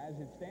 Leandra. As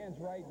it stands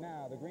right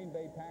now, the Green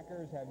Bay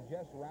Packers have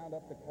just round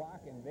up the clock,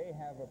 and they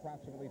have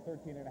approximately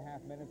 13 and a half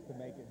minutes to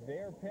make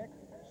their pick.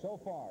 So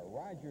far,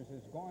 Rodgers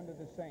has gone to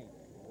the Saints,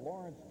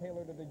 Lawrence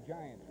Taylor to the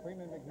Giants,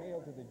 Freeman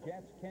McNeil to the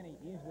Jets, Kenny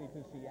Easley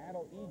to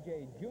Seattle,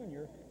 E.J.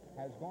 Jr.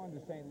 has gone to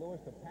St.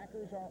 Louis. The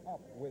Packers are up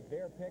with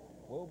their pick.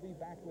 We'll be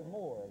back with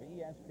more of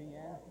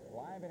ESPN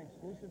live and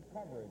exclusive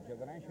coverage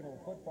of the National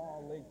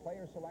Football League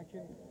player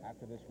selection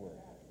after this word.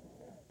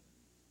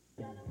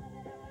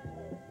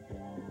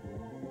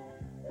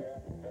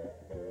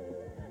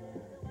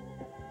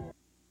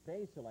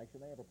 Today's selection,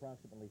 they have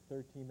approximately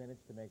 13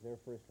 minutes to make their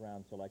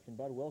first-round selection.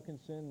 Bud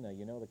Wilkinson,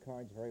 you know the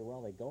Cards very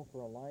well. They go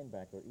for a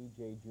linebacker,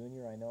 E.J.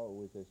 Jr. I know it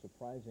was as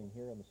surprising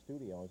here in the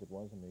studio as it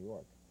was in New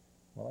York.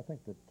 Well, I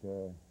think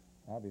that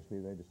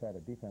obviously they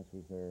decided defense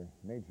was their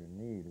major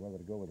need, whether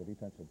to go with a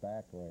defensive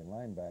back or a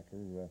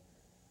linebacker.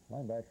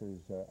 Linebackers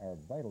are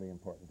vitally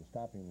important to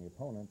stopping the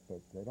opponent,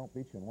 but they don't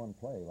beat you in one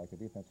play like a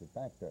defensive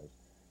back does.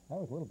 I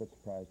was a little bit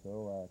surprised,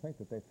 though. I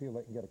think that they feel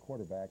they can get a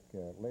quarterback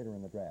later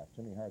in the draft.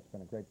 Jimmy Hart's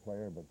been a great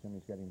player, but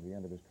Jimmy's getting to the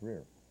end of his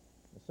career.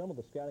 Some of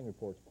the scouting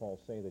reports, Paul,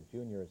 say that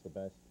Junior is the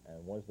best and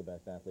was the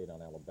best athlete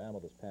on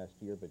Alabama this past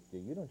year, but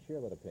you don't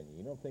share that opinion.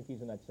 You don't think he's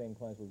in that same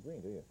class with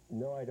Green, do you?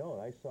 No, I don't.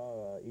 I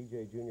saw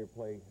E.J. Jr.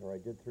 play, or I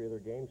did 3 other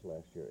games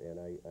last year,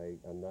 and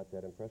I'm not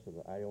that impressed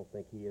with it. I don't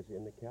think he is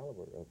in the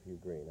caliber of Hugh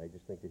Green. I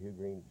just think that Hugh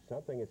Green,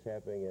 something is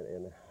happening,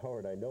 and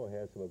Howard, I know,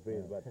 has some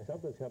opinions, but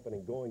something's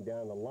happening going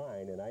down the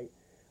line, and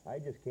I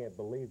just can't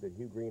believe that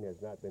Hugh Green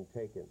has not been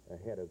taken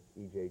ahead of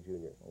E.J.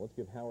 Jr. Well, let's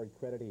give Howard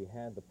credit. He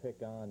had the pick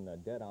on,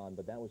 dead on,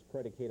 but that was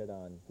predicated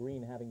on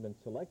Green having been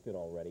selected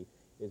already.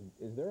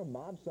 Is there a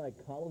mob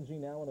psychology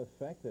now in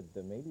effect that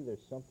maybe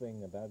there's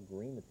something about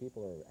Green that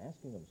people are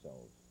asking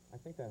themselves? I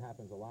think that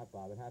happens a lot,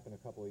 Bob. It happened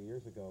a couple of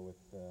years ago with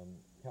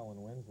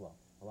Kellen Winslow.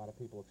 A lot of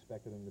people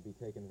expected him to be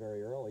taken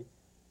very early,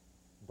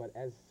 but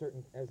as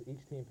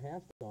each team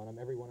passed on him,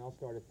 everyone else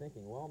started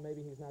thinking, well,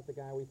 maybe he's not the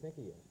guy we think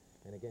he is.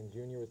 And again,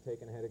 Junior was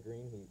taken ahead of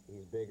Green.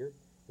 He's bigger.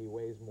 He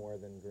weighs more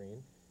than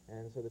Green.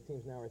 And so the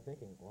teams now are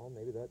thinking, well,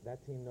 maybe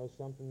that team knows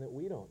something that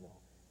we don't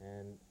know.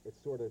 And it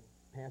sort of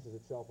passes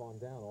itself on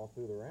down all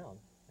through the round.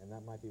 And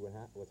that might be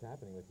what's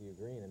happening with Hugh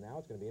Green. And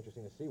now it's going to be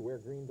interesting to see where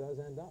Green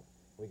does end up.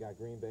 We got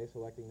Green Bay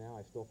selecting now.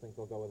 I still think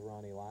they'll go with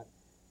Ronnie Lott.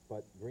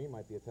 But Green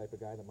might be a type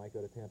of guy that might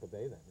go to Tampa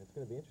Bay then. It's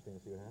going to be interesting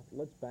to see what happens.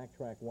 Let's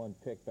backtrack one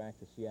pick back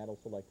to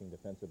Seattle, selecting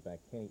defensive back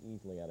Kenny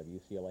Easley out of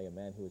UCLA, a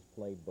man who has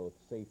played both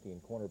safety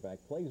and cornerback,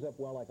 plays up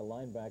well like a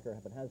linebacker,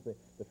 but has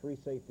the free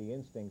safety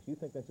instincts. You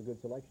think that's a good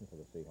selection for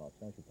the Seahawks,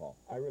 don't you, Paul?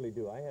 I really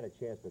do. I had a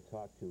chance to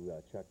talk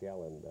to Chuck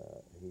Allen.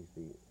 He's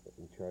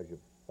in charge of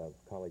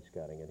college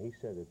scouting, and he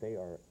said that they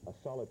are a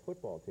solid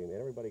football team.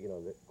 And everybody,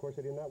 of course,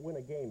 they did not win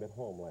a game at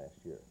home last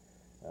year.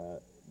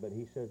 But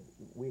he said,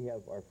 we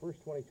have our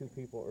first 22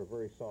 people are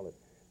very solid.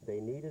 They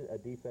needed a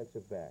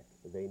defensive back.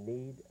 They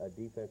need a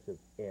defensive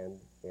end,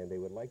 and they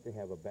would like to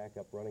have a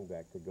backup running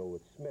back to go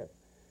with Smith.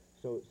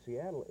 So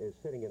Seattle is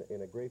sitting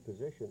in a great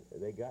position.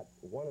 They got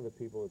one of the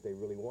people that they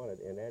really wanted,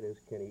 and that is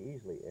Kenny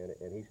Easley,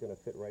 and he's going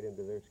to fit right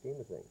into their scheme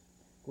of things.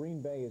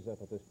 Green Bay is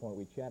up at this point.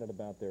 We chatted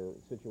about their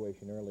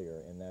situation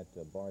earlier in that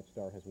Bart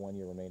Starr has 1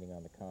 year remaining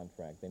on the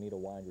contract. They need a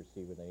wide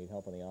receiver. They need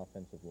help on the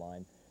offensive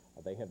line.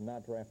 They have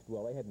not drafted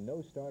well. They had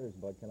no starters,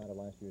 Bud, come out of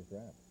last year's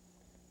draft.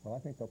 Well, I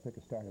think they'll pick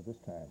a starter this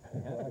time.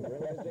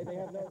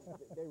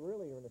 They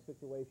really are in a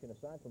situation,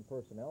 aside from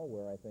personnel,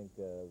 where I think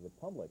the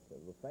public,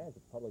 the fans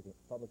of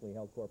publicly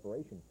held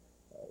corporation,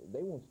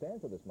 they won't stand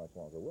for this much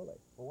longer, will they?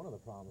 Well, one of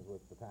the problems with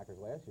the Packers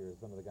last year is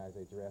some of the guys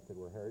they drafted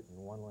were hurt,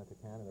 and one went to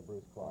Canada,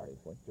 Bruce Clark.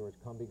 Obviously. George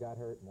Cumbie got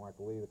hurt. Mark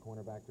Lee, the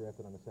cornerback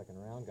drafted on the second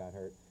round, got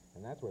hurt.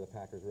 And that's where the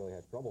Packers really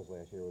had troubles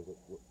last year,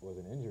 was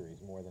in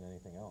injuries more than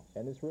anything else.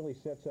 And this really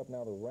sets up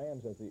now the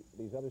Rams as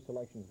these other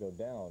selections go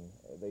down.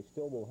 They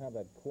still will have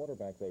that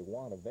quarterback they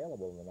want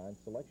available in the 9th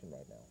selection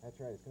right now. That's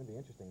right. It's going to be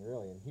interesting,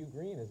 really. And Hugh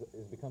Green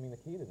is becoming the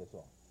key to this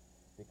all,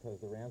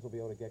 because the Rams will be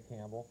able to get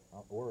Campbell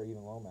or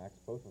even Lomax.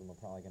 Both of them are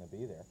probably going to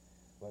be there.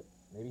 But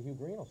maybe Hugh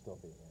Green will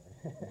still be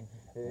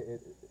there.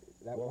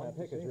 That one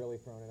pick has really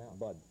thrown it out.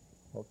 Bud.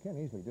 Well, Ken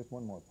Easley, just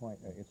one more point.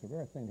 It's a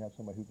rare thing to have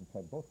somebody who can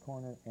play both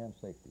corner and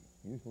safety.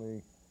 Usually,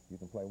 you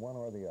can play one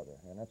or the other,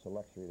 and that's a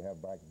luxury to have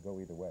back and go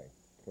either way.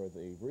 For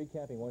the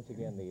recapping once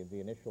again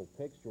the initial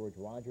picks, George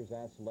Rogers,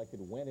 as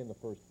selected, went in the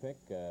first pick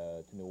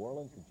to New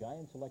Orleans. The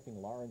Giants selecting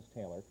Lawrence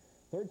Taylor.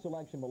 Third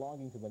selection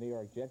belonging to the New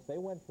York Jets.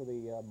 They went for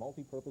the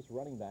multi-purpose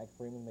running back,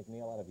 Freeman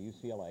McNeil out of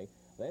UCLA.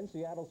 Then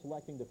Seattle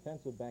selecting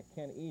defensive back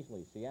Ken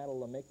Easley. Seattle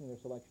making their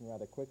selection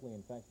rather quickly.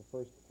 In fact, the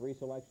first 3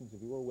 selections,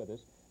 if you were with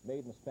us,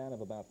 made in the span of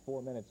about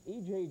 4 minutes.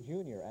 E.J.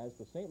 Jr., as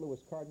the St. Louis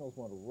Cardinals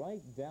went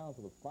right down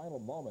to the final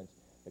moments.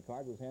 The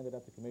card was handed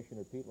up to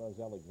Commissioner Pete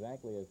Rozelle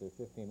exactly as their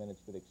 15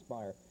 minutes did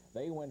expire.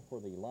 They went for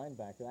the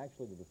linebacker,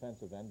 actually the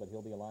defensive end, but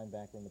he'll be a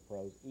linebacker in the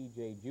pros,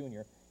 E.J.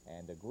 Jr.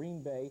 And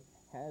Green Bay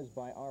has,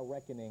 by our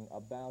reckoning,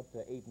 about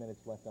 8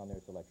 minutes left on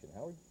their selection.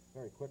 Howard?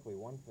 Very quickly,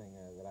 one thing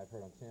that I've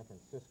heard on San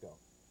Francisco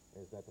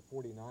is that the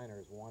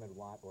 49ers wanted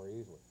Lott or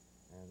Easley.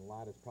 And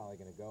Lott is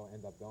probably going to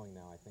end up going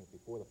now, I think,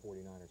 before the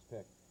 49ers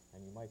pick.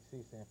 And you might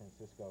see San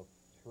Francisco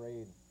try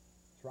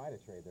to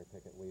trade their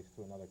pick at least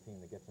to another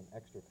team to get some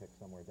extra picks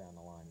somewhere down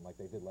the line, like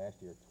they did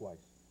last year twice.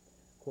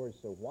 Of course,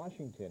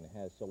 Washington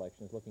has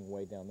selections looking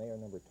way down. They are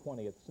number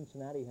 20th.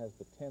 Cincinnati has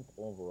the 10th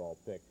overall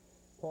pick.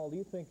 Paul, do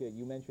you think,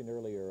 you mentioned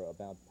earlier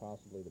about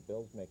possibly the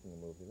Bills making the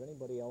move. Is there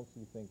anybody else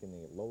you think in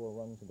the lower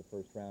rungs of the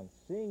first round,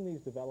 seeing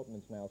these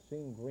developments now,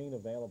 seeing Green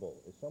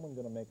available, is someone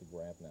going to make a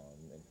grab now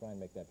and try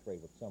and make that trade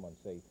with someone,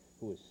 say,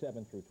 who is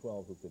 7 through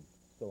 12, who could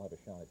still have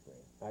a shot at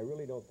Green? I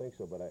really don't think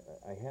so, but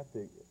I have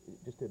to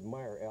just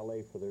admire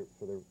L.A. for their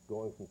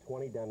going from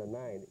 20 down to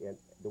 9,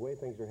 and the way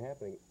things are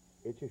happening,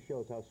 it just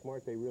shows how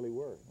smart they really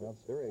were. Well,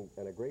 they're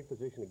in a great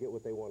position to get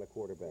what they want, a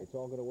quarterback. It's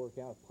all going to work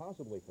out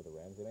possibly for the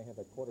Rams. They may have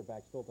that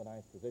quarterback still at the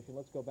 9th position.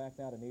 Let's go back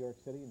now to New York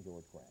City and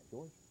George Grant.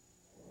 George?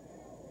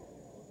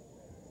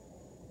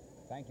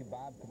 Thank you,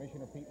 Bob.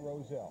 Commissioner Pete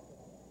Rozelle.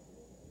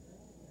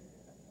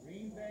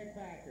 Green Bay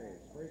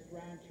Packers,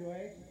 first-round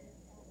choice,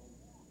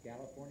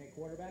 California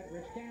quarterback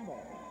Rich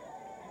Campbell.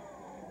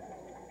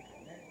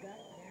 Next up,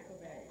 Tampa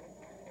Bay.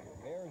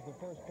 There's the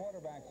first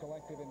quarterback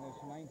selected in this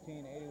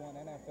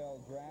 1981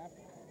 NFL draft.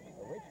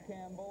 Rich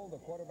Campbell,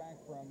 the quarterback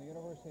from the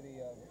University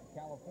of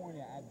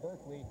California at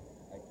Berkeley.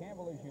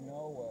 Campbell, as you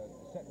know,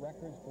 set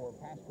records for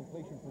pass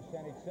completion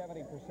percentage,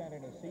 70%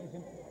 in a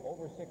season,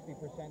 over 60%,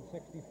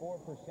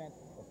 64%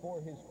 for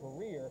his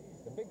career.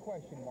 The big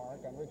question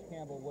mark on Rich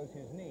Campbell was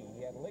his knee.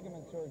 He had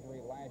ligament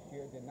surgery last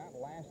year, did not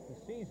last the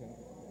season,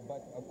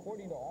 but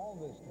according to all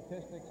the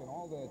statistics and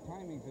all the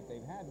timings that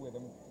they've had with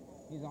him,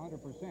 he's 100%.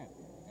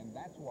 And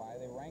that's why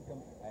they rank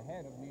him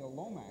ahead of Neil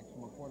Lomax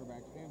from a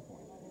quarterback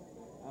standpoint.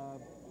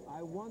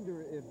 I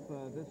wonder if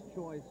this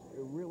choice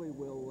really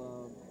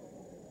will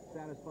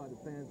satisfy the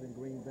fans in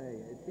Green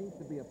Bay. It seems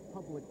to be a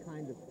public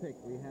kind of pick.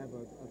 We have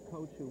a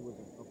coach who was,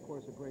 of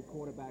course, a great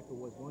quarterback who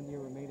was 1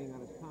 year remaining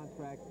on his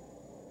contract.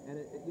 And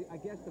I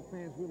guess the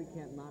fans really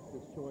can't knock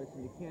this choice,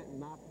 and you can't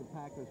knock the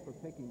Packers for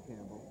picking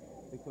Campbell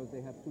because they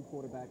have 2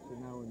 quarterbacks who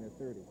are now in their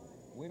 30s.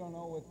 We don't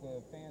know what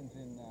the fans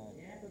in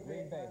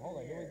Green Bay. Hold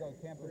on, here we go,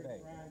 Tampa Bay.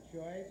 First round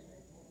choice,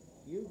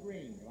 Hugh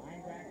Green,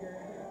 linebacker,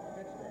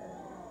 Pittsburgh.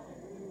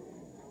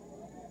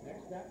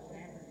 Next up,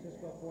 San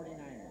Francisco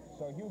 49ers.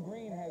 So Hugh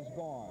Green has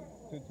gone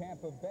to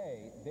Tampa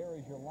Bay. There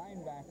is your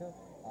linebacker.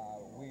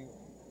 We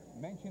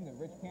mentioned that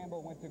Rich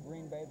Campbell went to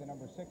Green Bay, the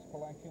number 6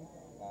 collection.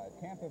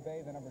 Tampa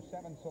Bay, the number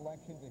 7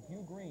 selection to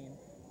Hugh Green.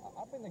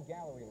 Up in the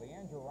gallery,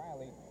 Leandra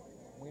Riley.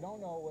 We don't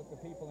know what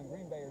the people in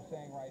Green Bay are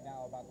saying right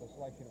now about the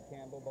selection of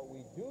Campbell, but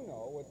we do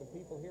know what the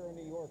people here in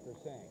New York are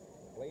saying.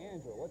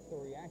 Leandra, what's the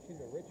reaction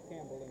to Rich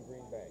Campbell in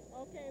Green Bay?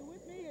 Okay,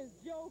 with me is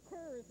Joe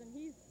Kurz, and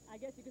he's, I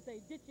guess you could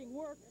say, ditching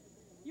work.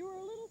 You were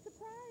a little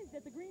surprised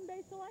at the Green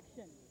Bay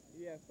selection.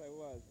 Yes, I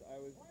was. I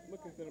was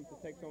looking for them to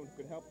take someone who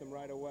could help them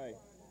right away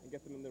and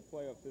get them in their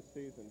playoffs this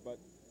season, but...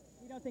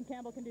 You don't think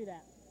Campbell can do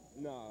that?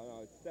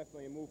 No, it's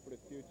definitely a move for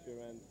the future,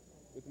 and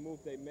with the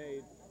move they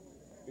made,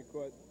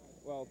 because,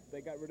 well, they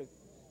got rid of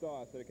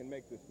Starr so they can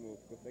make this move,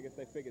 because I guess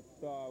they figured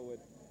Starr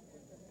would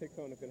take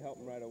someone who could help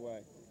them right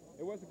away.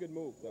 It was a good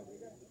move, though,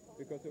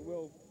 because it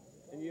will,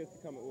 in years to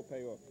come, it will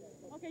pay off.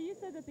 Okay, you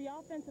said that the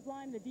offensive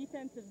line and the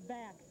defensive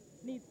back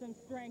needs some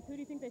strength. Who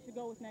do you think they should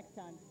go with next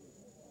time?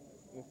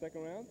 In the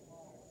second round?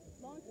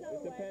 Long shot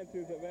It depends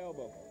who's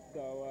available.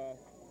 So,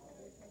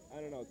 I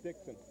don't know,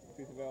 Dixon, if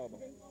he's available.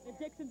 If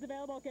Dixon's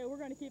available, okay,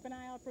 we're going to keep an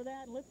eye out for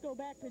that. And let's go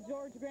back to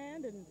George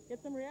Grand and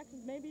get some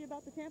reactions maybe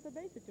about the Tampa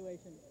Bay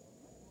situation.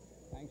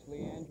 Thanks,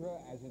 Leandra.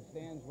 As it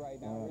stands right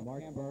now,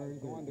 Rich Campbell has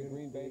gone to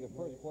Green Bay, the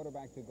first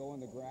quarterback to go in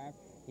the draft.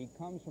 He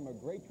comes from a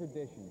great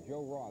tradition.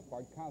 Joe Roth,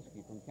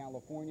 Bartkowski from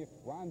California.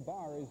 Ron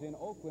Barr is in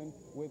Oakland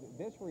with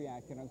this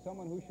reaction on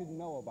someone who should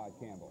know about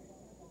Campbell.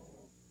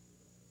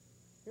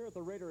 Here at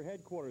the Raider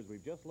headquarters,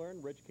 we've just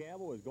learned Rich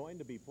Campbell is going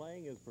to be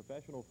playing his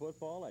professional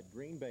football at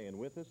Green Bay. And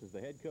with us is the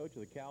head coach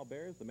of the Cal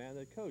Bears, the man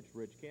that coached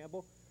Rich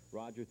Campbell,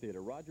 Roger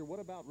Theater. Roger, what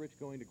about Rich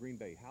going to Green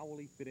Bay? How will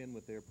he fit in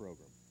with their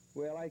program?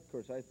 Well, of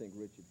course, I think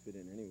Rich would fit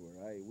in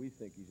anywhere. We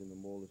think he's in the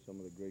mold of some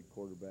of the great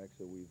quarterbacks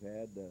that we've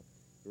had,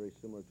 very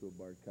similar to a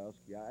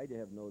Bartkowski. I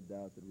have no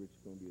doubt that Rich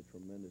is going to be a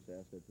tremendous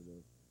asset to the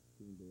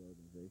Green Bay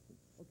organization.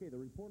 Okay, the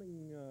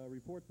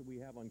reports that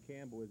we have on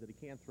Campbell is that he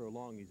can't throw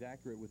long. He's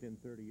accurate within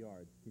 30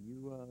 yards. Can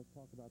you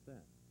talk about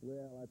that?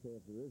 Well, I tell you,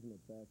 if there isn't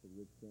a fact that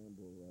Rich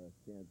Campbell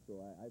can't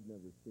throw, I've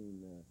never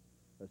seen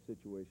a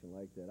situation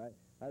like that.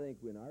 I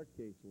think in our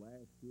case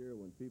last year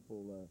when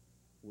people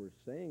were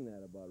saying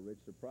that about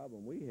Rich, the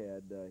problem we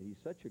had,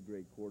 he's such a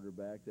great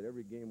quarterback that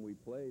every game we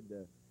played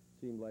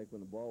seemed like when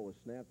the ball was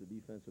snapped, the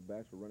defensive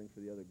backs were running for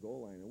the other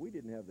goal line. And we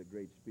didn't have the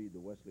great speed, the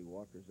Wesley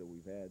Walkers that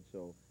we've had.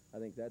 So I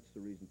think that's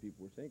the reason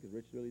people were saying, because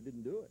Rich really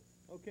didn't do it.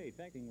 Okay,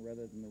 thank you.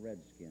 Rather than the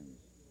Redskins.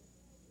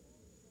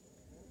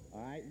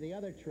 All right, the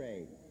other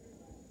trade.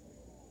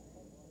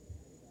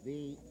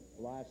 The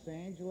Los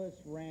Angeles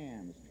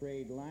Rams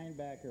trade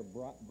linebacker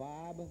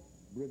Bob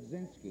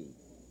Brzezinski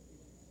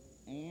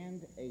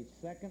and a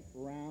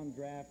second-round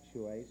draft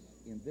choice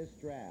in this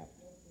draft,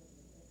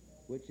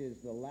 which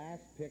is the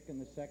last pick in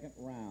the second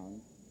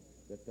round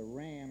that the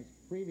Rams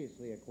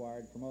previously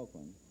acquired from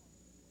Oakland.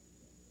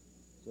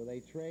 So they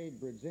trade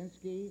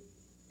Brzezinski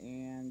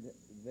and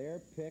their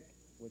pick,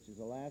 which is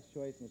the last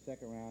choice in the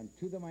second round,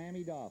 to the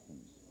Miami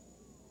Dolphins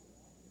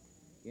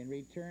in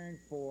return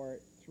for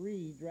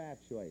 3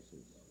 draft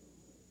choices.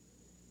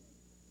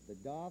 The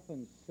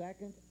Dolphins'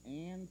 second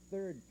and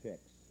third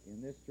picks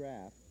in this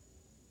draft,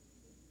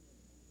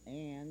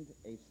 and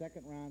a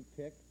second-round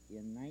pick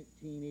in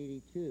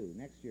 1982,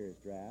 next year's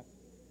draft,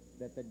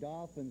 that the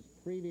Dolphins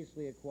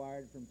previously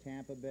acquired from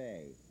Tampa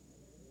Bay.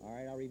 All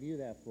right, I'll review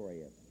that for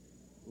you.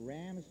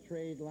 Rams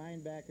trade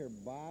linebacker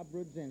Bob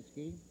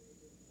Brzezinski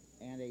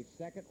and a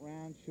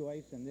second-round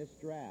choice in this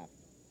draft,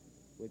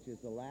 which is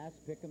the last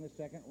pick in the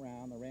second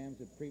round the Rams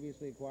had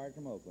previously acquired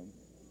from Oakland,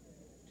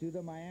 to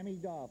the Miami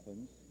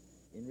Dolphins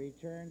in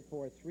return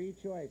for 3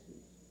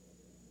 choices.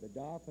 The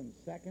Dolphins'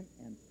 second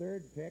and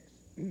third picks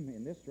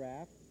in this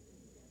draft,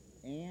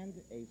 and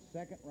a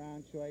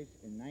second-round choice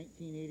in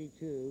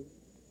 1982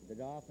 the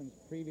Dolphins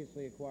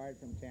previously acquired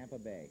from Tampa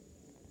Bay.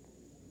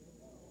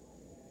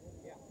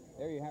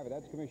 There you have it.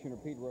 That's Commissioner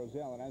Pete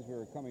Rozelle. And as we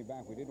were coming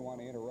back, we didn't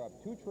want to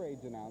interrupt. 2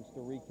 trades announced to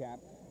recap.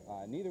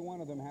 Neither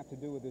one of them have to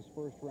do with this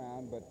first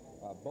round, but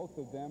both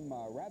of them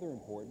rather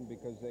important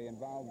because they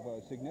involve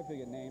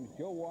significant names.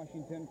 Joe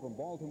Washington from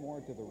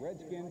Baltimore to the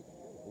Redskins.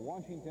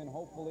 Washington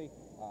hopefully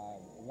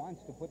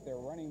wants to put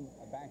their running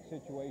back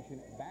situation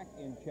back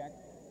in check.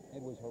 It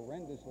was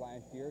horrendous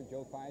last year.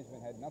 Joe Theismann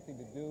had nothing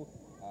to do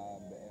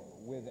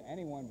with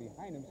anyone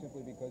behind him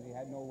simply because he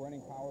had no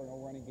running power,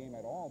 no running game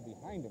at all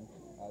behind him.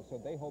 So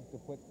they hope to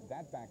put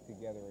that back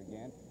together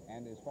again.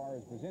 And as far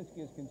as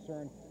Brzezinski is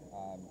concerned,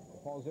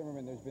 Paul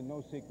Zimmerman, there's been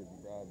no secret.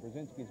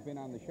 Brzezinski's been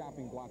on the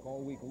shopping block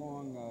all week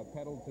long,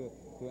 peddled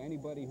to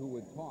anybody who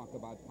would talk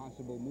about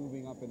possible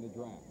moving up in the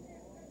draft.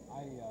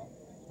 I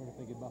sort of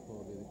figured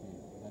Buffalo would be the team.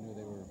 I knew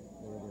they were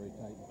very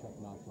tight, and Chuck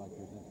Knox liked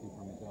Brzezinski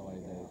from his LA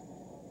days.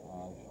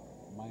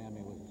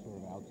 Miami was a sort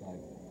of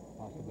outside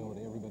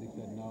possibility. Everybody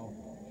said no.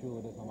 Shula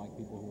doesn't like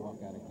people who walk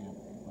out of camp,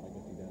 but I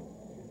guess he does.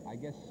 I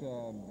guess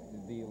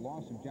the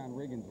loss of John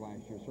Riggins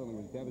last year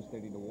certainly was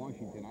devastating to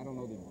Washington. I don't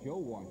know that Joe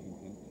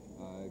Washington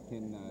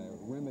can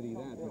remedy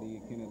that, but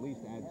he can at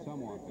least add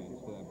some offense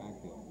to that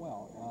backfield.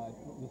 Well,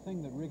 the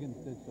thing that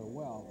Riggins did so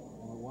well,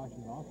 and what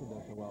Washington also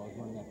does so well, is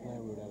running that play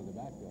route out of the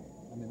backfield.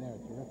 I mean, they're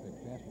a terrific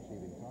pass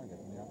receiving target.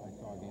 I mean, I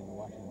saw a game that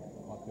Washington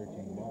caught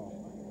 13 balls.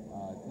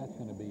 That's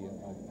going to be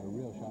a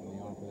real shot in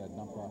the arm for that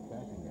dump-off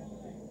passing game.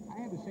 I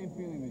had the same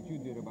feeling that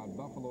you did about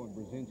Buffalo and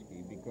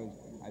Brzezinski, because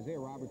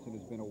Isaiah Robertson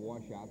has been a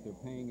washout. They're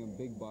paying him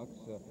big bucks.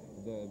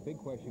 The big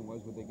question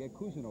was, would they get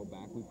Cousineau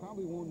back? We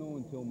probably won't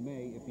know until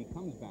May if he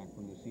comes back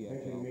from the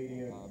CFL,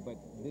 but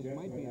this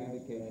might be an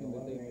indication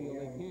that they feel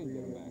they can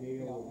get him back.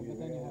 Yeah, but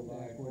then you have to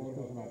ask, where does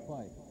Cousineau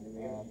play?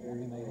 I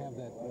mean, they have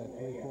that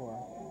 3-4.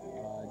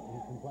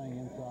 He's been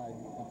playing inside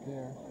up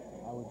there.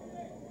 I would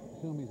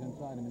assume he's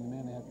inside. I mean, the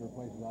man they have to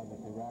replace is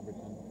obviously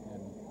Robertson,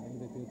 and maybe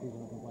they feel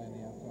Cousineau can play on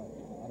the outside.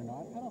 I don't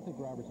know. I don't think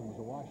Robertson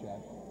was a washout.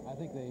 I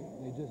think they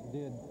just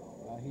did.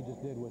 He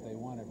just did what they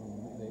wanted from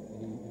him.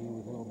 He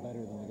was a little better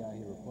than the guy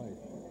he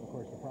replaced. Of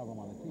course, the problem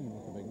on the team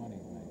was the big money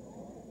he made.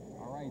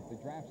 All right, the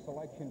draft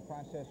selection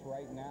process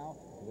right now.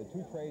 The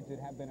two trades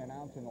that have been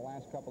announced in the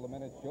last couple of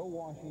minutes. Joe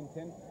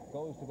Washington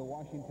goes to the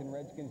Washington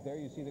Redskins. There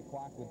you see the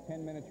clock with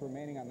 10 minutes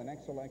remaining on the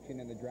next selection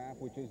in the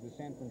draft, which is the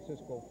San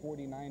Francisco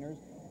 49ers.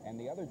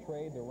 And the other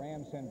trade, the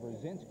Rams send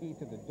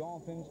Brzezinski to the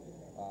Dolphins.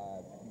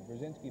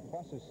 Brzezinski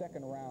plus a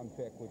second-round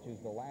pick, which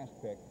is the last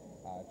pick,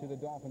 to the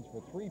Dolphins for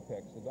 3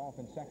 picks. The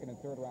Dolphins' second and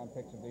third-round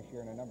picks of this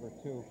year and a number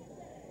 2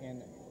 in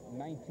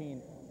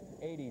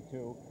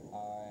 1982.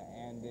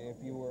 And if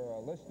you were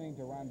listening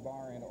to Ron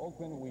Barr in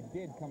Oakland, we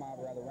did come out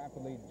rather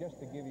rapidly just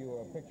to give you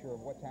a picture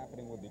of what's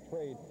happening with the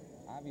trade.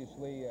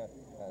 Obviously,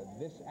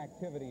 this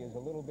activity is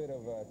a little bit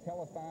of a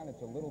telethon.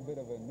 It's a little bit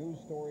of a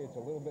news story. It's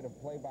a little bit of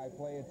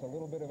play-by-play. It's a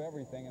little bit of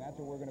everything, and that's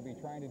what we're going to be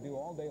trying to do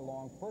all day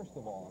long. First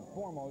of all and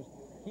foremost,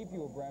 keep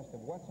you abreast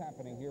of what's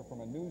happening here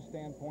from a news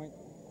standpoint.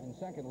 And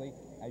secondly,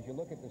 as you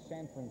look at the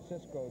San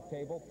Francisco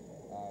table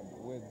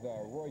with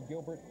Roy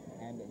Gilbert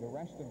and the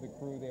rest of the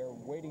crew there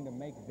waiting to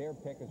make their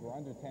pick, as we're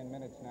under 10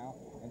 minutes now.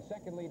 And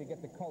secondly, to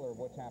get the color of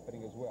what's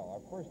happening as well.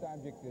 Our first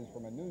object is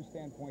from a news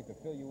standpoint to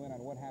fill you in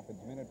on what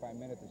happens minute by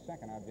minute. The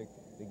second object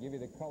to give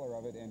you the color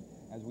of it. And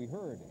as we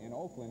heard in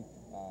Oakland,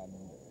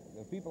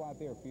 the people out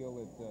there feel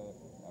that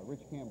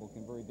Rich Campbell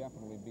can very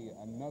definitely be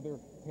another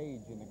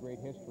page in the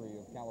great history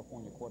of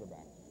California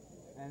quarterbacks.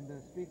 And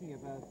speaking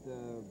about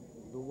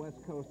the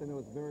West Coast, I know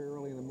it's very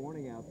early in the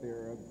morning out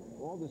there.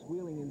 All this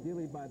wheeling and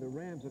dealing by the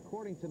Rams,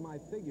 according to my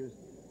figures,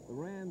 the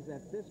Rams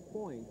at this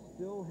point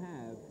still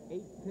have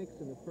 8 picks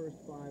in the first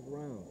 5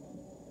 rounds.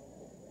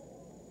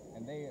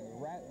 And they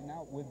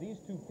now, with these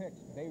 2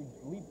 picks, they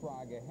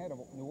leapfrog ahead of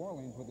New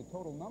Orleans with the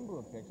total number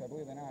of picks. I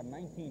believe they now have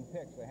 19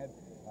 picks. They had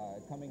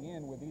coming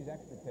in with these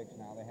extra picks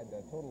now. They had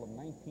a total of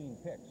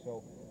 19 picks. So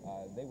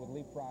they would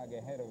leapfrog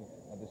ahead of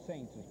the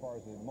Saints as far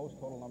as the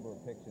most total number of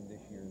picks in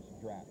this year's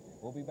draft.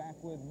 We'll be back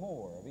with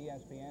more of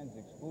ESPN's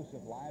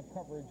exclusive live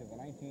coverage of the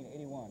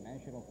 1981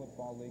 National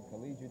Football League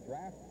Collegiate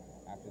Draft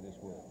after this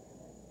word.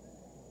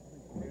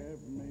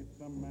 Give me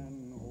some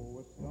men who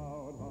are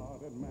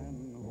stout-hearted men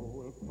who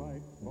will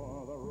fight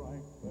for the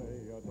right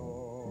they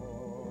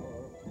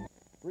adore.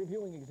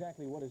 Reviewing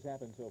exactly what has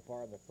happened so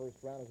far in the first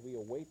round as we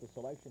await the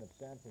selection of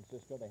San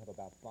Francisco. They have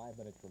about 5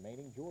 minutes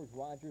remaining. George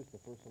Rogers,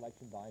 the first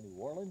selection by New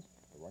Orleans,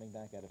 the running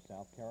back out of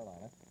South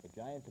Carolina. The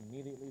Giants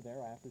immediately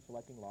thereafter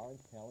selecting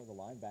Lawrence Taylor, the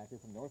linebacker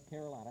from North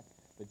Carolina.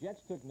 The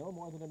Jets took no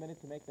more than a minute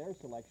to make their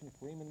selection.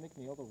 Freeman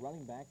McNeil, the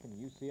running back from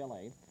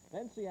UCLA.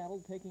 Then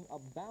Seattle taking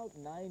about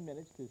 9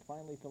 minutes to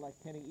finally select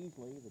Kenny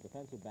Easley, the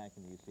defensive back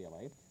from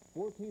UCLA.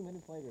 14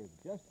 minutes later,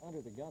 just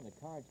under the gun, the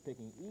Cards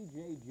picking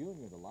E.J.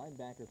 Jr., the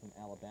linebacker from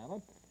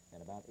Alabama.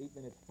 And about 8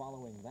 minutes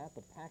following that,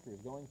 the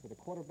Packers going for the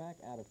quarterback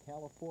out of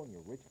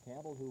California, Rich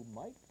Campbell, who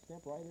might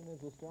step right in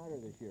as a starter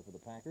this year for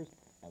the Packers.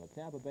 And the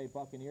Tampa Bay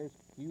Buccaneers,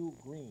 Hugh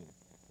Green,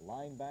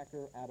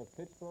 linebacker out of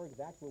Pittsburgh.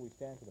 That's where we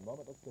stand for the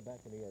moment. Let's go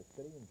back to New York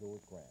City and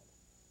George Grant.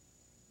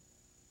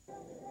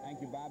 Thank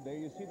you, Bob. There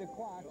you see the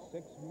clock.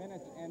 6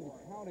 minutes and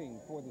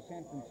counting for the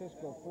San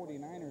Francisco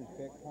 49ers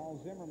pick. Paul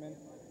Zimmerman.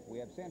 We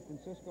have San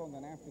Francisco, and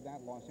then after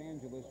that, Los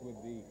Angeles with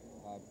the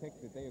pick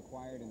that they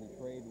acquired in the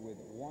trade with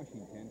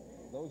Washington.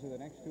 Those are the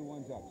next 2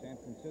 ones up, San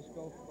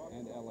Francisco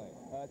and L.A.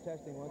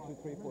 Testing 1,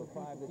 2, 3, 4,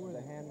 5. This is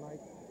the hand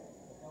mic.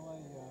 L.A.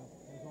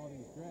 has all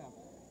these drafts,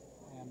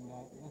 and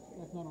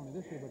that's not only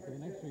this year, but for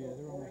the next 3 years,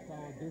 they're almost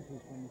solid deuces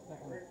from the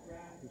second.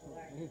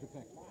 Here's your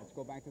pick. Let's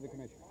go back to the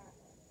commission.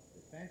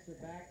 Defensive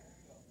back,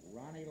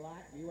 Ronnie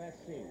Lott,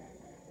 USC.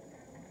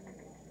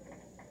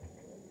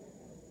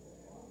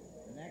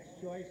 The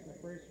next choice in the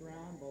first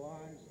round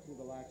belongs to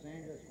the Los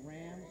Angeles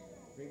Rams,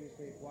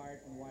 previously acquired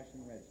from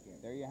Washington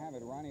Redskins. There you have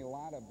it. Ronnie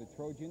Lott of the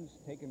Trojans,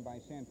 taken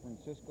by San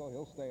Francisco.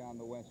 He'll stay on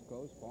the West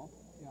Coast, Paul.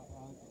 Yeah,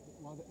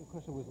 well, of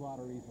course it was Lott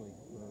or Easley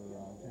for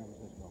San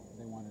Francisco.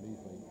 They wanted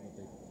Easley, but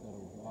they said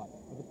it was Lott.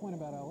 But the point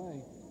about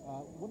L.A.,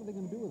 what are they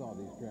going to do with all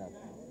these drafts?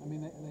 I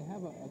mean, they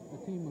have a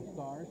team of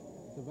stars.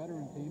 It's a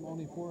veteran team.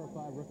 Only 4 or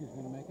 5 rookies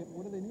are going to make it.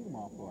 What do they need them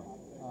all for?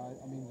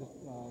 I mean, just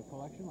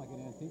collection, like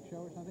an antique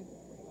show or something?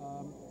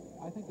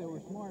 I think they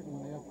were smart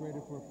when they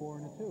upgraded for a 4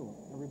 and a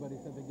 2.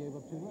 Everybody said they gave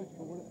up too much,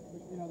 but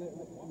you know,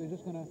 they're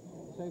just going to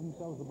save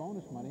themselves the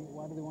bonus money.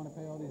 Why do they want to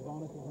pay all these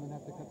bonuses and then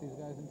have to cut these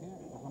guys in camp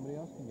so somebody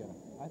else can get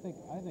them? I think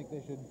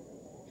they should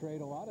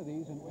trade a lot of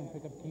these and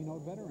pick up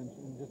keynote veterans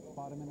and just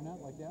spot them in and out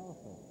like Dallas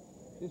does.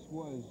 This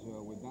was,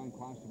 with Don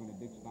Klosterman and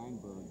Dick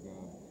Steinberg,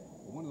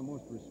 one of the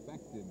most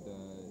respected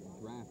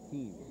draft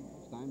teams.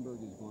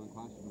 Steinberg is gone.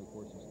 Klosterman, of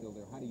course, is still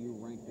there. How do you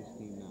rank this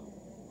team now?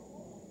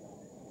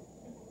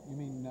 You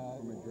mean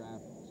from a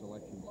draft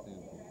selection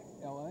standpoint?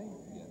 L.A.?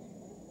 Yes.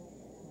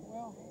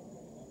 Well,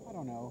 I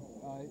don't know.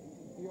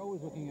 You're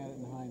always looking at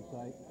it in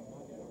hindsight.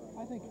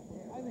 I think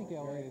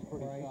L.A. is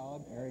pretty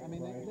solid. I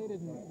mean, they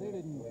didn't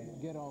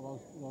get all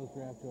those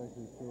draft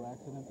choices through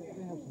accident.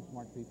 They have some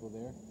smart people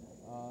there.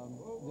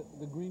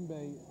 The Green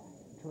Bay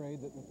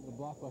trade, the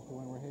blockbuster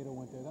one where Hader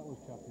went there, that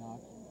was Chuck Knox.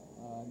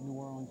 New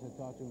Orleans had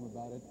talked to him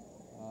about it.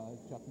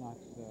 Chuck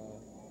Knox,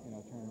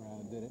 turned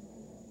around and did it.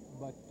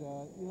 But,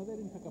 they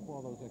didn't pick up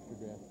all those extra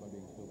drafts by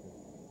being stupid.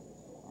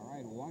 All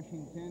right,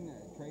 Washington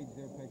trades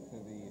their pick to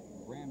the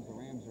Rams. The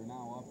Rams are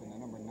now up in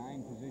the number 9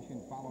 position.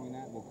 Following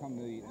that will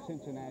come the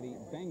Cincinnati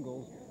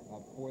Bengals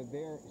for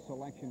their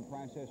selection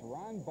process.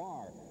 Ron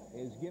Barr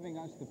is giving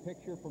us the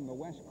picture from the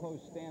West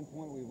Coast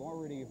standpoint. We've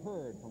already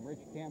heard from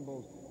Rich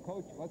Campbell's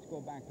coach. Let's go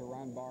back to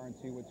Ron Barr and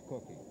see what's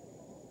cooking.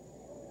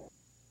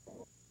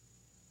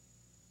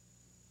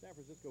 San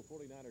Francisco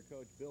 49er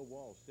coach Bill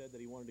Walsh said that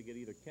he wanted to get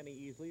either Kenny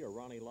Easley or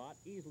Ronnie Lott.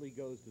 Easley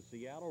goes to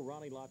Seattle.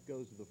 Ronnie Lott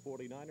goes to the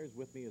 49ers.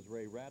 With me is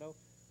Ray Ratto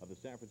of the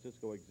San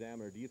Francisco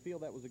Examiner. Do you feel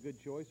that was a good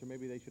choice, or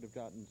maybe they should have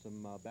gotten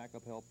some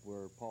backup help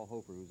for Paul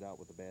Hofer, who's out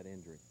with a bad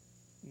injury?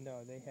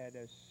 No, they had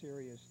a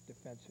serious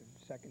defensive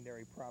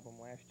secondary problem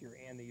last year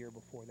and the year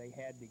before. They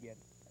had to get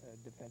a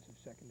defensive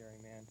secondary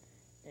man.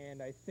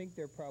 And I think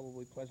they're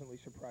probably pleasantly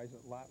surprised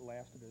that Lott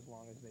lasted as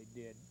long as they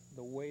did.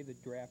 The way the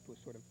draft was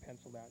sort of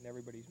penciled out in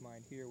everybody's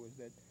mind here was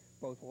that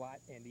both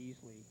Lott and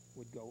Easley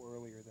would go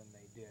earlier than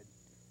they did.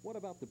 What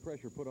about the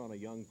pressure put on a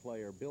young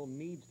player? Bill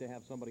needs to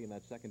have somebody in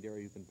that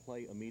secondary who can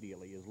play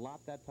immediately. Is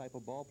Lott that type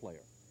of ball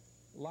player?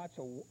 Lott's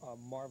a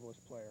marvelous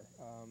player.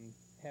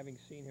 Having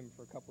seen him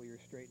for a couple of years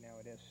straight now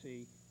at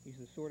SC, he's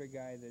the sort of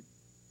guy that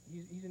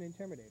he's an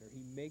intimidator.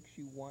 He makes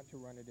you want to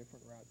run a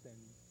different route than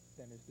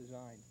is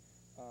designed.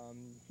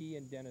 He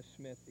and Dennis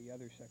Smith, the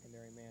other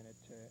secondary man at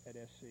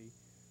SC,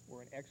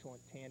 were an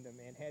excellent tandem.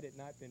 And had it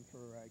not been for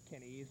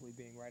Kenny Easley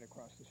being right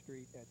across the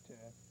street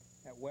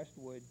at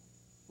Westwood,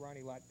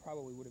 Ronnie Lott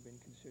probably would have been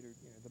considered,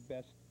 the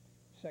best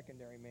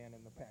secondary man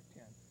in the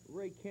Pac-10.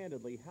 Ray,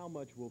 candidly, how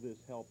much will this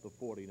help the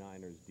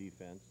 49ers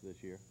defense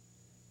this year?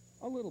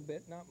 A little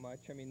bit, not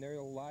much. I mean, there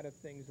are a lot of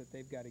things that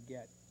they've got to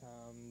get.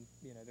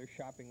 Their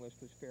shopping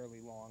list was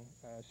fairly long.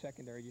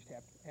 Secondary just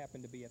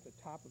happened to be at the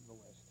top of the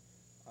list.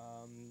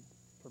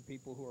 For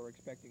people who are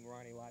expecting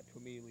Ronnie Lott to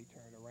immediately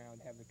turn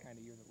around, have the kind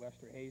of year that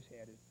Lester Hayes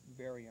had, is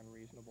very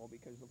unreasonable,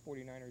 because the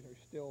 49ers are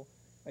still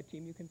a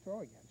team you can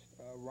throw against.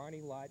 Ronnie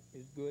Lott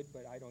is good,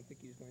 but I don't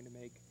think he's going to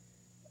make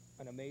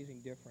an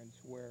amazing difference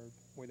where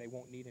they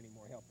won't need any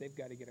more help. They've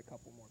got to get a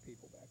couple more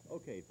people back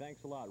there. Okay,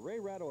 thanks a lot. Ray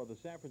Ratto of the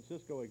San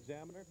Francisco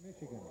Examiner.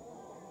 Michigan.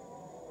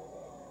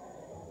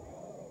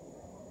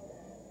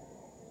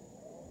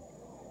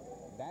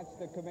 That's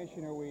the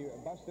commissioner we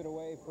busted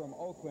away from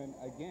Oakland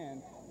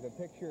again. The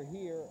picture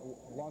here,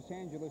 Los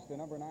Angeles, the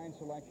number 9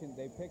 selection.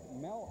 They picked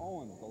Mel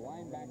Owens, the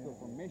linebacker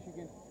from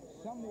Michigan.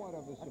 Somewhat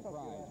of a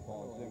surprise,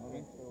 Paul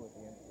Zimmerman.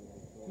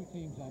 2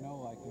 teams I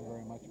know like him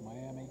very much,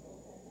 Miami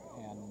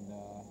and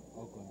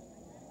Oakland.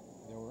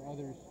 There were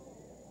others,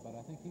 but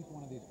I think he's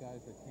one of these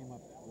guys that came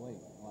up late,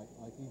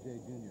 like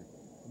E.J. Jr.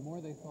 The more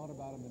they thought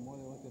about him, the more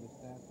they looked at his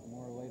stats, the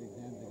more late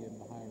exams they gave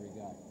him, the higher he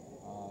got,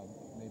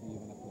 maybe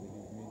even up to the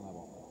Hugh Green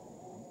level.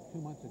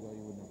 2 months ago,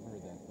 you wouldn't have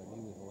heard that, but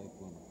he was a late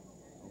bloomer.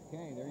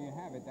 Okay, there you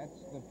have it. That's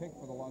the pick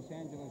for the Los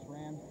Angeles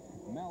Rams.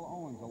 Mel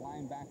Owens, a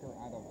linebacker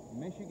out of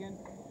Michigan.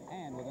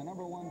 And with the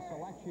number 1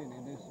 selection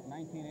in this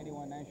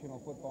 1981 National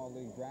Football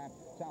League draft,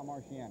 Sal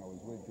Marciano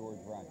is with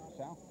George Rogers.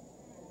 Sal?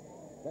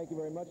 Thank you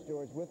very much,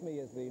 George. With me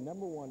is the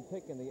number 1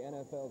 pick in the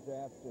NFL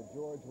draft,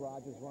 George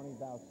Rogers, running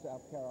down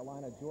South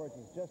Carolina. George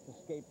has just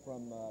escaped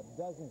from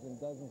dozens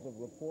and dozens of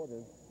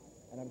reporters,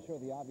 and I'm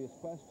sure the obvious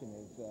question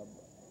is,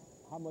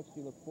 how much do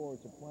you look forward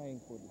to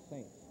playing for the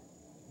Saints?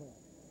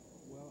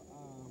 Well,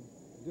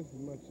 just as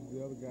much as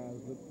the other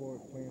guys look forward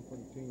to playing for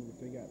the team that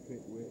they got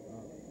picked with.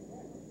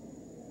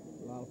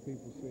 A lot of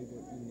people say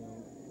that,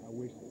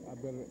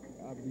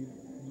 I'd be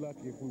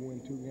lucky if we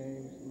win 2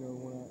 games,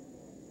 when I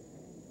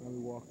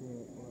be walking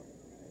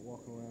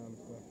around and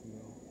stuff,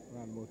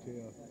 around the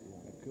motel.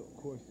 Of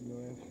course,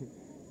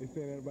 they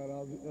say that about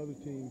other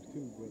teams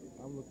too, but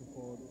I'm looking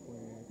forward to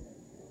playing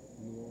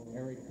New Orleans.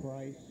 Eric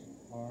Price,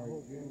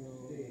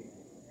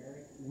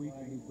 we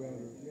can do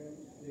better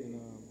than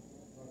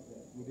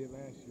we did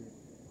last year.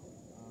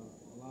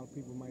 A lot of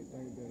people might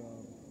think that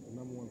the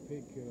number 1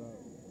 pick could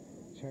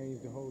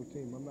change the whole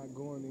team. I'm not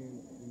going in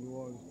New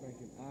Orleans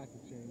thinking I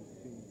can change the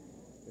team.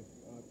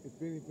 If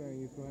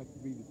anything, it's going to have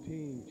to be the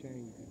team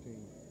change the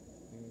team.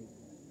 And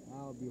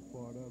I'll be a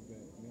part of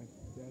that. And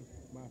that's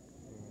my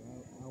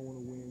concern. I want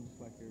to win just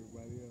like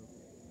everybody else.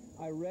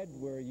 I read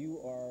where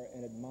you are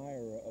an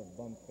admirer of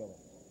Bum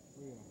Phillips.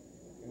 Yeah.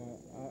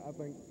 I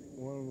think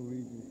one of the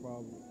reasons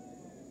probably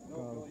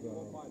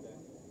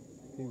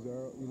because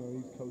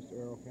he's coached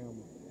Earl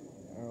Campbell.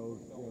 Earl's,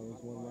 is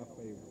one of my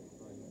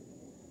favorites.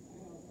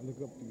 I look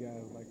up to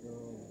guys like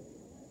Earl.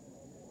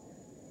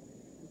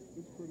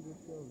 It's pretty good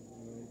stuff,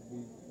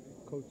 be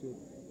coached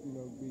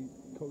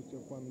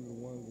up under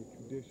one of the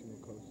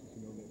traditional coaches,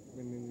 that's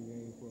been in the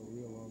game for a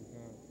real long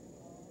time.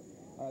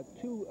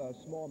 Two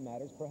small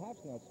matters,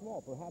 perhaps not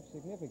small, perhaps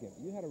significant.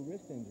 You had a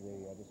wrist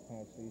injury this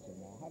past season.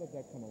 Now, how did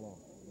that come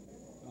along?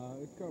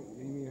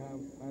 You mean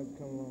how it's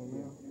come along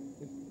now?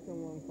 It's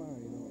come along fine,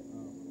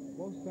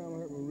 most of the time I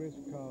hurt my wrist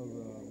because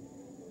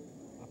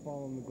I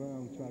fall on the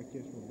ground and try to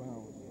catch my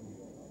balance.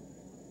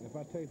 And if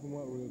I tape them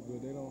up real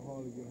good, they don't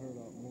hardly get hurt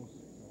out most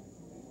of the time.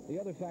 The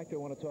other factor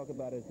I want to talk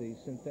about is the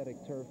synthetic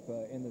turf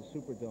in the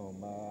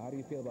Superdome. How do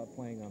you feel about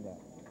playing on that?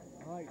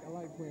 I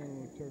like playing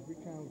on the turf. It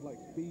kind of like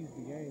speeds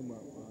the game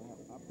up.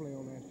 I play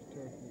on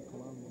AstroTurf in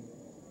Columbia.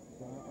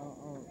 So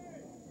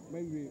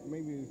maybe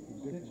it's the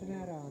difference.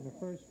 Cincinnati on the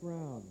first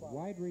round.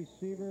 Wide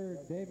receiver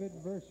David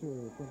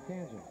Verser from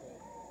Kansas.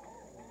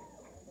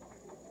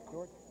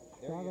 George,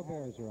 Chicago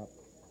Bears are up.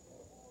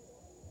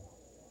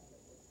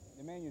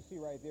 The man you see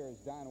right there is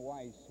Don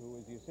Weiss, who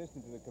is the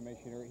assistant to the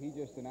commissioner. He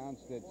just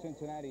announced that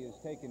Cincinnati has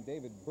taken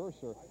David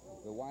Verser,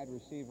 the wide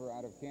receiver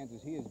out of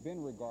Kansas. He has been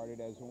regarded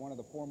as one of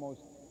the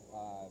foremost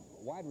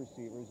wide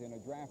receivers in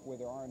a draft where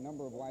there are a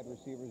number of wide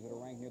receivers that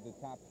are ranked near the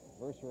top.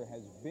 Verser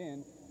has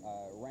been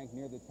ranked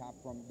near the top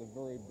from the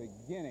very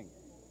beginning.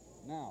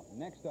 Now,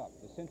 next up,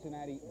 the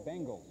Cincinnati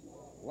Bengals.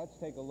 Let's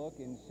take a look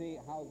and see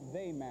how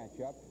they match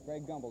up.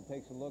 Greg Gumbel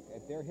takes a look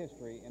at their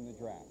history in the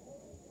draft.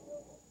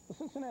 The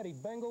Cincinnati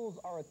Bengals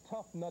are a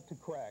tough nut to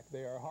crack.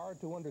 They are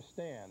hard to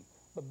understand.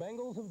 The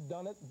Bengals have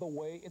done it the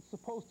way it's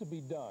supposed to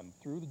be done,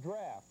 through the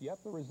draft,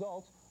 yet the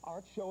results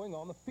aren't showing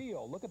on the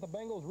field. Look at the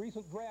Bengals'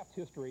 recent draft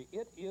history.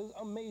 It is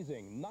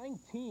amazing.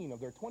 19 of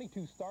their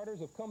 22 starters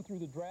have come through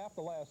the draft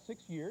the last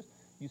 6 years.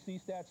 You see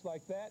stats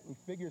like that and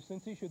figure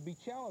Cincy should be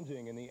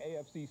challenging in the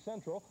AFC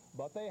Central,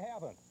 but they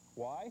haven't.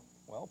 Why?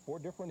 Well, 4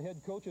 different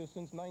head coaches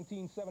since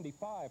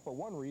 1975 for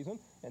one reason,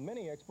 and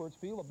many experts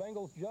feel the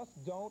Bengals just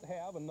don't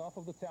have enough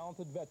of the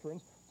talented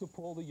veterans to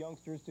pull the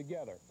youngsters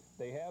together.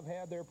 They have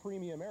had their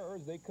premium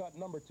errors. They cut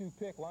number 2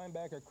 pick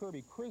linebacker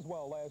Kirby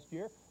Criswell last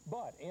year,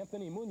 but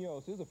Anthony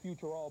Munoz is a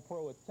future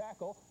All-Pro at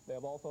tackle. They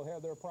have also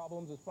had their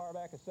problems as far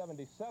back as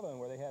 77,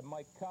 where they had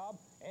Mike Cobb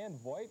and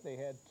Voigt. They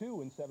had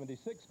 2 in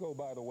 76 go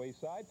by the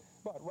wayside,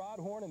 but Rod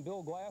Horn and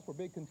Bill Glass were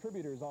big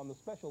contributors on the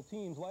special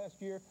teams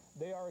last year.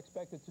 They are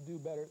expected to do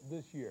better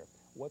this year.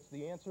 What's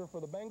the answer for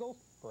the Bengals?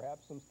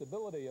 Perhaps some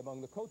stability among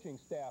the coaching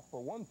staff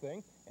for one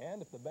thing,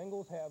 and if the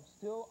Bengals have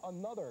still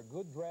another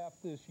good draft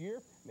this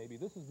year, maybe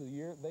this is the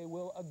year they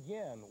will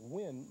again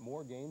win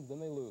more games than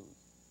they lose.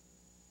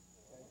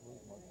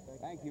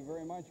 Thank you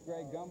very much,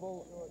 Greg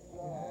Gumbel.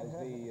 As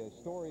the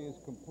story is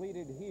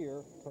completed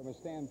here from a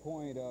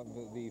standpoint of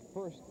the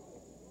first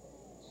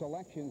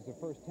selections, the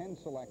first 10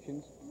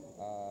 selections,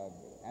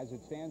 as it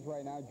stands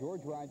right now,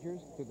 George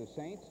Rogers to the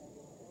Saints,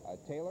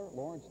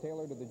 Lawrence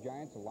Taylor to the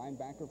Giants, a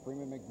linebacker,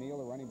 Freeman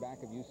McNeil, a running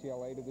back of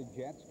UCLA to the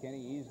Jets,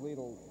 Kenny Easley,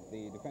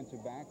 the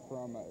defensive back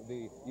from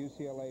the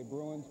UCLA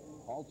Bruins,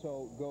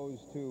 also goes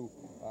to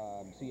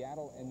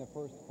Seattle in the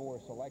first 4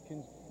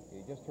 selections.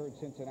 You just heard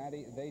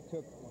Cincinnati. They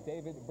took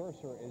David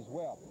Verser as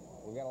well.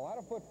 We've got a lot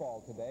of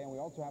football today, and we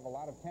also have a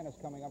lot of tennis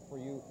coming up for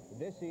you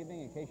this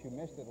evening. In case you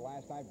missed it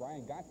last night,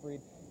 Brian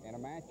Gottfried in a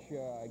match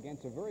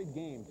against a very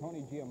game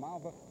Tony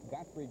Giammalva.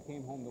 Gottfried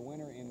came home the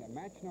winner in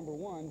match number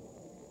 1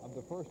 of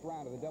the first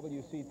round of the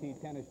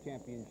WCT Tennis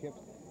Championships.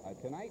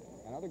 Tonight,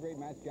 another great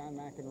match. John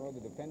McEnroe,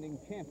 the defending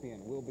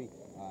champion, will be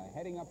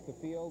heading up the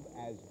field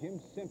as Jim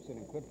Simpson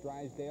and Cliff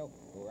Drysdale,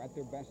 who were at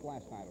their best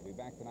last night, will be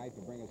back tonight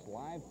to bring us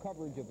live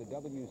coverage of the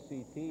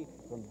WCT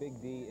from Big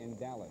D in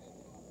Dallas.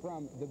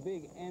 From the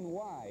Big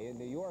NY in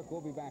New York,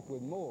 we'll be back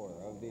with more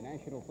of the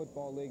National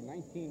Football League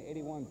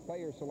 1981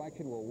 player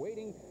selection. We're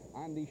waiting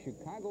on the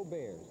Chicago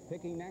Bears.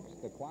 Picking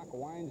next, the clock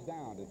winds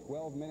down to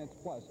 12 minutes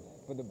plus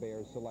for the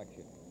Bears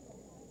selection.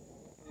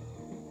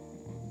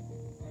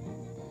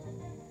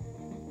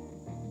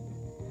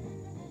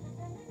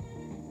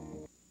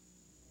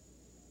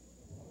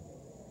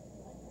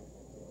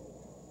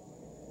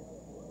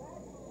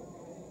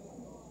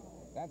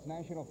 That's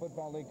National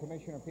Football League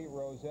Commissioner Pete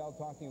Rozelle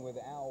talking with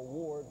Al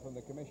Ward from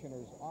the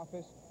Commissioner's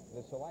office. The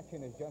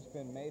selection has just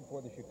been made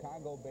for the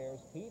Chicago Bears.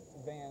 Pete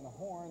Van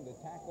Horn, the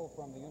tackle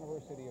from the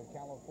University of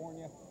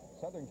California,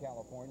 Southern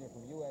California,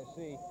 from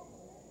USC.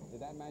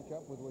 Did that match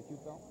up with what you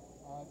felt?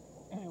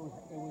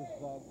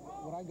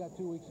 What I got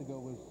 2 weeks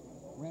ago was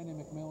Randy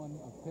McMillan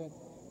of Pitt,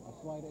 a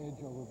slight edge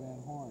over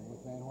Van Horn,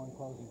 with Van Horn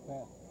closing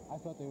fast. I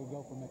thought they would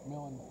go for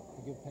McMillan to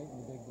give Peyton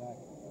the big back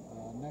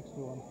next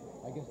to him.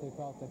 I guess they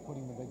felt that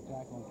putting the big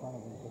tackle in front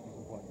of him was just as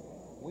important.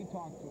 We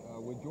talked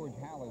with George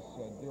Hallis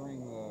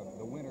during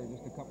the winter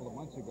just a couple of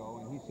months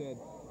ago, and he said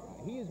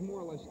he has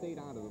more or less stayed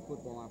out of the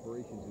football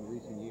operations in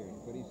recent years.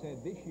 But he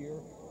said this year,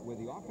 with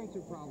the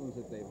offensive problems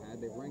that they've had,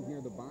 they've ranked near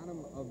the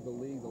bottom of the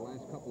league the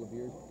last couple of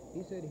years.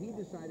 He said he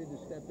decided to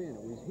step in.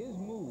 It was his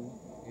move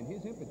and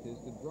his impetus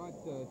that brought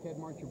Ted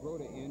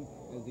Marchibroda in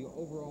as the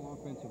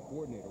overall offensive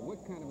coordinator. What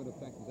kind of an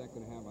effect is that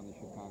going to have on the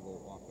Chicago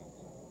offense?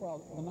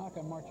 Well, the knock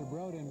on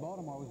Marchibroda in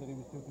Baltimore was that he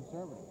was too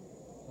conservative.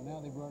 So now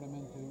they brought him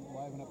in to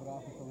liven up an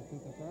offense that was too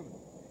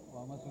conservative.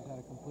 Well, unless he's had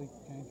a complete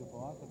change of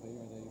philosophy,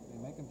 or they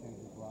make him change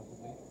his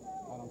philosophy,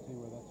 I don't see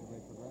where that's a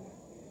great progression.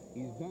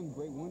 He's done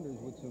great wonders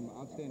with some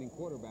outstanding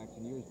quarterbacks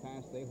in years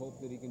past. They hope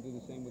that he can do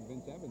the same with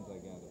Vince Evans, I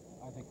gather.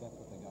 I think that's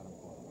what they got him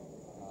for.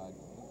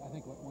 I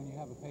think when you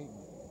have a Peyton,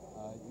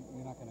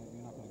 you're not going to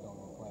go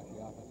to a flashy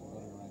offense and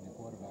build it around your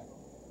quarterback.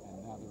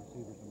 And now the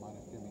receivers are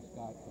minus Jimmy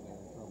Scott, so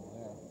they're in trouble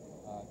there.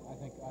 I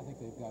think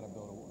they've got to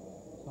build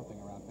something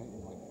around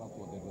Peyton like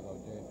Buffalo did with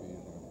O.J. a few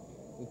years ago.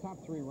 The top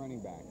three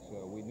running backs,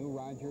 we knew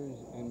Rodgers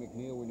and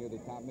McNeil were near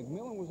the top.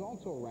 McMillan was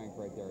also ranked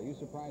right there. Are you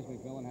surprised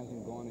McMillan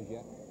hasn't gone as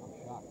yet? I'm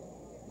shocked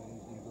that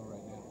he's going to go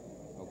right now.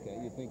 Okay,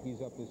 you think he's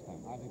up this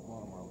time? I think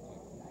Baltimore will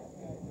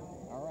take him.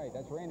 All right,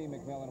 that's Randy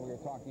McMillan we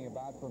were talking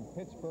about from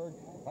Pittsburgh.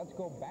 Let's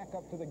go back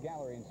up to the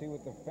gallery and see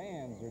what the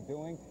fans are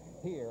doing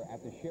here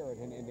at the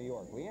Sheraton in New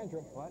York.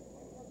 Leandra. What?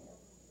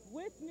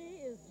 With me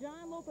is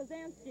John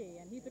Lopazansky,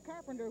 and he's a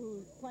carpenter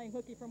who's playing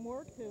hooky from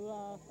work to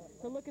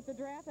look at the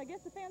draft. I guess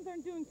the fans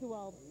aren't doing too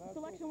well.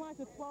 Selection-wise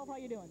with 12, how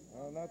you doing?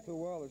 Not too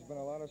well. There's been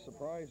a lot of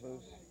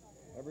surprises.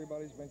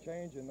 Everybody's been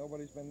changing.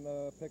 Nobody's been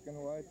picking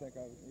who I think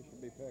you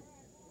should be picked.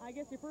 I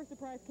guess your first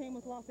surprise came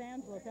with Los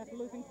Angeles after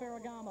losing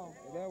Ferragamo.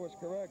 That was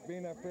correct.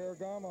 Being that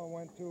Ferragamo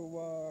went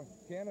to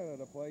Canada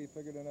to play, you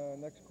figured the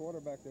next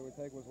quarterback they would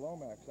take was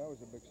Lomax. That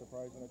was a big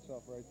surprise in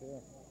itself right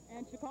there.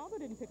 And Chicago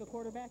didn't pick a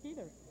quarterback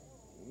either.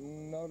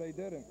 No, they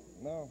didn't.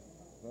 No.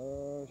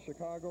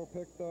 Chicago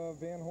picked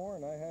Van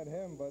Horn. I had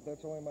him, but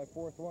that's only my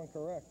fourth one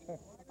correct.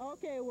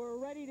 Okay, we're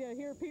ready to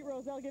hear Pete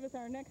Rozelle give us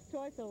our next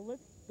choice, so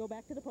let's go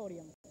back to the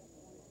podium.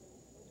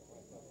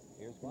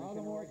 Here's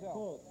Baltimore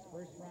Colts,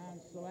 first-round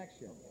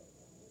selection.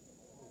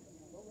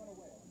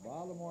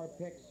 Baltimore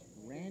picks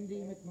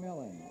Randy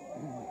McMillan,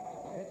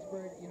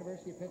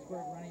 University of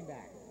Pittsburgh running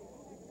back.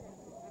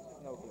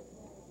 No good.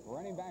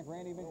 Running back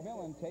Randy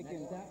McMillan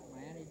taken Next up,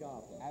 Miami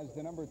Dolphins. as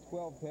the number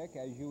 12 pick,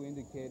 as you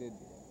indicated,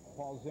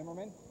 Paul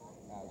Zimmerman.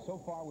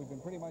 So far, we've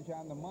been pretty much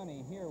on the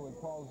money here with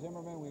Paul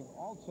Zimmerman. We've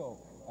also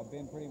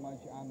been pretty much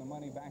on the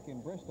money back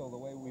in Bristol,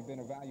 the way we've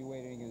been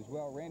evaluating as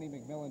well. Randy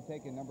McMillan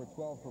taken number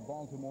 12 for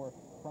Baltimore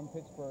from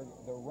Pittsburgh,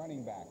 the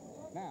running back.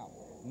 Now,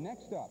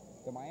 next up,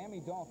 the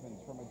Miami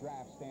Dolphins from a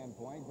draft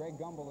standpoint. Greg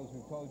Gumbel, as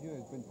we've told you,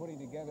 has been putting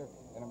together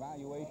an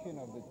evaluation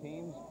of the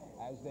teams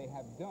as they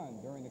have done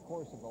during the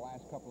course of the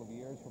last couple of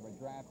years from a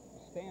draft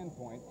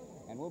standpoint,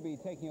 and we'll be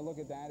taking a look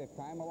at that if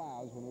time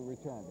allows when we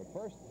return. But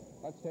first,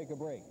 let's take a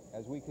break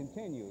as we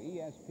continue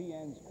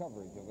ESPN's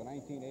coverage of the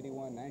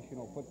 1981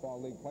 National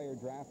Football League player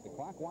draft. The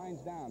clock winds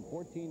down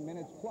 14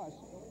 minutes plus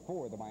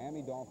for the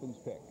Miami Dolphins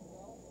pick.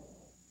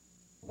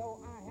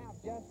 So I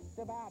have just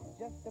about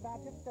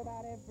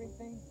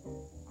everything.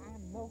 I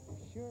know for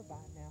sure by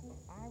now.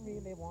 I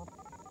really want.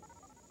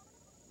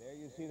 There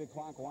you see the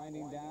clock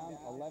winding down,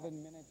 11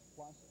 minutes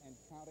plus and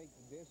counting.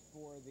 This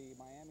for the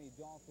Miami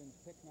Dolphins,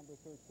 pick number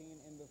 13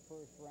 in the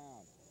first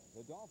round.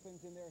 The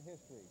Dolphins in their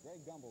history. Greg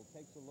Gumbel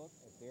takes a look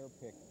at their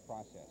pick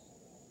process.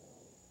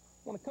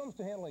 When it comes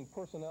to handling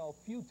personnel,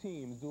 few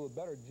teams do a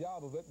better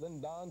job of it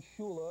than Don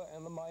Shula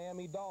and the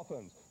Miami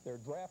Dolphins.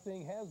 Their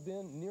drafting has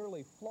been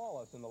nearly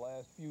flawless in the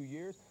last few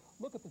years.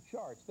 Look at the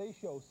charts. They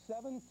show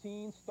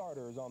 17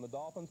 starters on the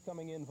Dolphins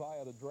coming in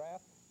via the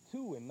draft.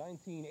 2 in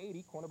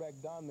 1980, cornerback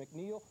Don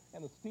McNeil,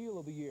 and the steal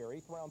of the year,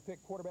 8th-round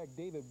pick quarterback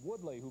David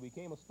Woodley, who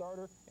became a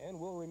starter and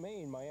will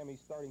remain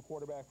Miami's starting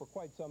quarterback for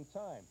quite some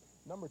time.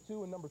 Number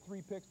 2 and number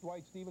 3 picks,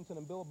 Dwight Stevenson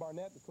and Bill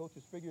Barnett. The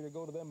coaches figure to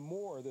go to them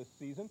more this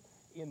season.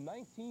 In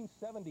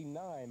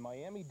 1979,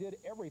 Miami did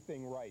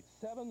everything right.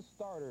 7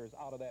 starters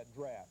out of that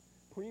draft.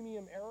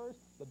 Premium errors,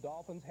 the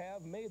Dolphins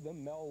have made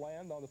them. Mel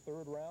Land on the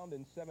 3rd round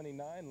in 79,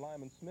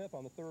 Lyman Smith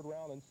on the 3rd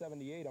round in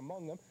 78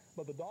 among them.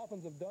 But the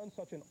Dolphins have done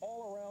such an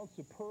all-around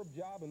superb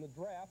job in the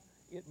draft,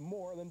 it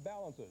more than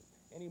balances.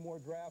 Any more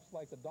drafts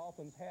like the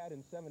Dolphins had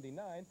in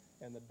 79,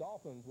 and the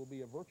Dolphins will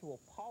be a virtual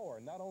power,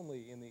 not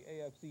only in the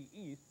AFC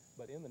East,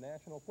 but in the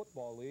National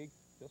Football League,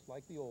 just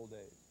like the old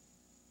days.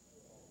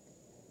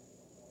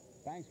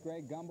 Thanks,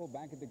 Greg Gumbel.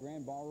 Back at the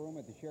Grand Ballroom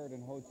at the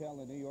Sheraton Hotel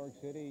in New York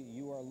City.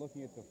 You are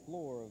looking at the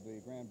floor of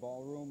the Grand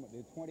Ballroom.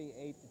 The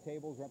 28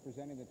 tables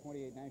representing the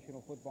 28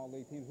 National Football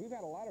League teams. We've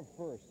had a lot of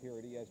firsts here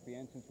at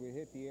ESPN since we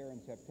hit the air in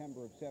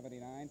September of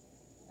 '79,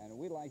 and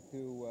we'd like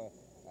to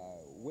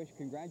wish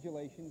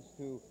congratulations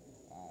to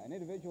And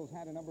individuals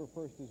had a number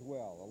first as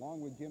well.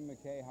 Along with Jim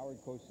McKay,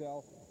 Howard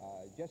Cosell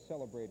just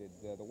celebrated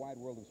the Wide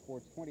World of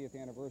Sport's 20th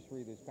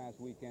anniversary this past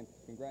weekend.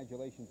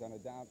 Congratulations on a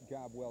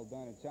job well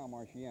done. And Sal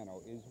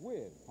Marciano is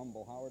with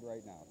Humble Howard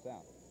right now.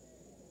 Sal.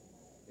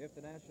 If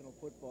the National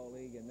Football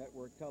League and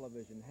network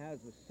television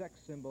has a sex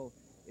symbol,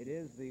 it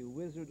is the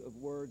Wizard of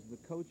Words, the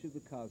coach of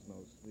the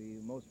cosmos,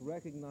 the most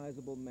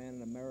recognizable man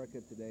in America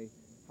today,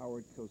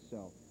 Howard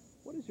Cosell.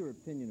 What is your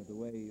opinion of the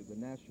way the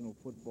National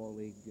Football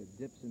League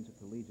dips into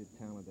collegiate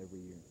talent every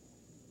year?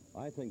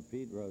 I think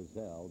Pete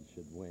Rozelle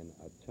should win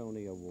a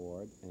Tony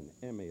Award, an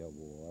Emmy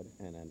Award,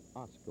 and an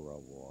Oscar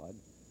Award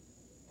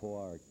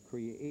for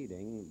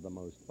creating the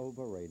most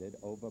overrated,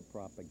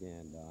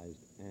 over-propagandized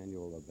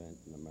annual event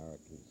in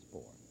American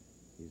sport.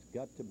 He's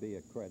got to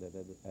be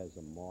accredited as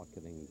a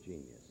marketing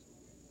genius.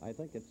 I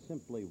think it's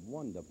simply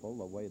wonderful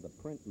the way the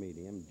print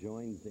medium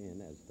joins in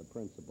as the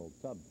principal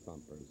tub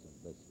thumpers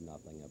of this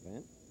nothing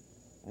event.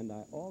 And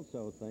I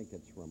also think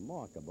it's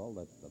remarkable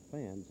that the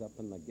fans up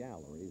in the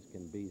galleries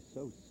can be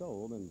so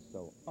sold and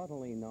so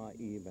utterly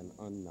naive and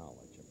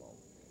unknowledgeable.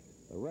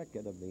 The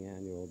record of the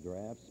annual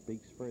draft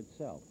speaks for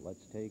itself.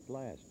 Let's take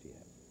last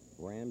year.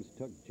 Rams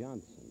took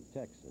Johnson,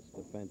 Texas,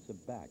 defensive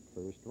back,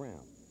 first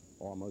round.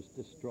 Almost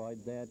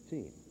destroyed their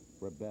team.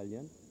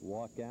 Rebellion,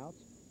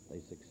 walkouts. They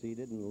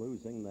succeeded in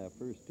losing their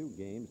first two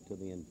games to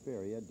the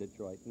inferior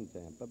Detroit and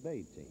Tampa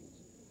Bay teams.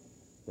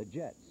 The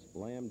Jets,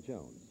 Lamb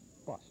Jones,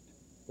 bust.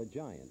 The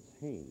Giants,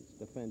 Haynes,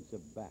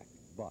 defensive back,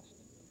 bust.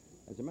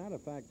 As a matter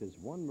of fact, as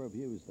one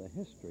reviews the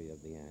history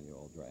of the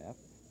annual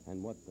draft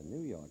and what the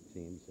New York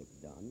teams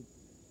have done,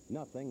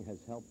 nothing has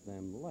helped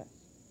them less.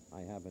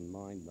 I have in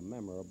mind the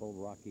memorable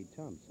Rocky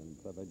Thompson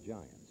for the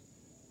Giants.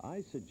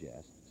 I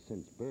suggest,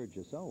 since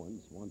Burgess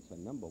Owens, once a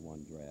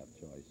 #1 draft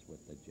choice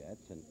with the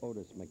Jets, and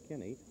Otis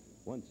McKinney,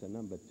 once a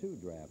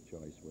 #2 draft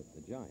choice with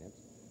the Giants,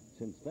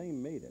 since they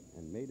made it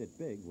and made it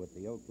big with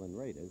the Oakland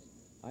Raiders,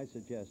 I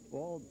suggest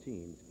all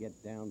teams get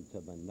down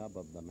to the nub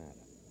of the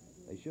matter.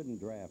 They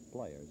shouldn't draft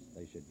players.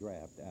 They should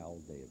draft Al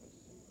Davis.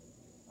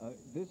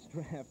 This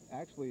draft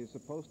actually is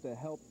supposed to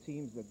help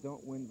teams that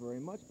don't win very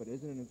much, but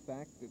isn't it in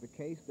fact the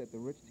case that the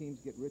rich teams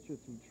get richer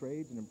through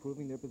trades and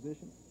improving their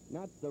position?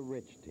 Not the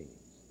rich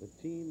teams, the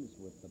teams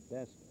with the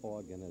best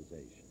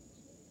organizations.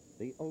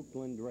 The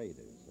Oakland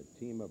Raiders, a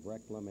team of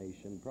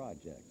reclamation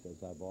projects,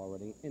 as I've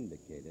already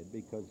indicated,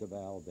 because of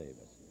Al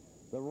Davis.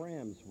 The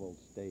Rams will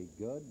stay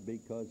good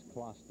because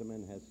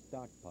Klosterman has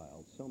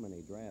stockpiled so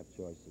many draft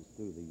choices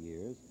through the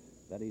years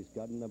that he's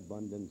got an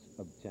abundance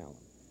of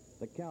talent.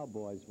 The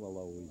Cowboys will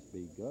always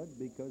be good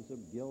because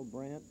of Gil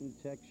Brandt and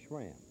Tex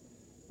Schramm.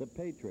 The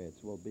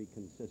Patriots will be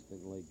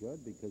consistently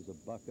good because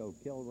of Bucko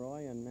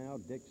Kilroy and now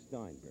Dick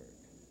Steinberg.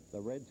 The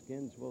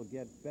Redskins will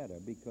get better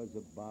because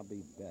of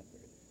Bobby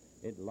Beathard.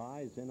 It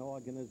lies in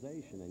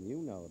organization, and you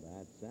know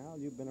that, Sal.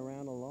 You've been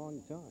around a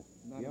long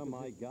time. You're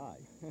my guy.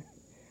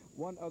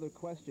 One other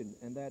question,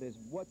 and that is,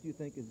 what do you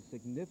think is the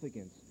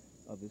significance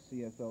of the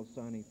CFL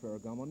signing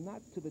Ferragamo?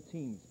 Not to the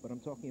teams, but I'm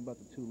talking about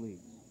the two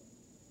leagues.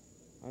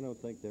 I don't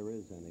think there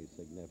is any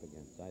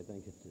significance. I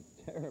think it's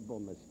a terrible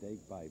mistake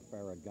by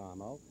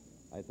Ferragamo.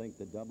 I think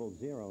the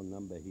 00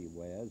 number he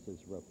wears is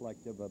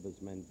reflective of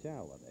his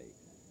mentality.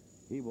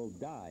 He will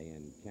die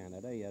in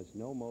Canada. He has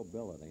no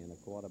mobility, and a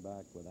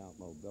quarterback without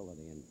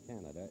mobility in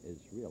Canada is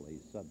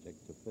really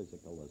subject to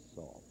physical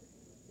assault.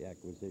 The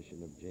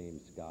acquisition of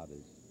James Scott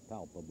is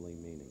palpably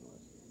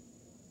meaningless.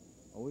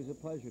 Always a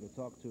pleasure to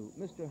talk to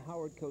Mr.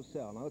 Howard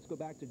Cosell. Now let's go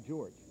back to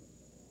George.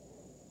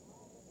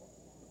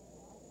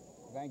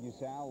 Thank you,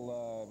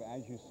 Sal.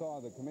 As you saw,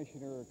 the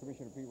Commissioner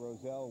Pete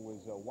Rozelle,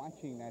 was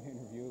watching that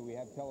interview. We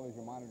have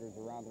television monitors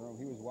around the room.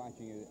 He was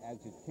watching it as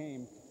it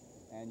came,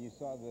 and you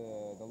saw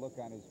the look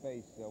on his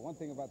face. One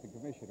thing about the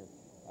Commissioner,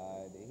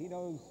 he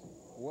knows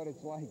what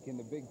it's like in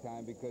the big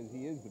time because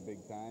he is the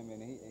big time,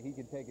 and he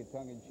can take it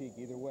tongue-in-cheek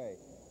either way.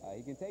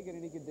 He can take it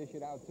and he can dish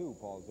it out too,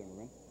 Paul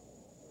Zimmerman.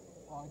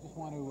 Well, I just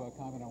want to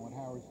comment on what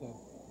Howard said.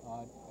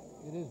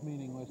 It is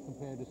meaningless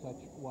compared to such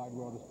wide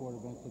world of sport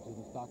events such as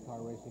the stock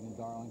car racing in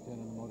Darlington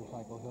and the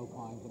motorcycle hill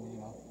climbs. I mean,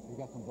 we've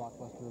got some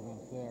blockbuster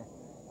events there.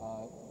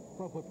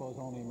 Pro football is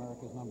only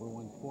America's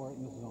 #1 sport,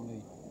 and this is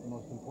only the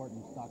most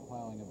important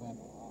stockpiling event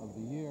of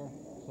the year.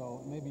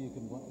 So maybe you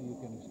can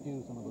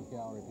excuse some of those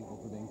gallery people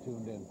for being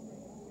tuned in.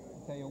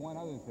 I'll tell you one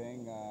other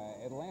thing.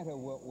 Atlanta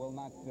will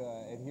not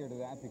adhere to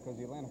that because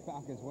the Atlanta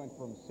Falcons went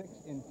from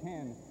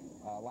 6-10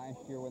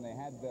 last year when they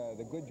had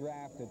the good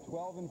draft to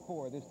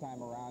 12-4 this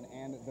time around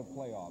and the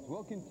playoffs.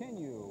 We'll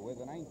continue with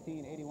the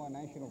 1981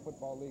 National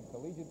Football League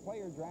Collegiate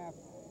Player Draft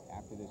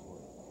after this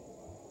word.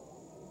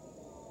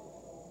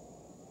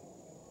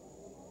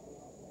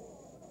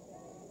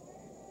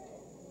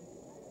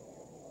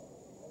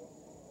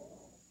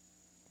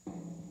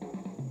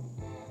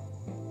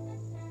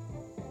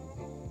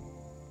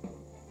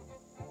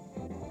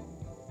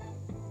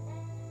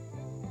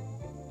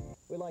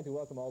 We'd like to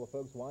welcome all the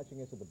folks watching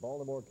us at the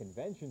Baltimore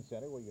Convention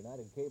Center, where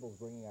United Cable's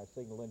bringing our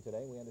signal in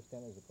today. We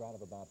understand there's a crowd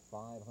of about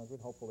 500,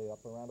 hopefully up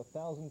around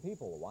 1,000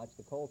 people to watch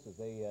the Colts as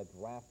they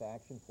draft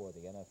action for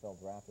the NFL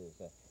draft. As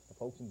the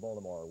folks in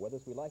Baltimore are with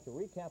us, we'd like to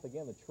recap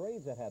again the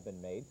trades that have been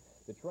made.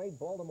 The trade,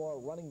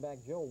 Baltimore running back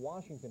Joe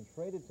Washington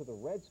traded to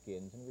the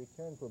Redskins in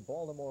return for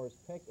Baltimore's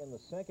pick in the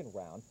second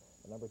round,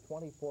 the number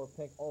 24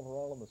 pick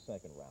overall in the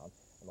second round.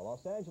 And the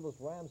Los Angeles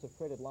Rams have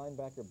traded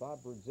linebacker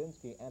Bob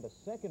Brudzinski and a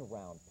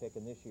second-round pick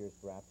in this year's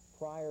draft.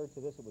 Prior to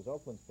this, it was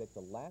Oakland's pick,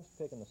 the last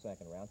pick in the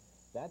second round.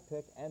 That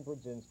pick and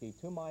Brudzinski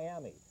to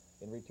Miami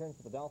in return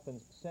for the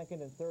Dolphins'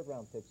 second and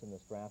third-round picks in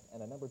this draft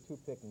and a number 2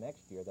 pick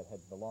next year that had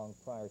belonged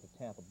prior to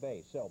Tampa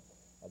Bay. So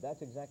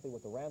that's exactly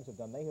what the Rams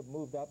have done. They have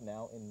moved up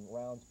now in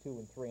rounds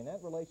 2 and 3, and that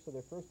relates to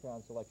their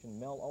first-round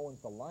selection, Mel Owens,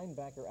 the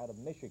linebacker out of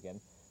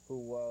Michigan,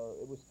 who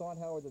it was thought,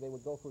 Howard, that they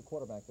would go for a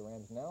quarterback, the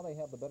Rams. Now they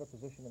have the better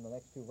position in the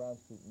next 2 rounds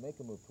to make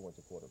a move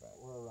towards a quarterback.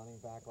 Or a running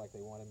back like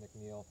they wanted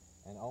McNeil,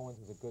 and Owens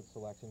is a good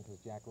selection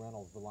because Jack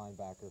Reynolds, the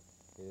linebacker,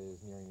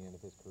 is nearing the end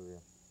of his career.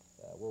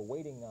 We're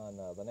waiting on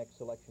the next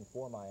selection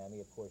for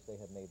Miami. Of course, they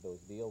have made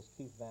those deals.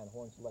 Keith Van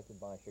Horn selected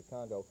by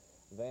Chicago.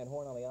 Van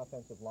Horn on the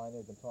offensive line.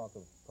 There's been talk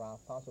of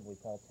possibly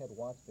Paul Ted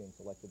Watts being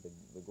selected,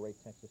 the great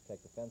Texas Tech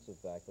defensive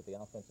back, but the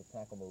offensive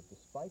tackle move,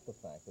 despite the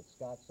fact that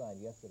Scott signed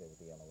yesterday with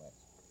the LOX.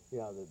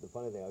 Yeah, the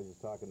funny thing, I was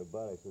just talking to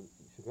Bud, I said,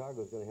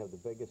 Chicago's going to have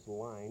the biggest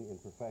line in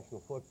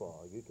professional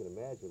football. You can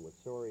imagine with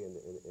Sorey and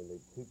the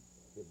 2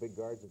 big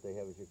guards that they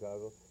have in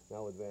Chicago,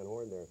 now with Van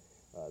Horn there,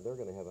 they're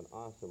going to have an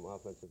awesome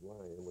offensive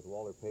line, and with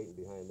Walter Payton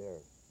behind there.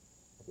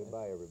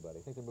 Goodbye,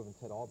 everybody. I think they're moving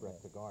Ted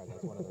Albrecht to guard.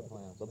 That's one of their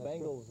plans. The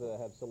Bengals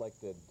have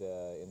selected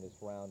in this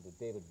round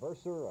David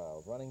Verser,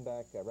 running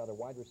back,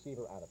 wide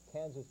receiver out of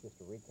Kansas. Just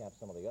to recap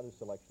some of the other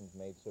selections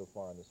made so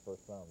far in this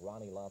first round.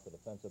 Ronnie Lott, the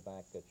defensive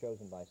back,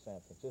 chosen by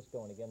San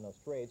Francisco. And again, those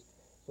trades.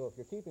 So if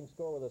you're keeping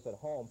score with us at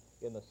home,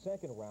 in the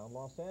second round,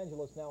 Los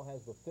Angeles now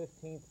has the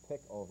 15th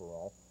pick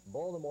overall.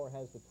 Baltimore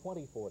has the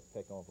 24th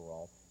pick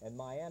overall. And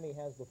Miami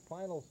has the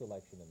final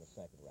selection in the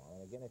second round.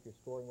 And again, if you're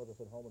scoring with us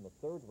at home in the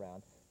third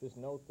round, just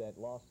note that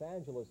Los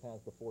Angeles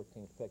has the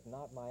 14th pick,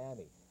 not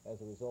Miami,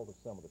 as a result of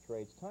some of the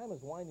trades. Time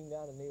is winding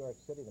down in New York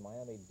City. The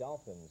Miami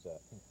Dolphins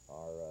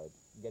are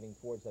getting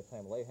towards that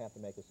time. They have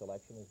to make a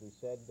selection. As we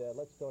said,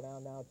 let's go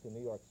down now to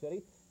New York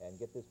City and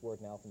get this word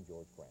now from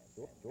George Grant.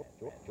 George.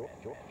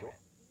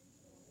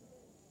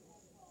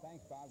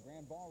 Thanks, Bob.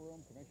 Grand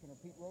Ballroom, Commissioner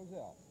Pete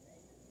Rozelle.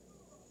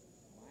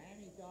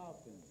 Miami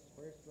Dolphins,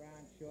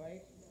 first-round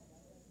choice,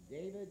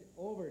 David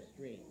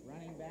Overstreet,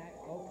 running back,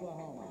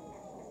 Oklahoma.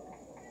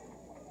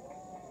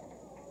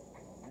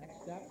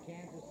 Next up,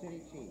 Kansas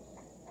City Chiefs.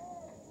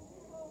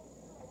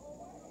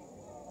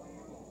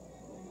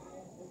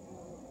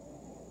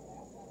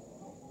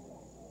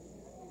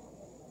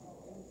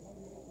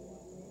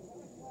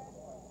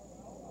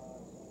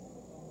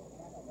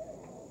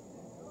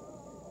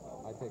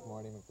 I take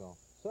Marty McNeil.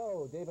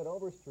 So, David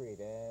Overstreet,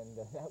 and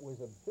that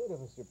was a bit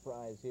of a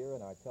surprise here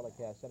in our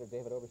telecast center.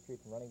 David Overstreet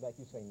from running back.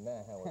 You say,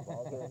 nah, Howard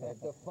Balzer.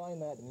 Define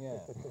that,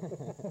 yeah.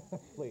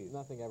 Please.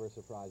 Nothing ever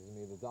surprises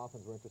me. The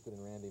Dolphins were interested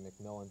in Randy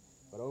McMillan,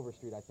 but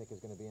Overstreet, I think, is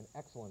going to be an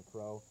excellent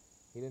pro.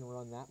 He didn't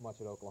run that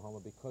much at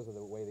Oklahoma because of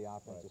the way the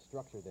offense is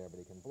structured there,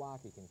 but he can block,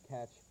 he can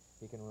catch,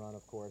 he can run,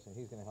 of course, and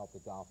he's going to help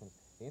the Dolphins.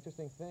 The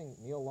interesting thing,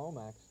 Neil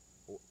Lomax,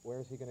 where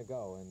is he going to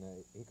go? And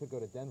he could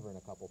go to Denver in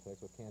a couple picks,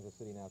 with Kansas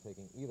City now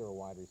taking either a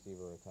wide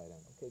receiver or a tight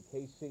end. Okay,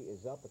 KC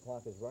is up. The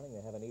clock is running.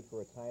 They have a need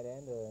for a tight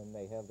end, and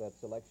they have that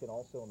selection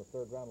also in the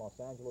third round. Los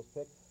Angeles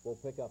pick. We'll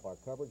pick up our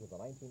coverage of the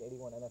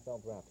 1981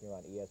 NFL Draft here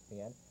on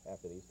ESPN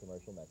after these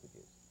commercial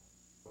messages.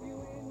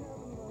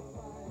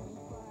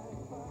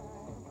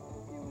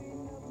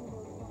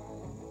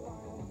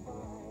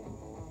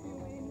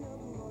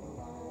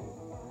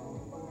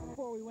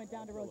 Before we went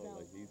down to Rozelle.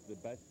 He's the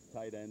best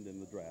tight end in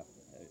the draft.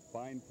 A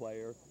fine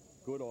player,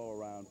 good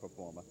all-around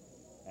performer,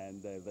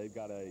 and they've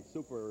got a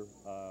super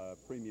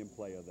premium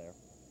player there.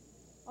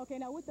 Okay,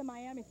 now with the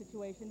Miami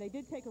situation, they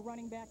did take a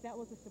running back. That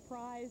was a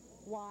surprise.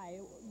 Why?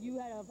 You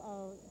had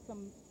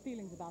some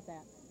feelings about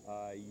that.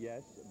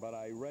 Yes, but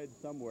I read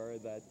somewhere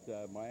that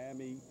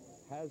Miami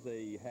has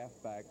a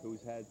halfback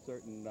who's had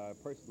certain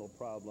personal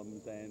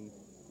problems and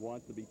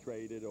wants to be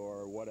traded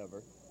or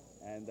whatever.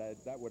 And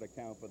that would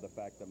account for the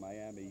fact that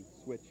Miami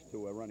switched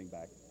to a running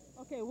back.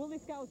 Okay, Willie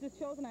Scott was just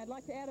chosen. I'd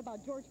like to add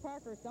about George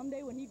Parker.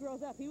 Someday when he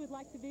grows up, he would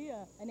like to be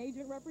an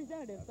agent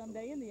representative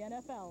someday in the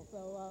NFL.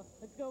 So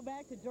let's go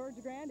back to George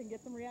Grant and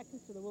get some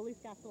reactions to the Willie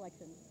Scott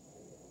selection.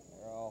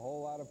 There are a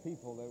whole lot of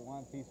people that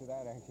want a piece of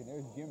that action.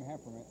 There's Jim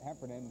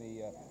Heffernan,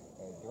 the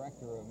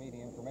Director of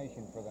Media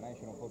Information for the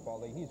National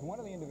Football League. He's one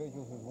of the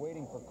individuals who's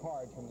waiting for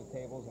cards from the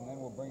tables, and then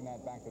we'll bring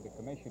that back to the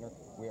commissioner.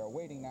 We are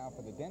waiting now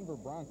for the Denver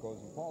Broncos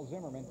and Paul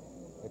Zimmerman.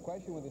 The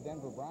question with the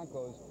Denver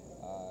Broncos,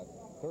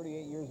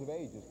 38 years of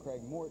age is Craig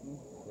Morton.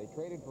 They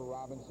traded for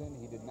Robinson.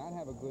 He did not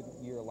have a good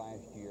year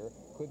last year.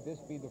 Could this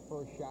be the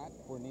first shot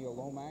for Neil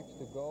Lomax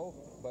to go?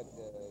 But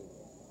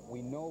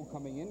we know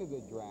coming into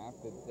the draft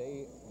that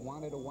they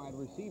wanted a wide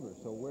receiver.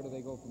 So where do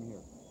they go from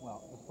here? Well,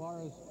 as far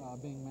as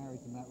being married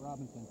to Matt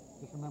Robinson,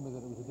 just remember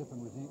that it was a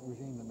different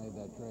regime that made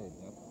that trade.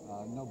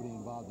 Nobody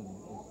involved in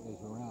it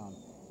is around,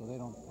 so they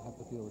don't have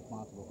to feel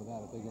responsible for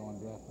that. If they go and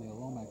draft Neil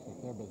Lomax,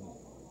 it's their business.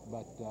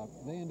 But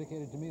they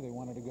indicated to me they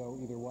wanted to go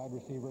either wide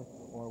receiver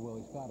or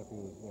Willie Scott if he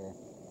was there.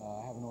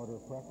 I have an order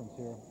of preference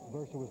here.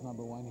 Verser was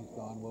number 1, he's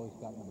gone. Willie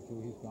Scott number 2,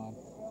 he's gone.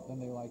 Then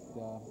they liked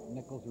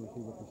Nichols, the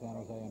receiver for San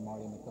Jose, and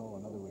Marty McNeil,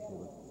 another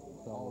receiver.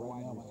 So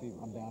right now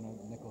I'm down at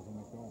Nichols and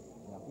McNeil.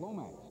 Yeah.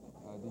 Lomax,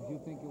 did you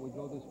think it would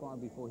go this far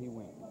before he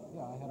went?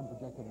 Yeah, I had him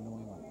projected in New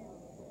England.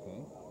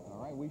 Okay.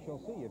 All right, we shall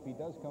see if he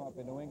does come up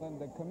in New England.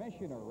 The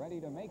commissioner ready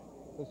to make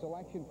the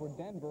selection for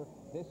Denver,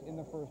 this in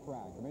the first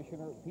round.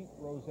 Commissioner Pete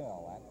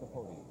Rozelle at the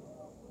podium.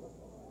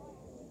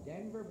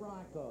 Denver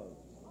Broncos.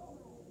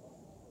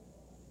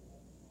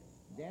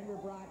 Denver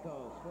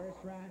Broncos, first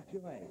round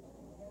choice.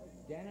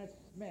 Dennis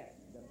Smith,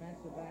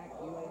 defensive back,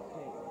 USC.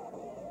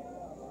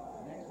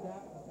 Next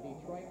up,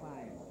 Detroit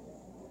Lions.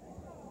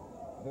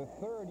 The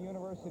third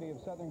University of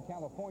Southern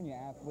California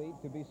athlete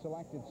to be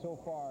selected so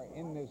far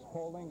in this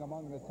polling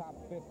among the top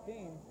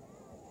 15.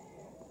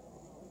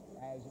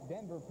 As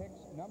Denver picks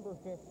number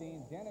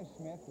 15, Dennis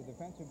Smith, the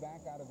defensive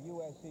back out of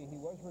USC. He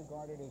was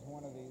regarded as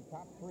one of the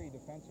top 3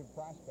 defensive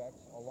prospects,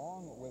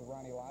 along with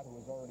Ronnie Lott, who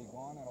is already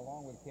gone, and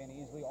along with Ken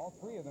Easley. All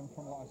 3 of them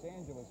from Los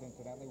Angeles,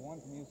 incidentally. 1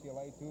 from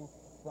UCLA, 2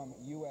 from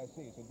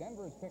USC. So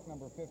Denver is pick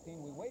number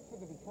 15. We wait for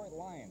the Detroit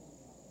Lions.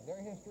 Their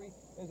history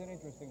is an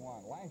interesting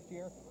one. Last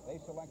year, they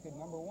selected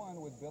number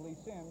 1 with Billy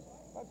Sims.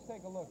 Let's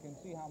take a look and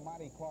see how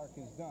Monty Clark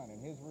has done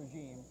in his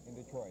regime in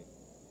Detroit.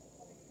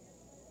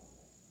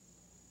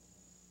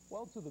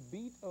 Well, to the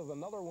beat of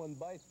another one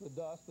bites the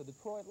dust, the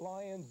Detroit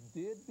Lions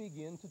did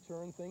begin to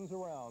turn things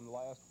around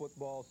last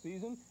football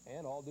season,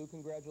 and all due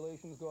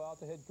congratulations go out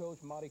to head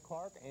coach Monty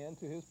Clark and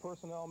to his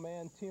personnel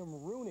man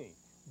Tim Rooney.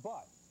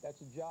 But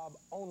that's a job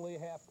only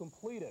half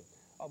completed.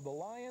 Of the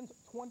Lions'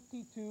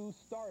 22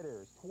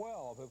 starters,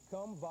 12 have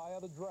come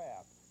via the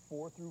draft,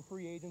 4 through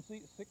free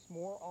agency, 6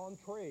 more on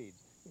trades.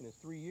 In his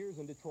 3 years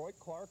in Detroit,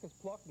 Clark has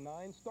plucked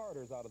 9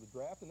 starters out of the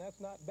draft, and that's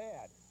not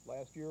bad.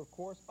 Last year, of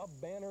course, a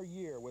banner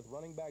year with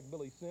running back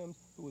Billy Sims,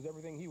 who was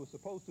everything he was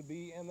supposed to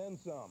be, and then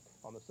some.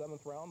 On the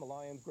 7th round, the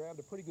Lions grabbed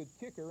a pretty good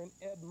kicker in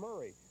Ed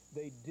Murray.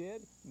 They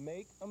did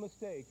make a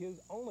mistake, his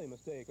only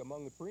mistake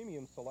among the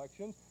premium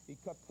selections. He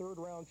cut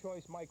 3rd-round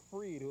choice Mike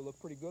Freed, who looked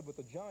pretty good with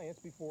the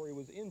Giants before he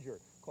was injured.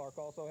 Clark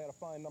also had a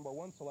fine number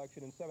 1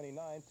 selection in 79,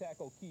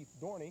 tackle Keith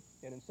Dorney,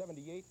 and in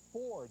 78,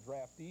 4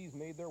 draftees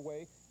made their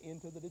way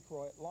into the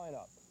Detroit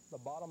lineup.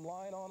 The bottom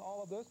line on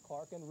all of this,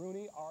 Clark and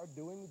Rooney are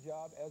doing the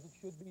job as it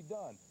should be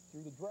done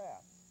through the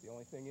draft. The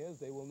only thing is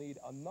they will need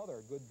another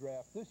good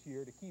draft this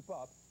year to keep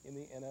up in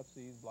the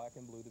NFC's black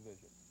and blue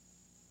division.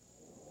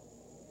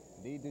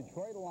 The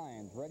Detroit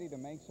Lions ready to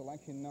make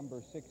selection number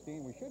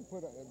 16. We should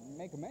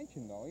make a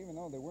mention, though, even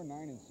though they were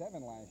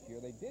 9-7 last year,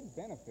 they did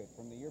benefit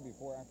from the year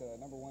before after that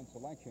number 1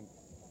 selection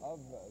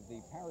of the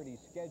parity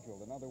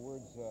schedule. In other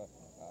words,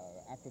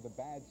 after the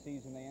bad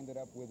season, they ended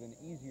up with an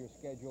easier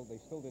schedule.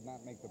 They still did not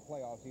make the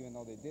playoffs, even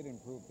though they did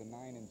improve to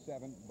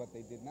 9-7, but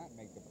they did not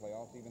make the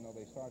playoffs, even though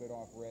they started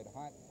off red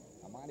hot.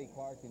 Monty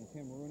Clark and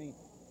Tim Rooney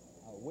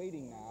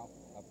waiting now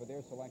for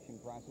their selection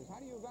process. How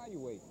do you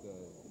evaluate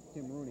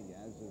Tim Rooney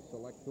as a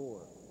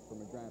selector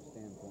from a draft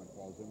standpoint,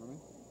 Paul Zimmerman?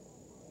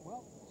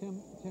 Well,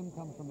 Tim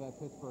comes from that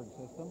Pittsburgh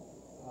system,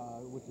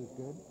 which is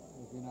good,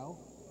 as you know.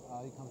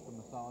 He comes from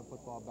a solid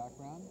football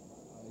background.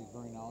 He's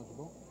very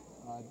knowledgeable.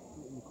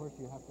 Of course,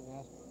 you have to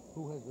ask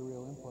who has the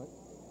real input.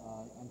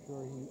 I'm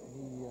sure he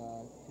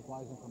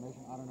supplies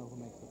information. I don't know who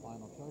makes the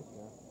final choice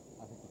there.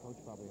 I think the coach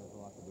probably has a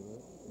lot to do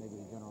with it. Maybe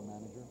the general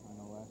manager. I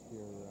know last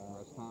year...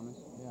 Russ Thomas?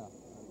 Yeah.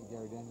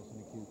 Gary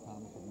Danielson accused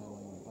Thomas of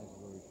meddling in places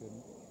where he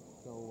shouldn't.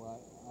 So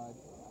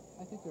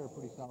I think they're a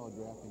pretty solid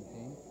drafting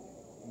team.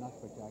 Not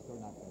spectacular,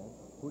 not bad.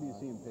 Who do you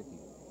see him picking?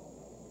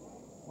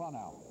 Well,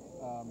 now,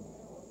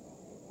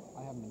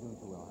 I haven't been doing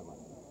too well, have I?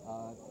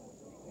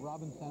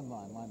 Robin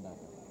Sandline,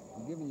 linebacker.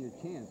 I'm giving you a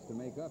chance to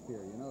make up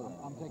here, you know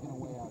that. I'm taking a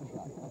way out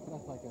shot. That's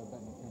like a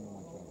betting a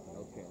 10-to-1 shot.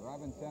 Okay,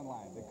 Robin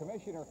Sandline. The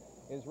commissioner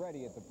is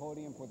ready at the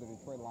podium for the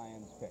Detroit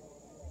Lions pick.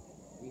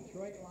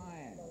 Detroit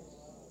Lions.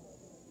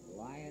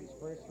 Lions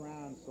first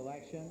round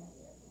selection.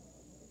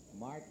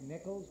 Mark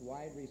Nichols,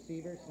 wide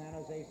receiver, San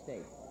Jose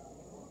State.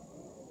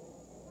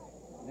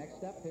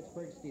 Next up,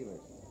 Pittsburgh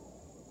Steelers.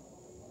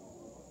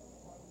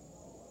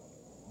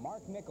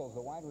 Mark Nichols,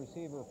 the wide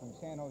receiver from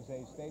San Jose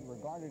State,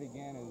 regarded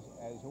again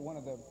as one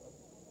of the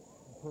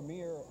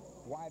premier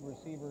wide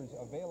receivers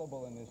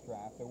available in this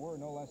draft. There were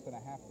no less than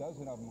a half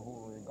dozen of them who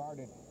were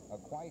regarded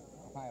quite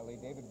highly.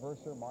 David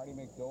Verser, Marty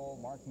McDowell,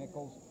 Mark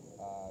Nichols,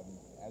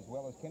 as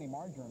well as Kenny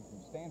Marjoram from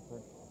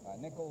Stanford.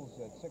 Nichols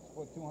at 6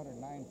 foot,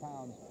 209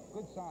 pounds,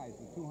 good size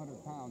at 200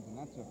 pounds, and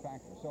that's a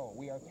factor. So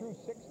we are through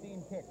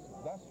 16 picks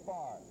thus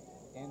far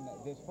in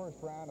this first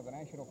round of the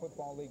National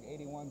Football League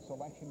 81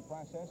 selection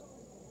process.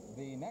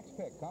 The next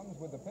pick comes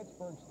with the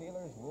Pittsburgh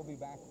Steelers. We'll be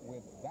back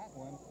with that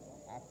one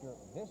after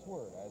this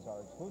word as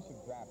our exclusive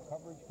draft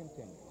coverage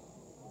continues.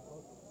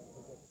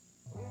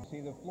 See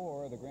the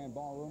floor of the Grand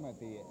Ballroom at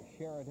the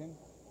Sheraton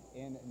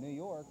in New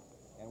York.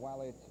 And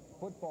while it's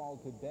football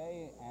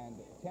today and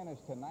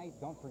tennis tonight,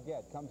 don't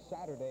forget, come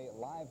Saturday,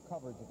 live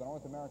coverage of the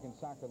North American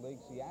Soccer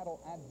League, Seattle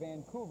at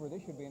Vancouver.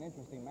 This should be an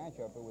interesting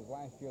matchup. It was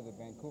last year that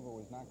Vancouver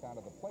was knocked out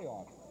of the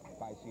playoffs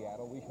by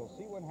Seattle. We shall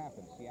see what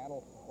happens.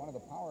 Seattle, one of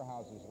the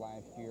powerhouses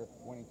last year,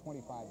 winning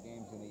 25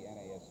 games in the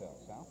NASL.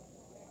 Sal?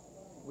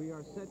 We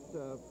are set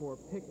for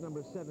pick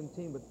number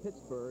 17 with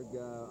Pittsburgh.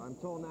 I'm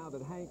told now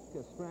that Hank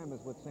Stram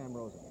is with Sam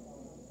Rosen.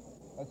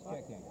 Let's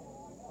check in.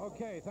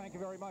 Okay, thank you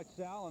very much,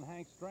 Sal. And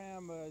Hank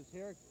Stram is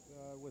here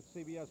with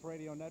CBS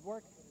Radio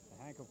Network.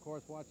 Hank, of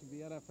course, watching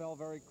the NFL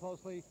very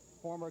closely,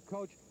 former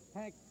coach.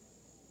 Hank,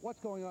 what's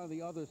going on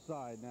the other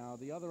side now,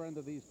 the other end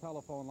of these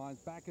telephone lines,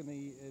 back in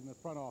the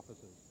front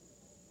offices?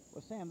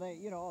 Well, Sam,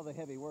 all the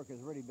heavy work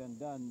has already been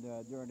done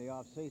during the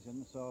off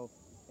season, so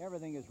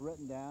everything is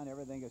written down,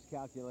 everything is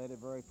calculated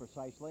very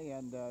precisely,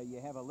 and you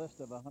have a list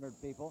of 100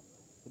 people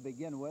to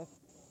begin with.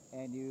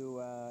 And you,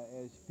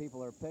 as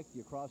people are picked,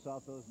 you cross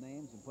off those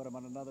names and put them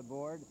on another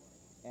board,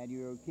 and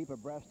you keep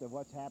abreast of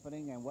what's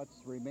happening and what's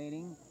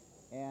remaining,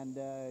 and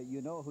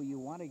you know who you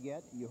want to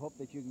get. You hope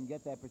that you can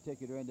get that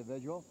particular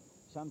individual.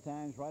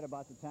 Sometimes right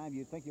about the time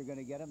you think you're going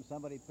to get him,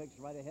 somebody picks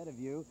right ahead of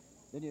you.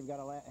 Then you've got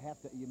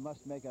to you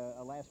must make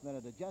a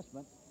last-minute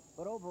adjustment.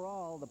 But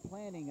overall, the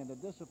planning and the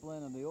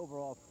discipline and the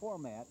overall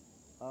format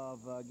of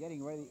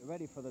getting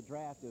ready for the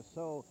draft is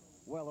so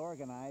well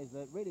organized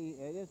that really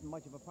it isn't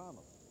much of a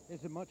problem.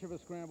 Is it much of a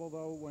scramble,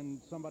 though,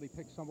 when somebody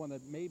picks someone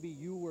that maybe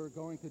you were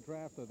going to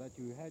draft or that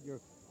you had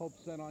your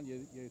hopes set on,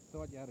 you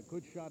thought you had a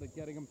good shot at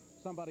getting him,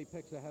 somebody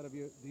picks ahead of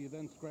you, do you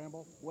then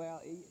scramble? Well,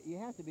 you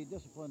have to be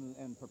disciplined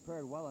and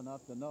prepared well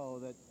enough to know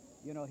that,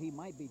 he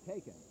might be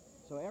taken.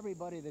 So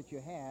everybody that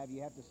you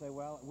have to say,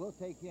 well, we'll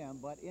take him,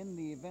 but in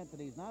the event that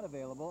he's not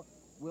available,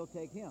 we'll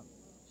take him.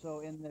 So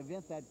in the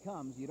event that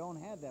comes, you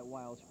don't have that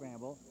wild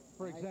scramble.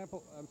 For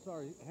example, I'm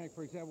sorry, Hank,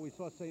 for example, we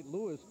saw St.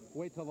 Louis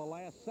wait till the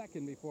last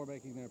second before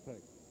making their pick.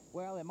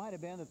 Well, it might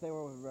have been that they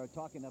were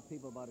talking to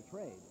people about a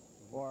trade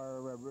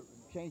or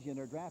changing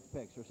their draft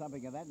picks or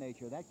something of that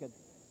nature.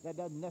 That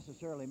doesn't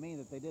necessarily mean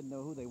that they didn't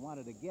know who they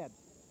wanted to get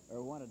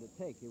or wanted to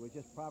take. It was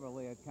just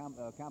probably a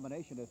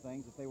combination of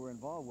things that they were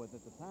involved with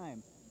at the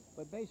time.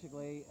 But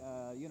basically,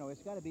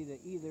 it's got to be the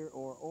either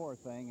or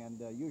thing,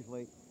 and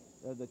usually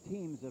the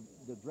teams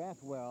that draft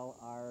well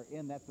are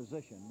in that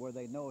position where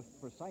they know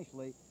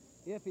precisely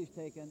if he's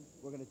taken,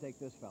 we're going to take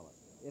this fella.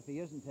 If he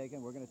isn't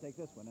taken, we're going to take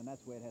this one, and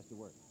that's the way it has to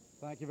work.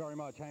 Thank you very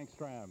much, Hank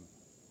Stram.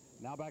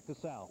 Now back to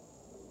Sal.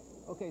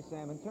 Okay,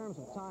 Sam, in terms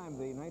of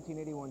time, the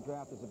 1981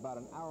 draft is about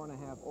an hour and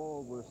a half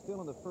old. We're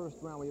still in the first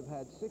round. We've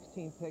had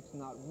 16 picks.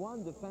 Not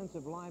one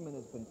defensive lineman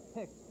has been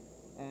picked.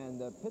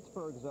 And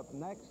Pittsburgh is up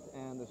next,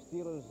 and the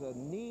Steelers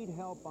need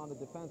help on the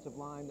defensive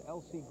line.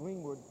 L.C.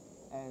 Greenwood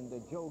and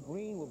Joe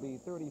Green will be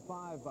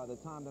 35 by the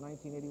time the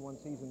 1981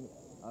 season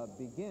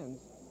begins.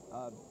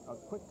 A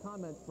quick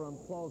comment from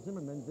Paul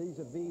Zimmerman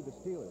vis-a-vis the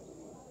Steelers.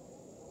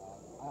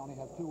 I only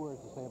have two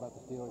words to say about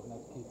the Steelers, and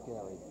that's Keith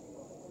Gary.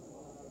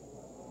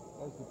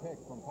 There's the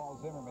pick from Paul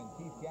Zimmerman.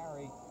 Keith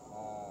Gary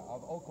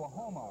of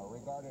Oklahoma,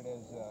 regarded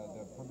as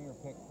the premier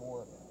pick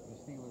for the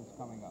Steelers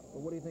coming up.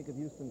 Well, what do you think of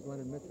Houston's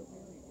Leonard Mitchell?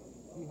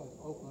 He has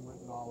Oakland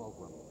written all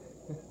over him.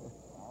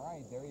 All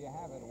right, there you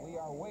have it. We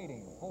are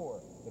waiting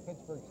for the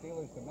Pittsburgh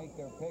Steelers to make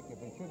their pick.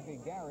 If it should be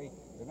Gary,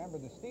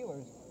 remember the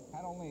Steelers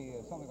had only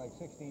something like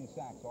 16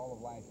 sacks all of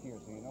last year,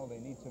 so you know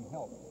they need some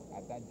help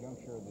at that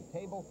juncture of the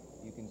table.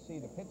 You can see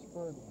the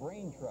Pittsburgh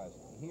Brain Trust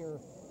here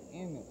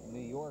in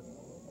New York,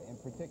 in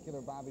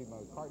particular Bobby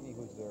McCartney,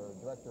 who's their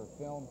director of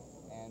film,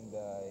 and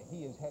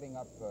he is heading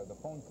up the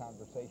phone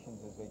conversations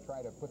as they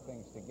try to put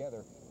things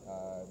together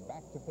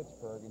back to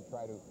Pittsburgh and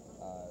try to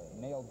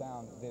nail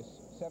down this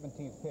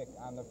 17th pick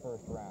on the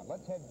first round.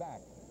 Let's head back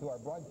to our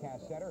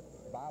broadcast center,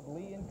 Bob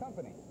Lee and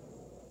company.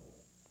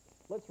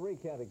 Let's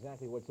recap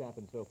exactly what's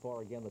happened so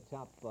far. Again, the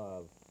top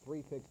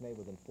three picks made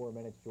within 4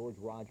 minutes. George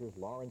Rogers,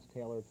 Lawrence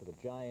Taylor to the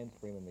Giants.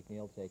 Freeman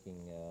McNeil taking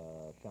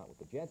a shot with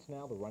the Jets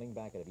now. The running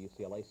back out of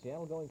UCLA.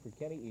 Seattle going for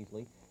Kenny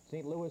Easley.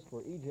 St. Louis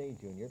for E.J.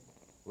 Jr.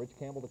 Rich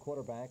Campbell, the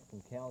quarterback from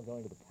Cal,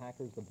 going to the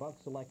Packers. The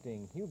Bucs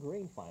selecting Hugh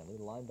Green, finally,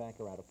 the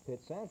linebacker out of Pitt.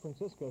 San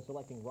Francisco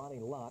selecting Ronnie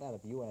Lott out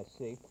of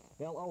USC.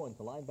 Mel Owens,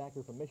 the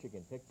linebacker from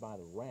Michigan, picked by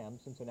the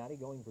Rams. Cincinnati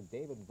going for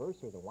David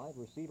Verser, the wide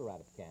receiver out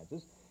of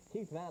Kansas.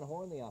 Keith Van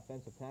Horn, the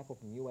offensive tackle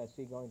from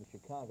USC, going to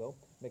Chicago.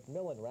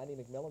 Randy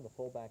McMillan, the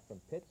fullback from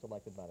Pitt,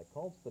 selected by the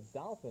Colts. The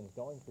Dolphins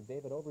going for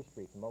David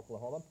Overstreet from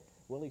Oklahoma.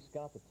 Willie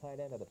Scott, the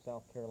tight end out of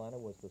South Carolina,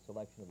 was the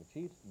selection of the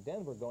Chiefs.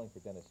 Denver going for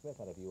Dennis Smith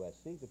out of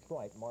USC.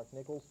 Detroit, Mark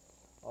Nichols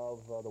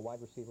of the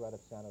wide receiver out of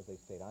San Jose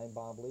State. I'm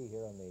Bob Lee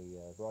here in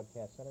the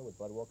broadcast center with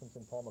Bud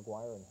Wilkinson, Paul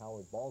McGuire, and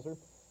Howard Balzer.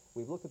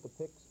 We've looked at the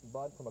picks,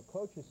 Bud, from a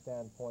coach's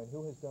standpoint.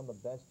 Who has done the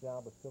best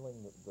job of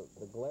filling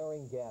the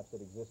glaring gaps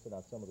that existed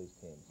on some of these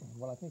teams?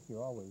 Well, I think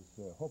you're always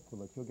hopeful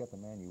that you'll get the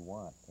man you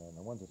want. And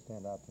the ones that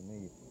stand out to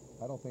me,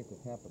 I don't think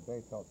that Tampa Bay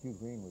felt Hugh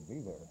Green would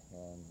be there.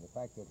 And the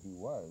fact that he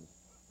was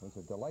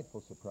a delightful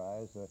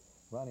surprise.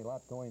 Ronnie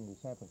Lott going to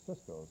San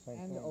Francisco.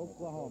 And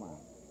Oklahoma.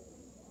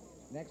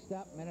 Next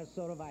up,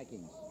 Minnesota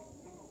Vikings.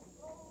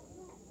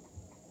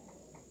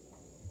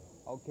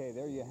 Okay,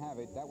 there you have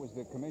it. That was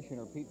the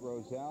commissioner, Pete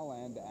Rozelle,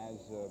 and as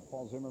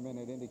Paul Zimmerman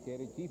had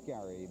indicated, Keith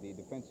Gary, the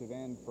defensive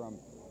end from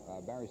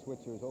Barry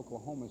Switzer's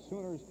Oklahoma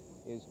Sooners,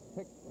 is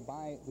picked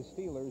by the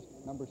Steelers,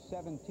 number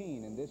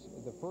 17 in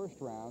the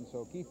first round.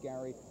 So Keith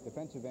Gary,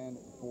 defensive end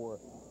for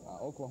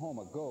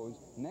Oklahoma, goes.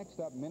 Next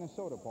up,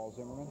 Minnesota, Paul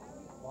Zimmerman.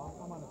 Well,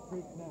 I'm on a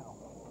streak now.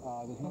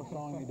 There's no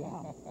slowing me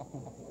down.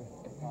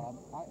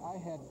 I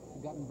had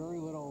gotten very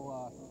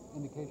little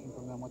indication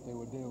from them what they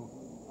would do.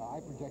 I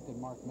projected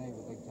Mark May,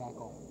 the big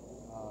tackle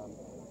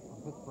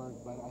from Pittsburgh,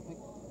 but I think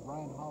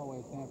Brian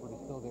Holloway of Stanford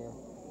is still there,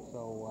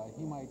 so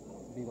he might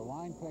be the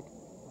line pick.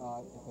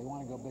 If they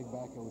want to go big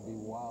back, it would be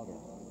Wilder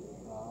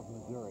of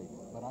Missouri,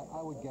 but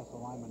I would guess a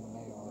lineman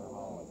May or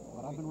Holloway,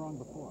 but I've been wrong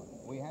before.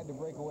 We had to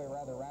break away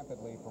rather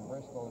rapidly from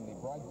Bristol in the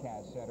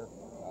broadcast center.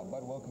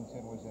 Bud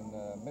Wilkinson was in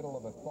the middle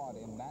of a thought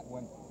in that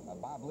one.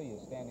 Bob Lee is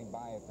standing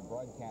by at the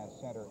broadcast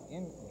center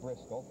in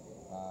Bristol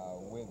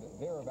with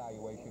their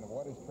evaluation of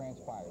what has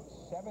transpired.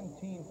 17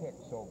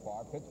 picks so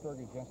far. Pittsburgh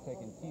has just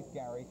taken Keith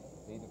Gary,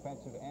 the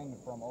defensive end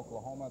from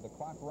Oklahoma. The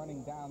clock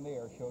running down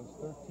there shows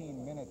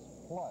 13 minutes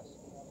plus.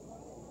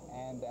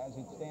 And as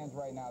it stands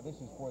right now, this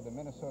is for the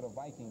Minnesota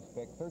Vikings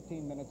pick.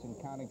 13 minutes and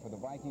counting for the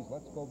Vikings.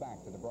 Let's go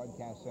back to the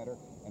broadcast center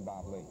and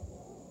Bob Lee.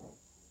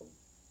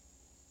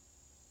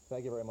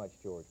 Thank you very much,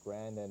 George.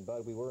 Grand and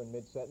Bud, we were in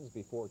mid-sentence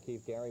before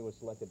Keith Gary was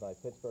selected by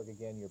Pittsburgh.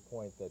 Again, your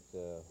point that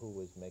who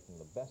was making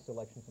the best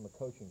selection from a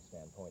coaching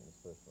standpoint in this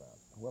first round?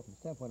 Well, from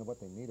the standpoint of what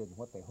they needed and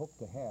what they hoped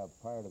to have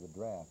prior to the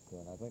draft,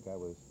 and I think I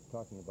was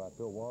talking about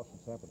Bill Walsh in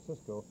San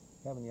Francisco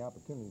having the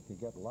opportunity to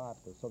get Lott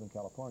of Southern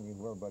California,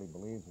 who everybody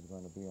believes is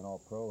going to be an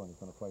all-pro and is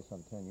going to play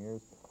some 10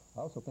 years.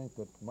 I also think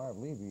that Marv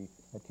Levy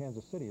at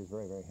Kansas City is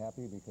very, very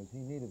happy because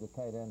he needed a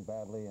tight end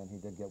badly, and he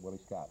did get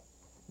Willie Scott.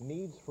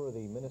 Needs for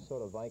the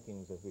Minnesota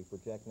Vikings as we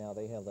project now.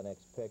 They have the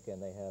next pick, and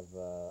they have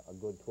a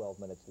good 12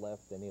 minutes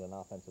left. They need an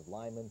offensive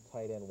lineman,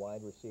 tight end, wide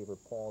receiver.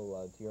 Paul,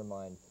 to your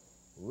mind,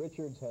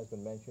 Richards has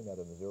been mentioned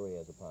out of Missouri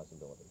as a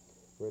possibility.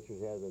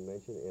 Richards has been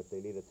mentioned. If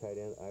they need a tight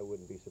end, I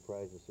wouldn't be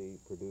surprised to see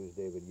Purdue's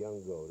David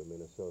Young go to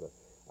Minnesota.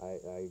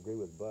 I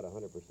agree with Bud 100%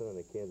 on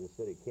the Kansas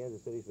City.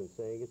 Kansas City's been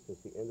saying it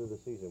since the end of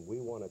the season.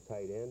 We want a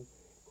tight end.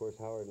 Of course,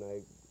 Howard and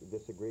I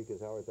disagree because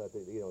Howard thought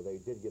that, they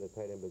did get a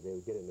tight end, but they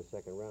would get it in the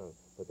second round.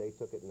 But they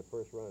took it in the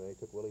first round, and they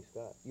took Willie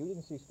Scott. You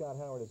didn't see Scott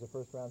Howard as a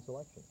first-round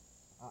selection.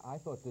 I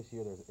thought this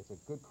year it's a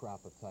good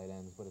crop of tight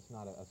ends, but it's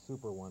not a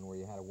super one where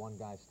you had one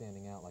guy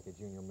standing out like a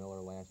Junior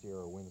Miller last year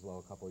or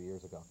Winslow a couple of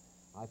years ago.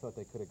 I thought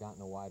they could have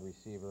gotten a wide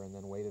receiver and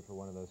then waited for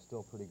one of those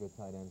still pretty good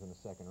tight ends in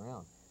the second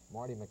round.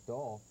 Marty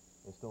McDowell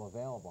is still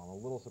available. I'm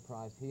a little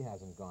surprised he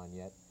hasn't gone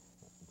yet.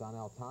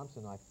 Donnell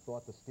Thompson, I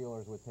thought the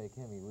Steelers would take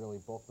him. He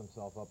really bulked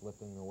himself up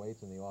lifting the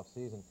weights in the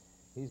offseason.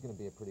 He's going to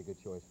be a pretty good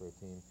choice for a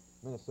team.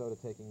 Minnesota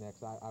taking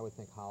next, I would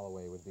think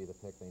Holloway would be the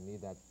pick. They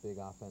need that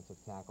big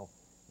offensive tackle,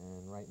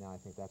 and right now I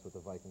think that's what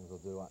the Vikings will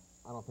do.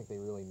 I don't think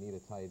they really need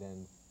a tight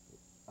end.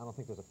 I don't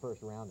think there's a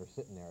first-rounder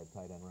sitting there at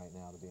tight end right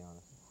now, to be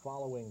honest.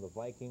 Following the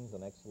Vikings,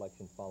 the next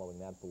selection following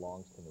that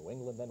belongs to New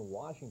England. Then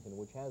Washington,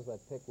 which has that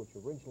pick which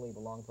originally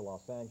belonged to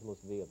Los Angeles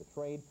via the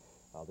trade.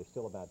 There's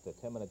still about 10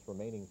 minutes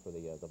remaining for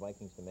the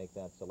Vikings to make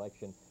that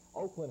selection.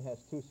 Oakland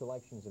has 2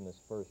 selections in this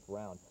first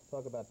round.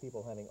 Talk about people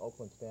having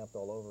Oakland stamped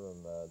all over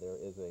them. There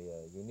is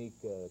a unique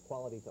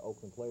quality to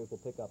Oakland players.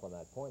 We'll pick up on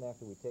that point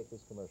after we take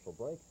this commercial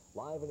break.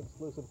 Live and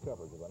exclusive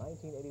coverage of the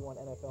 1981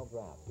 NFL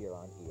Draft here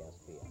on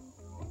ESPN.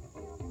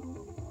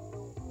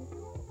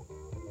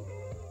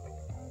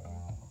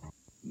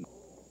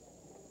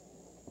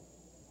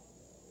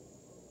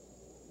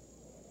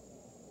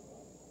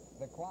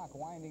 The clock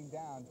winding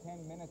down,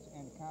 10 minutes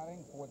and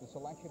counting for the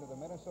selection of the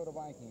Minnesota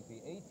Vikings, the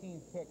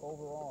 18th pick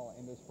overall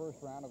in this first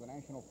round of the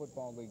National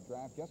Football League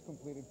draft. Just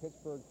completed,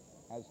 Pittsburgh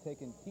has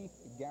taken Keith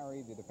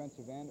Gary, the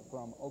defensive end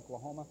from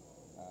Oklahoma.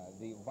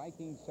 The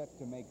Vikings set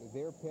to make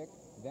their pick.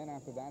 Then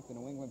after that, the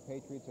New England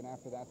Patriots, and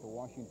after that, the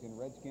Washington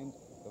Redskins.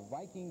 The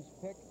Vikings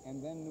pick, and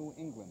then New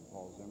England,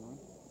 Paul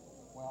Zimmerman.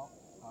 Well,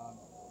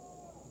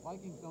 the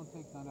Vikings don't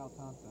take Donnell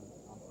Thompson.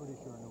 I'm pretty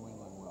sure New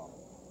England will.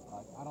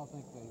 I don't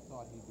think they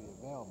thought he'd be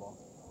available.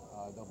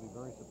 They'll be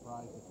very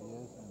surprised if he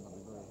is, and they'll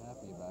be very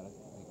happy about it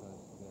because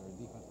their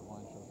defensive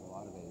line shows a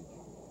lot of age,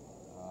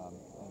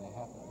 and they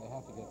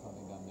have to get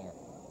something done there.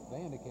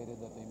 They indicated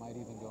that they might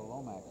even go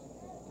Lomax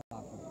if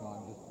Thompson's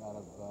gone, just out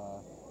of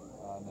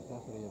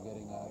necessity of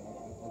getting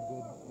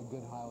a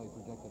good highly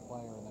projected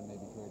player, and then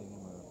maybe trading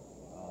him or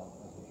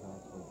as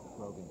insurance for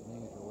Grogan's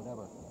knees or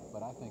whatever.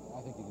 But I think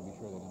you can be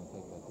sure they're going to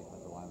take that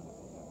defensive lineman if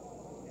they can.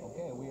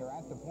 Okay, we are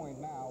at the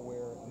point now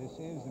where this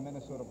is the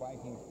Minnesota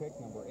Vikings pick,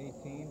 number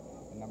 18.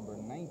 And number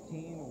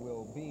 19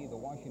 will be the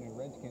Washington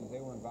Redskins. They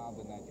were involved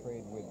in that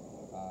trade with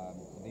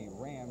the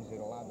Rams.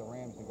 It allowed the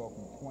Rams to go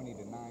from 20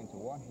 to 9.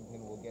 So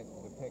Washington will get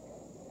the pick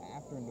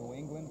after New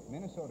England.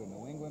 Minnesota,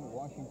 New England,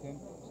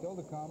 Washington. Still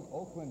to come,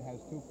 Oakland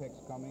has 2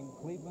 picks coming.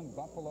 Cleveland,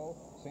 Buffalo,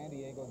 San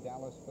Diego,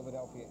 Dallas,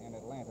 Philadelphia, and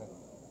Atlanta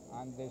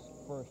on this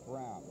first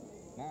round.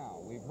 Now,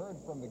 we've heard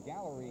from the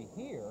gallery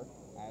here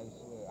as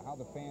how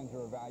the fans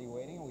are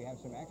evaluating. We have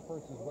some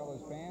experts as well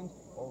as fans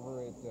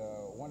over at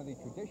one of the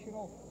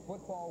traditional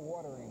football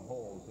watering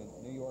holes in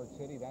New York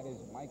City. That is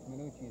Mike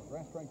Minucci's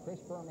restaurant. Chris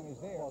Berman is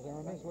there.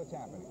 Chris, what's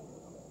happening?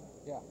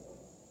 Yeah.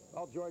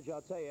 Well, George,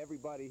 I'll tell you,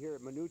 everybody here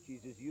at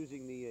Minucci's is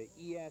using the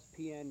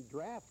ESPN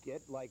draft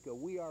kit like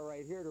we are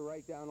right here to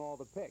write down all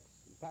the picks.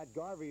 Pat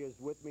Garvey is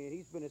with me, and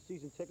he's been a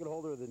season ticket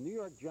holder of the New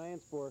York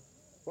Giants for,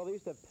 well, they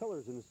used to have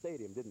pillars in the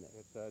stadium, didn't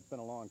they? It's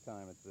been a long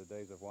time. It's the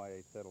days of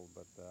Y.A. Tittle,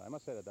 but I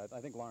must say that I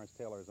think Lawrence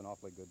Taylor is an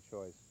awfully good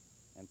choice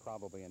and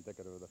probably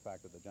indicative of the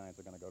fact that the Giants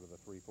are going to go to the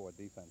 3-4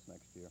 defense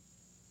next year.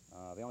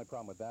 The only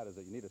problem with that is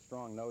that you need a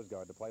strong nose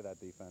guard to play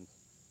that defense.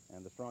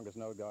 And the strongest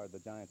nose guard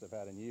the Giants have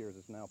had in years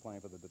is now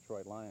playing for the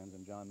Detroit Lions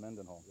and John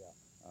Mendenhall. Yeah.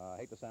 I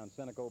hate to sound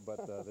cynical, but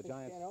the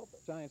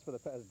Giants for the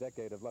past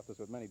decade have left us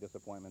with many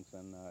disappointments,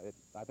 and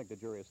I think the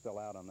jury is still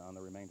out on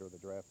the remainder of the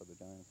draft for the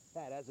Giants.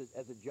 Pat, as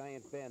a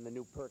Giant fan, the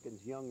new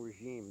Perkins Young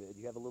regime, do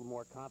you have a little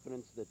more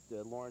confidence that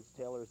Lawrence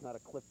Taylor is not a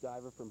cliff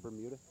diver from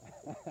Bermuda?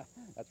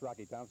 That's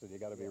Rocky Thompson you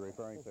got to be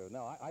referring to.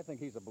 No, I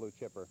think he's a blue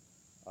chipper.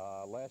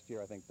 Last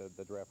year, I think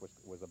the draft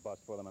was a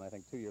bust for them, and I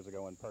think 2 years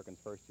ago in Perkins'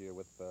 first year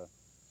with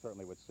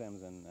certainly with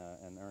Sims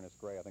and Ernest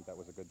Gray, I think that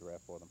was a good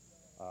draft for them.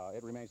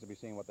 It remains to be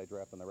seen what they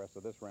draft in the rest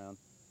of this round.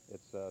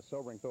 It's a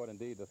sobering thought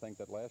indeed to think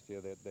that last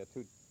year their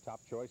two top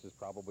choices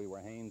probably were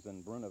Haynes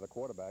and Bruner, the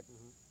quarterback,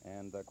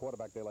 and the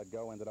quarterback they let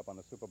go ended up on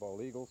the Super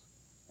Bowl Eagles,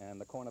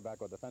 and the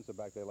cornerback or defensive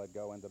back they let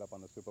go ended up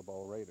on the Super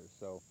Bowl Raiders.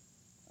 So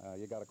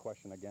you got to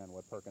question again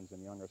what Perkins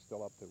and Young are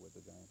still up to with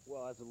the Giants.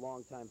 Well, as a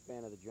longtime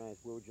fan of the Giants,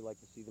 where would you like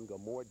to see them go?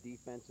 More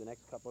defense the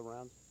next couple of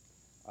rounds?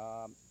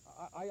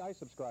 I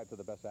subscribe to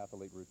the best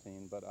athlete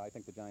routine, but I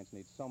think the Giants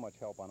need so much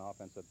help on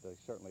offense that they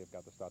certainly have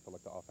got to start to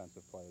look to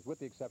offensive players, with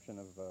the exception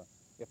of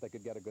if they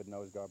could get a good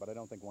nose guard, but I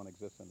don't think one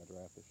exists in the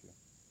draft this year.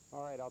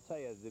 All right, I'll tell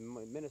you, the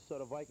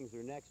Minnesota Vikings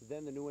are next,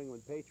 then the New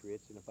England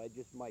Patriots, and if I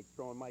just might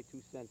throw in my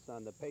 2 cents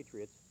on the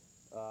Patriots,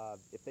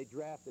 if they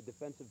draft a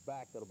defensive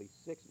back, that'll be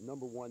 6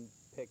 number-1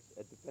 picks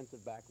at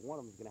defensive back. One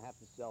of them is going to have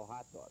to sell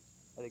hot dogs.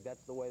 I think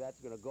that's the way that's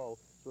going to go,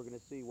 so we're going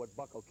to see what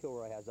Buck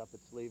O'Kilroy has up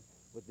its sleeve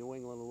with New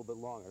England a little bit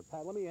longer.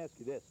 Pat, let me ask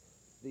you this.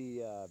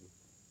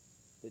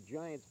 The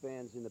Giants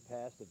fans in the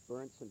past have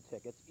burnt some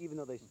tickets, even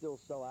though they still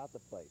sell out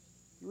the place.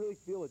 Do you really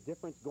feel a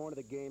difference going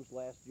to the games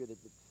last year, that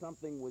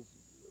something was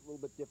a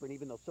little bit different,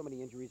 even though so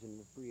many injuries in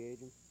the free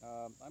agents?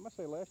 I must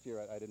say last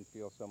year I didn't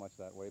feel so much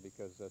that way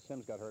because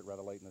Sims got hurt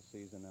rather late in the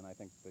season, and I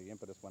think the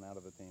impetus went out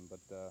of the team. But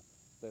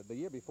the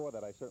year before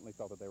that, I certainly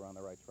felt that they were on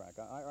the right track.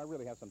 I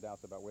really have some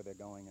doubts about where they're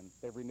going, and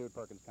they've renewed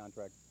Perkins'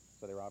 contract,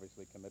 so they're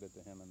obviously committed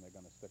to him, and they're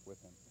going to stick with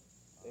him.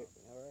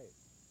 All right.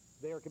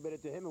 They are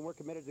committed to him, and we're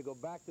committed to go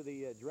back to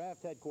the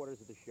draft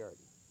headquarters at the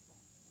Sheraton.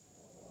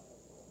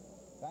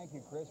 Thank you,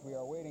 Chris. We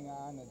are waiting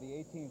on the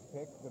 18th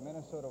pick, the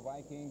Minnesota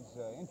Vikings.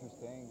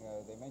 Interesting.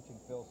 They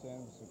mentioned Phil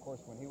Simms. Of course,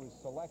 when he was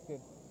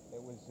selected,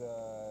 it was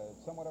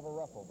somewhat of a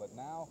ruffle, but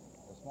now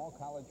the small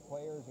college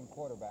players and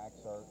quarterbacks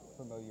are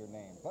familiar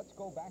names. Let's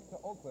go back to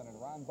Oakland and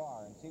Ron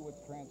Barr and see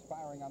what's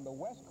transpiring on the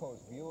West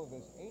Coast view of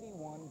this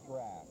 81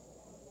 draft.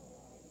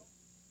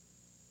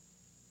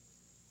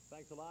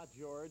 Thanks a lot,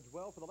 George.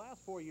 Well, for the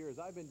last 4 years,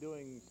 I've been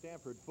doing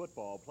Stanford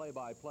football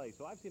play-by-play,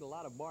 so I've seen a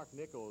lot of Mark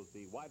Nichols,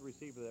 the wide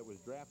receiver that was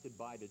drafted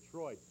by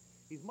Detroit.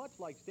 He's much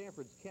like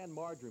Stanford's Ken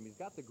Marjoram. He's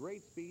got the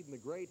great speed and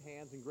the great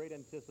hands and great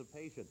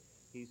anticipation.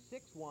 He's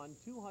 6'1",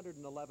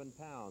 211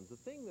 pounds. The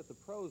thing that the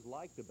pros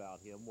liked about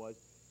him was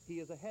he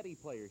is a heady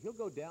player. He'll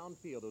go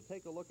downfield. He'll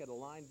take a look at a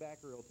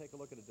linebacker. He'll take a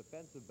look at a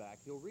defensive back.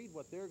 He'll read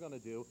what they're going to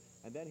do,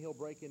 and then he'll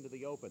break into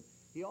the open.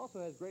 He also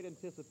has great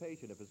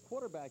anticipation. If his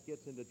quarterback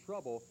gets into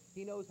trouble,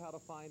 he knows how to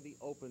find the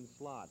open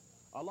slot.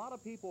 A lot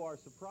of people are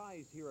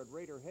surprised here at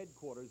Raider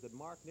headquarters that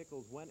Mark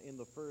Nichols went in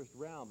the first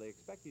round. They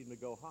expected him to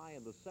go high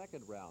in the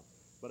second round.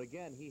 But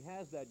again, he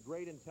has that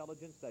great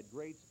intelligence, that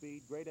great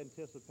speed, great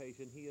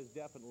anticipation. He is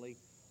definitely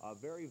a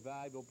very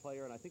valuable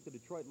player, and I think the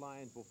Detroit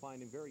Lions will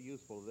find him very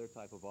useful to their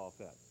type of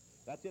offense.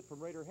 That's it from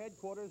Raider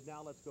headquarters.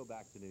 Now let's go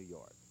back to New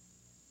York.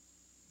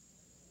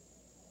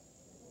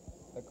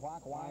 The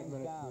clock winds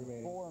down.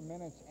 4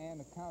 minutes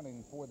and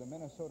counting for the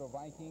Minnesota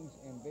Vikings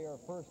in their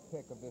first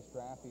pick of this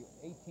draft, the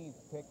 18th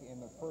pick in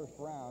the first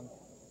round.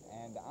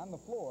 And on the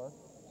floor,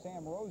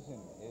 Sam Rosen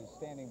is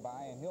standing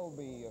by, and he'll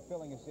be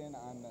filling us in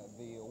on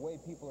the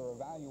way people are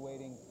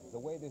evaluating the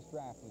way this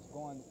draft has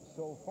gone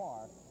so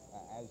far,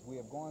 as we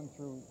have gone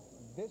through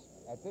this,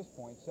 at this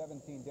point,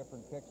 17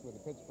 different picks, with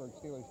the Pittsburgh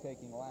Steelers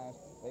taking last.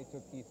 They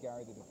took Keith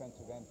Gary, the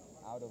defensive end,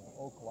 out of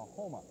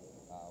Oklahoma.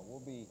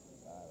 We'll be,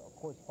 of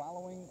course,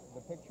 following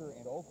the picture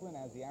in Oakland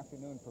as the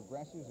afternoon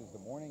progresses, as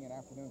the morning and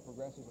afternoon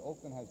progresses.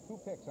 Oakland has 2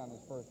 picks on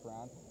this first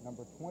round,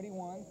 number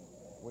 21,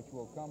 which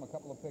will come a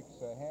couple of picks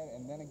ahead,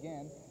 and then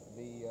again,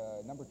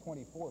 the number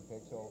 24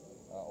 pick. So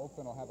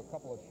Oakland will have a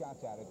couple of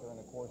shots at it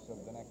during the course of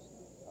the next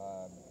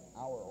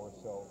hour or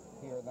so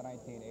here in the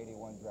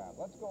 1981 draft.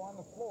 Let's go on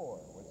the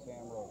floor with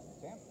Sam Rosen.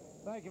 Sam?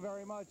 Thank you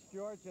very much,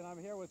 George, and I'm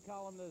here with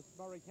columnist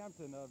Murray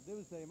Kempton of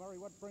Newsday. Murray,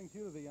 what brings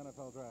you to the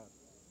NFL draft?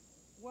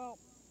 Well,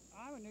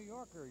 I'm a New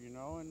Yorker, you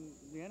know, and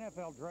the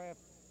NFL draft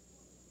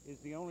is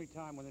the only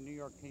time when the New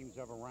York team's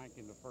ever ranked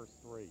in the first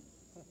three.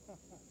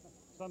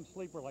 Some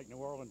sleeper like New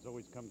Orleans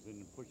always comes in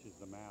and pushes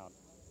them out.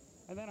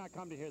 And then I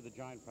come to hear the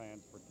Giant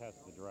fans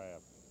protest the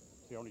draft.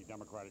 It's the only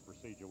democratic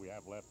procedure we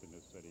have left in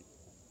this city.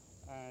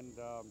 And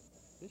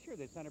this year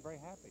they sounded very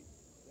happy.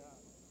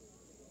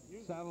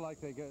 Sounded like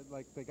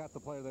they got the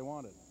player they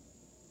wanted.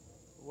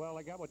 Well,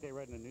 they got what they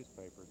read in the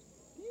newspapers.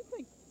 Do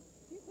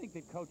you think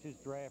that coaches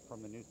draft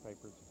from the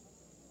newspapers?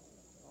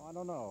 Oh, I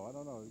don't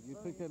know. You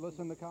think they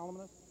listen to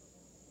columnists?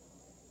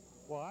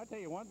 Well, I'll tell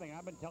you one thing.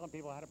 I've been telling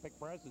people how to pick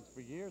presidents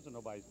for years, and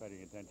nobody's paying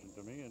attention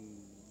to me.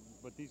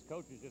 But these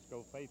coaches just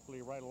go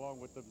faithfully right along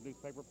with the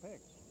newspaper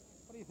picks.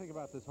 What do you think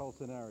about this whole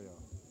scenario?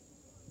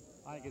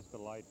 I think it's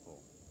delightful.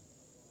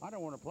 I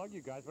don't want to plug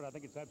you guys, but I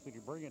think it's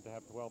absolutely brilliant to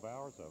have 12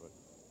 hours of it.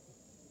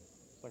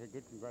 It's like a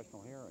good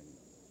congressional hearing.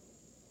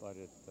 But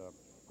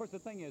of course, the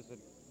thing is that,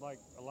 like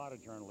a lot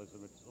of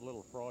journalism, it's a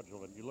little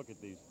fraudulent. You look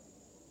at these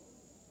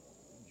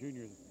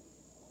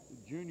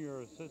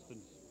junior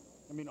assistants.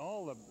 I mean,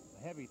 all the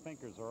heavy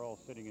thinkers are all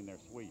sitting in their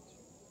suites,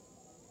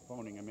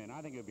 phoning them in.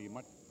 I think it would be a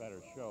much better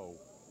show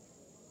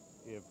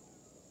if,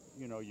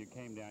 you know, you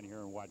came down here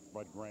and watched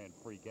Bud Grant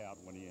freak out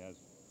when he has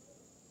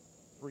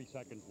 3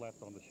 seconds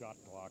left on the shot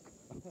clock.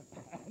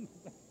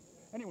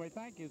 Anyway,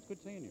 thank you. It's good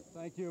seeing you.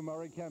 Thank you,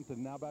 Murray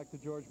Kempton. Now back to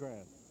George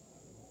Grant.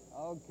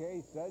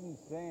 Okay, Sudden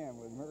Sam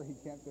with Murray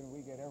Kempton.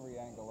 We get every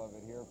angle of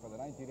it here for the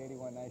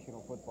 1981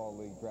 National Football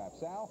League draft.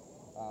 Sal,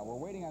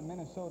 we're waiting on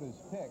Minnesota's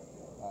pick.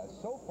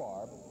 So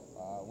far,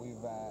 we've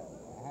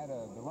had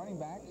the running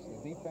backs,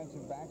 the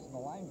defensive backs, and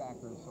the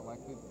linebackers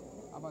selected.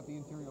 How about the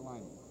interior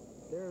linemen?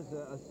 There's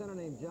a center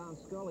named John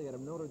Scully out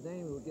of Notre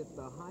Dame who gets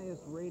the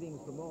highest ratings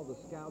from all the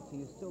scouts.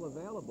 He's still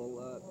available.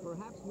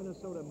 Perhaps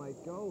Minnesota might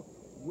go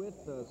with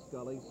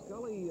Scully.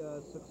 Scully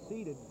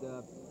succeeded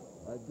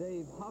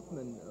Dave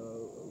Huffman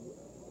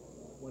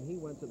when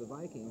he went to the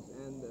Vikings,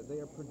 and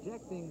they are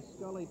projecting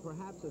Scully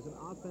perhaps as an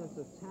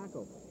offensive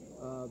tackle.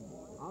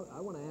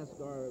 I want to ask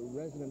our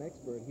resident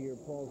expert here,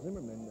 Paul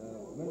Zimmerman,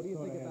 what do you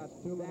think about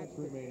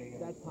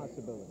that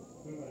possibility?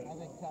 I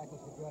think tackles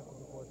get drafted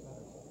before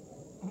centers.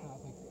 I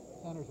think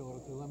centers are a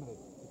little too limited.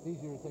 It's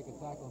easier to take a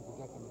tackle and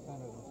project him to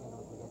center than center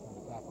and project him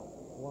to tackle.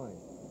 Why?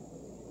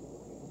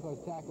 Because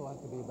tackle has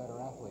to be a better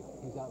athlete.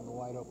 He's out in the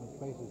wide open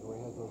spaces where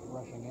he has those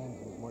rushing ends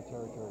and there's more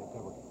territory to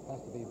cover.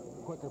 Has to be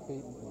quicker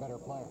feet and a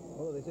better player.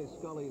 Although they say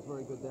Scully is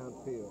very good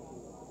downfield.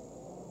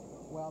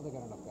 Well, they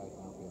got enough guys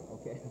downfield.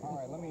 Okay. All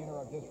right, let me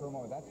interrupt just for a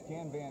moment. That's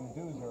Jan Van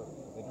Duzer,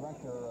 the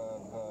director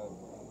of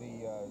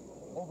the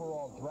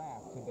overall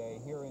draft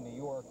today here in New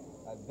York.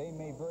 They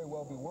may very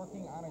well be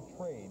working on a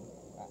trade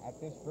at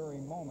this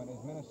very moment as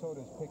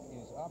Minnesota's pick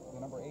is up, the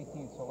number 18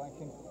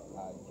 selection.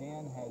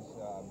 Jan has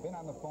been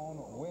on the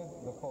phone with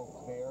the folks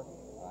there.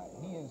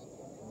 He is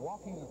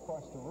walking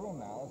across the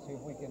room now. Let's see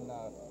if we can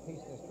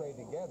piece this trade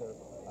together.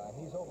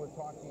 He's over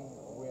talking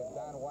with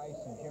Don Weiss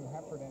and Jim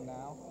Heffernan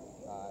now.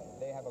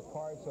 They have a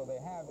card, so they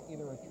have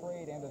either a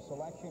trade and a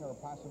selection or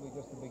possibly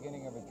just the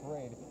beginning of a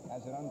trade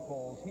as it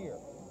unfolds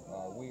here.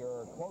 We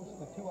are close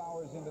to 2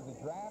 hours into the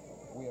draft.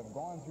 We have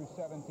gone through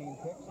 17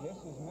 picks. This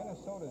is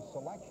Minnesota's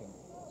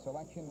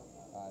selection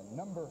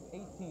number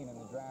 18 in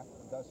the draft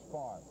thus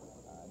far.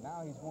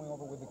 Now he's going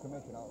over with the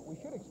commission. We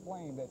should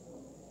explain that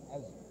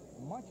as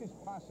much as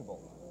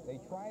possible,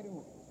 they try to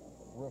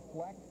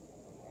reflect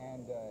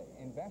and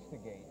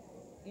investigate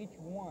each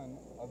one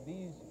of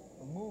these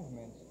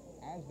movements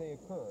as they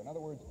occur. In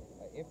other words,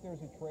 if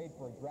there's a trade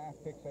for a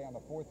draft pick, say on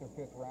the 4th or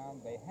 5th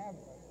round, they have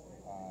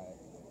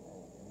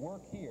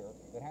work here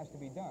that has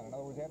to be done. In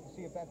other words, they have to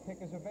see if that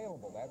pick is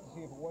available. They have to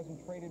see if it wasn't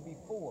traded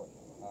before.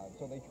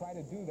 So they try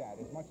to do that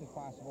as much as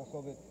possible so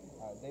that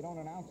they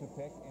don't announce a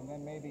pick and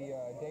then maybe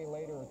a day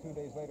later or 2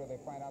 days later they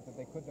find out that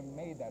they couldn't have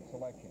made that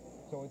selection.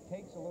 So it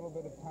takes a little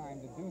bit of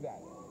time to do that.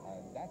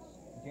 That's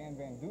Jan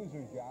Van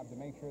Duzer's job to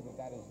make sure that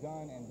that is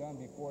done and done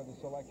before the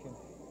selection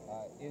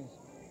is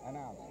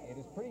announced. It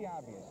is pretty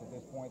obvious at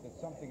this point that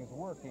something is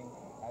working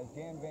as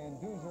Jan Van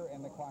Duzer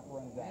and the clock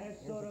runs out.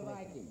 Minnesota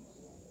Vikings.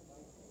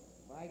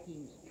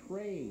 Vikings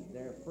trade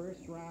their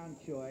first-round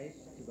choice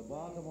to the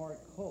Baltimore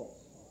Colts.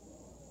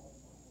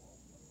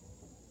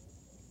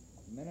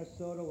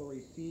 Minnesota will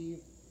receive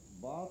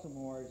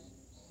Baltimore's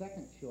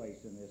second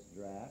choice in this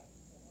draft,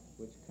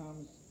 which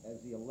comes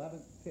as the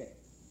 11th pick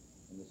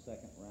in the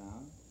second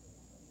round.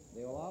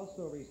 They will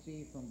also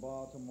receive from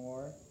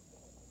Baltimore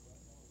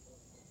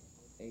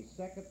a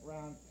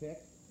second-round pick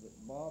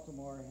that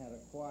Baltimore had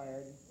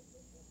acquired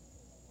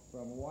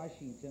from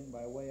Washington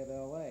by way of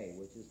L.A.,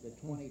 which is the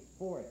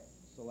 24th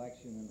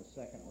selection in the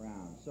second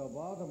round. So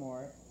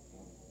Baltimore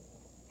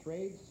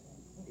trades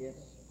its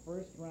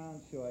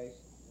first-round choice,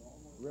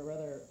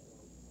 rather,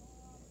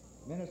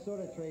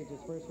 Minnesota trades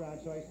its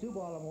first-round choice to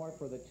Baltimore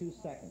for the 2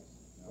 seconds.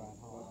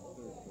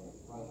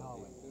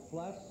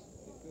 Plus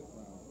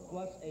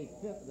a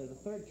fifth, there's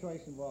a third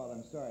choice involved,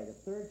 I'm sorry. The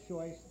third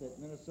choice that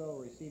Minnesota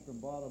will receive from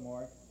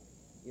Baltimore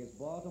is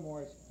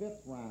Baltimore's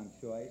 5th round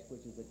choice,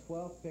 which is the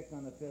 12th pick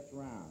on the 5th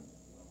round.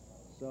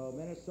 So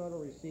Minnesota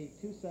will receive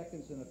 2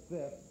 seconds and a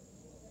 5th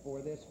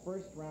for this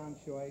first round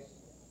choice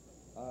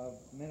of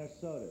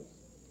Minnesota's.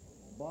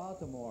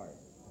 Baltimore,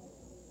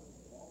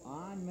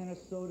 on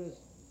Minnesota's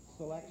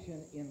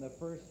selection in the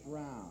first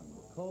round,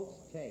 the Colts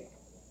take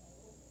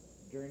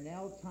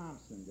Darnell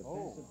Thompson,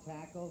 defensive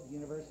tackle,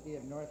 University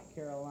of North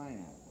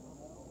Carolina.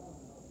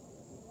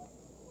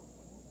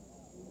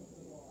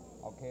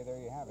 Okay,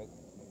 there you have it.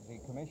 The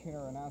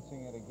commissioner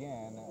announcing it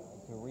again.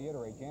 To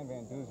reiterate, Jan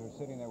Van Duzer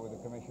sitting there with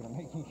the commissioner,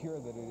 making sure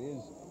that it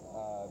is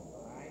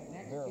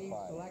Next verified. team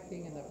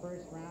selecting in the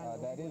first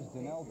round. That is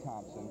Darnell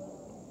Thompson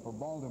for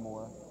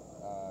Baltimore.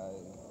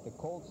 The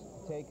Colts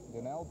take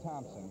Darnell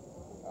Thompson,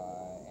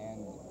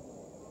 and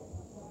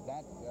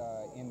that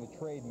in the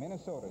trade,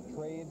 Minnesota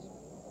trades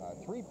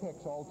 3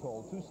 picks all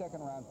told, 2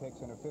 second-round picks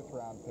and a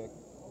 5th-round pick.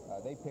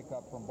 They pick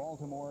up from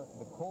Baltimore.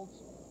 The Colts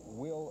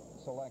will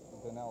select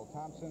Darnell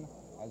Thompson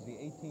as the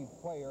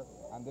 18th player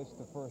on this,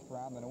 the first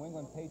round. The New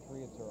England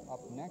Patriots are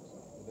up next.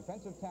 The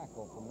defensive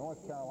tackle from North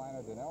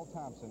Carolina, Darnell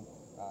Thompson,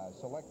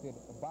 selected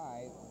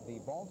by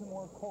the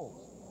Baltimore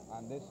Colts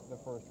on this, the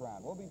first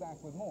round. We'll be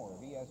back with more of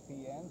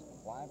ESPN's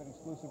live and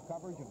exclusive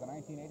coverage of the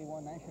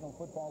 1981 National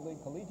Football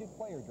League Collegiate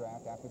Player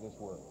Draft after this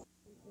word.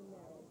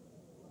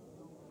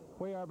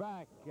 We are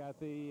back at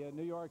the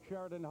New York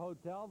Sheraton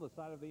Hotel, the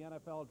site of the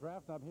NFL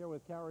Draft. I'm here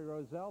with Carrie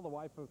Rozelle, the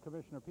wife of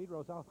Commissioner Pete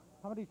Rozelle.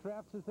 How many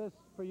drafts is this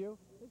for you?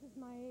 This is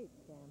my 8th,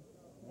 Sam.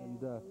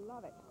 And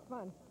love it.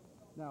 Fun.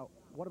 Now,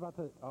 what about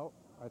the... Oh,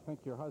 I think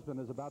your husband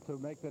is about to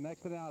make the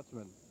next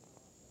announcement.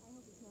 I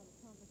hope it's not as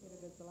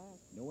complicated as the last.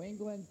 New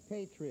England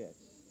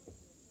Patriots.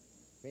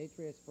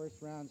 Patriots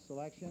first-round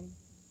selection,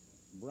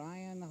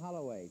 Brian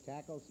Holloway,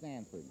 tackle,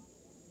 Stanford.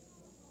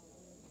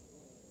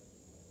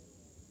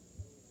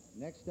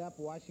 Next up,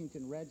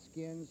 Washington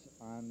Redskins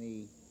on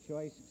the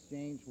choice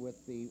exchange with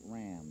the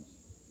Rams.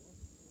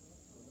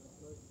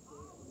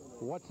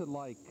 What's it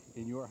like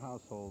in your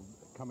household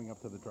coming up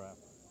to the draft?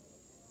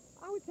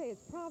 I would say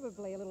it's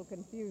probably a little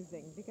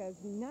confusing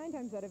because 9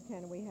 times out of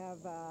 10 we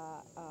have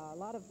a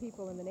lot of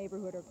people in the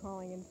neighborhood are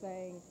calling and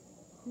saying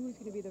who's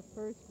going to be the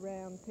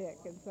first-round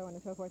pick and so on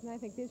and so forth. And I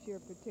think this year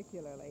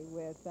particularly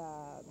with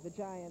the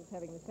Giants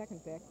having the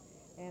 2nd pick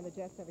and the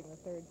Jets having the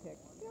 3rd pick,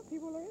 you know,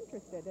 people are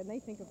interested, and they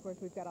think, of course,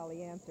 we've got all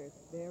the answers.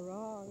 They're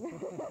wrong.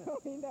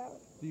 We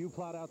know. Do you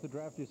plot out the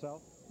draft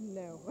yourself?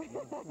 No.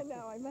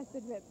 No, I must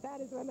admit,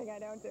 that is one thing I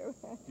don't do.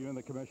 You and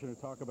the commissioner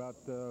talk about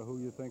who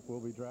you think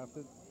will be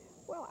drafted?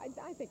 Well,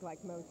 I think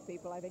like most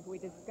people, I think we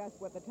discuss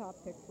what the top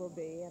picks will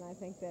be, and I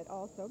think that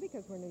also,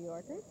 because we're New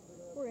Yorkers,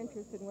 we're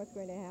interested in what's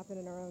going to happen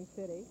in our own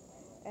city.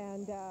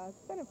 And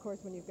then, of course,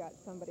 when you've got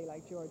somebody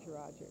like George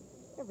Rogers,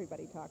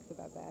 everybody talks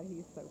about that.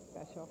 He's so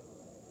special.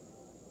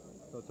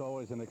 So it's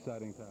always an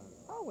exciting time.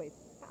 Always,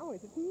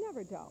 always. It's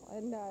never dull.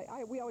 And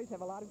we always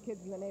have a lot of kids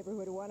in the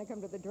neighborhood who want to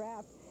come to the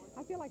draft.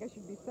 I feel like I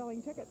should be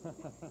selling tickets.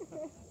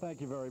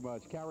 Thank you very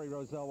much. Carrie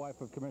Rozelle, wife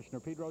of Commissioner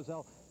Pete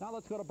Rozelle. Now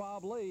let's go to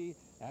Bob Lee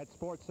at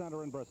Sports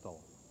Center in Bristol.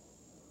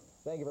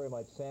 Thank you very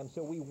much, Sam.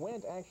 So we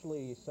went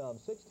actually some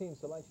 16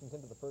 selections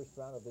into the first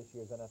round of this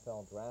year's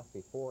NFL Draft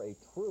before a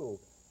true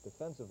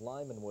defensive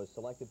lineman was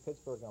selected.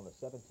 Pittsburgh on the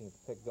 17th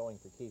pick going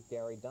for Keith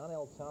Gary.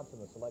 Darnell Thompson,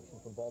 the selection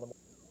from Baltimore.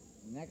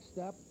 Next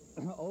up,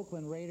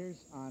 Oakland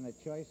Raiders on a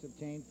choice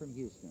obtained from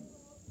Houston.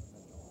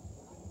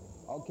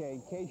 Okay,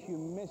 in case you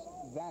missed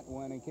that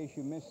one, in case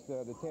you missed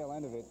the tail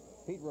end of it,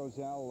 Pete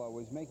Rozelle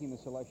was making the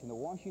selection. The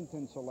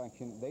Washington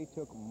selection, they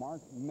took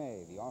Mark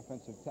May, the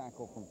offensive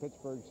tackle from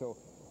Pittsburgh. So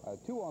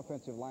 2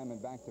 offensive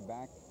linemen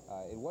back-to-back.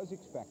 It was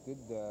expected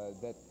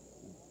that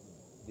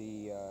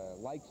the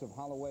likes of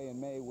Holloway and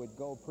May would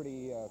go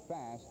pretty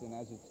fast, and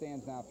as it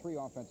stands now, 3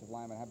 offensive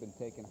linemen have been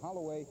taken.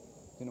 Holloway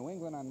to New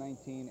England on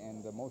 19,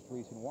 and the most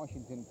recent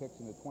Washington picks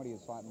in the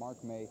 20th slot,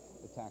 Mark May,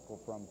 the tackle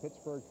from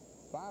Pittsburgh.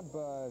 Bob,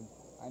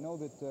 I know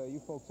that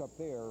you folks up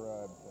there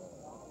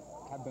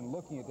have been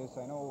looking at this.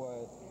 I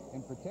know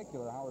in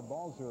particular Howard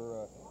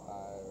Balzer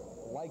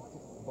liked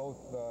both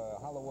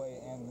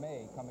Holloway and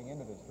May coming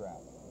into this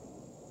draft.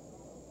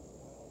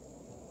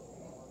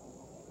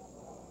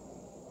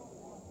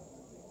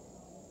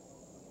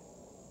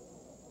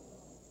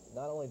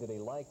 Not only did he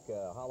like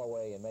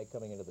Holloway and May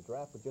coming into the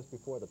draft, but just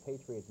before the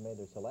Patriots made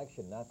their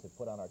selection, not to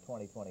put on our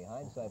 20/20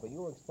 hindsight, but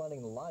you were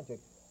explaining the logic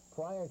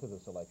prior to the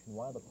selection,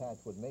 why the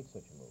Pats would make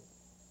such a move.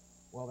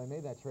 Well, they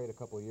made that trade a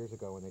couple of years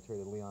ago when they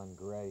traded Leon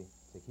Gray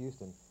to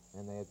Houston,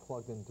 and they had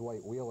plugged in Dwight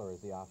Wheeler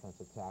as the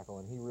offensive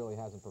tackle, and he really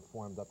hasn't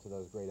performed up to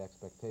those great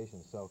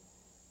expectations. So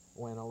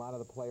when a lot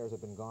of the players have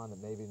been gone that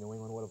maybe New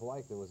England would have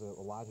liked, it was a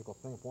logical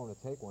thing for them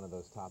to take one of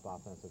those top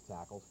offensive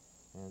tackles.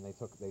 And they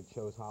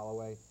chose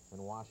Holloway,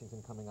 and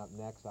Washington coming up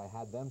next. I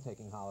had them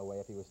taking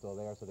Holloway if he was still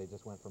there, so they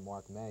just went for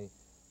Mark May,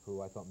 who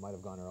I thought might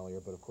have gone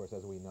earlier, but of course,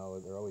 as we know,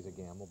 they're always a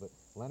gamble. But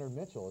Leonard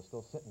Mitchell is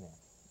still sitting there.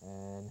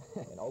 And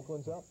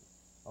Oakland's up?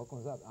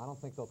 Oakland's up. I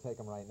don't think they'll take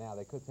him right now.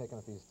 They could take him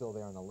if he's still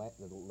there in the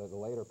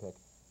later pick.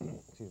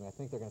 Excuse me. I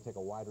think they're going to take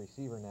a wide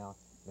receiver now.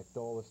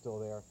 McNeil is still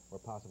there, or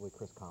possibly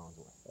Chris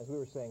Collinsworth. As we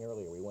were saying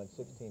earlier, we went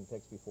 16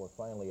 picks before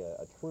finally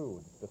a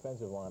true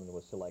defensive lineman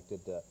was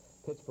selected.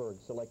 Pittsburgh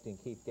selecting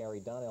Keith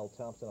Gary. Darnell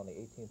Thompson on the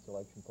 18th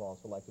selection, Paul,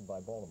 selected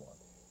by Baltimore.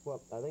 Well,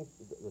 I think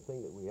the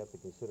thing that we have to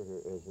consider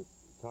here is that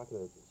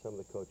talking to some of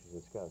the coaches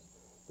and scouts,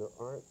 there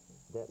aren't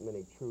that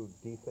many true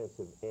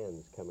defensive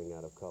ends coming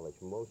out of college.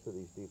 Most of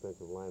these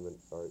defensive linemen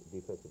are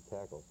defensive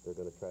tackles. They're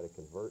going to try to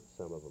convert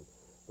some of them,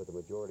 but the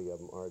majority of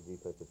them are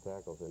defensive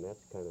tackles, and that's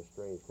kind of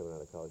strange coming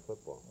out of college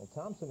football. Well,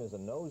 Thompson is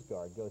a nose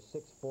guard, goes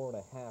 6'4 and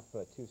a half,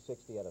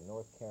 260 out of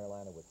North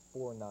Carolina with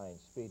 4'9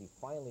 speed. He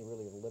finally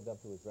really lived up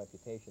to his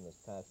reputation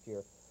this past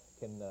year.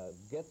 Can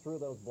get through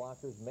those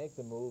blockers, make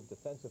the move,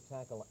 defensive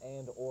tackle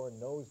and or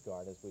nose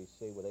guard, as we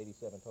see with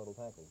 87 total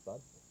tackles. Bud?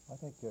 I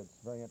think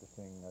it's very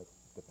interesting.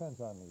 Depends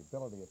on the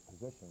ability of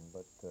position,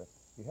 but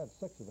you had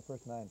 6 of the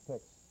first 9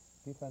 picks.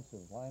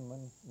 Defensive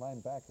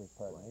linebackers,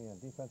 pardon me,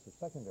 and defensive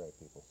secondary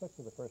people. 6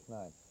 of the first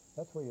 9.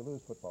 That's where you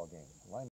lose football games.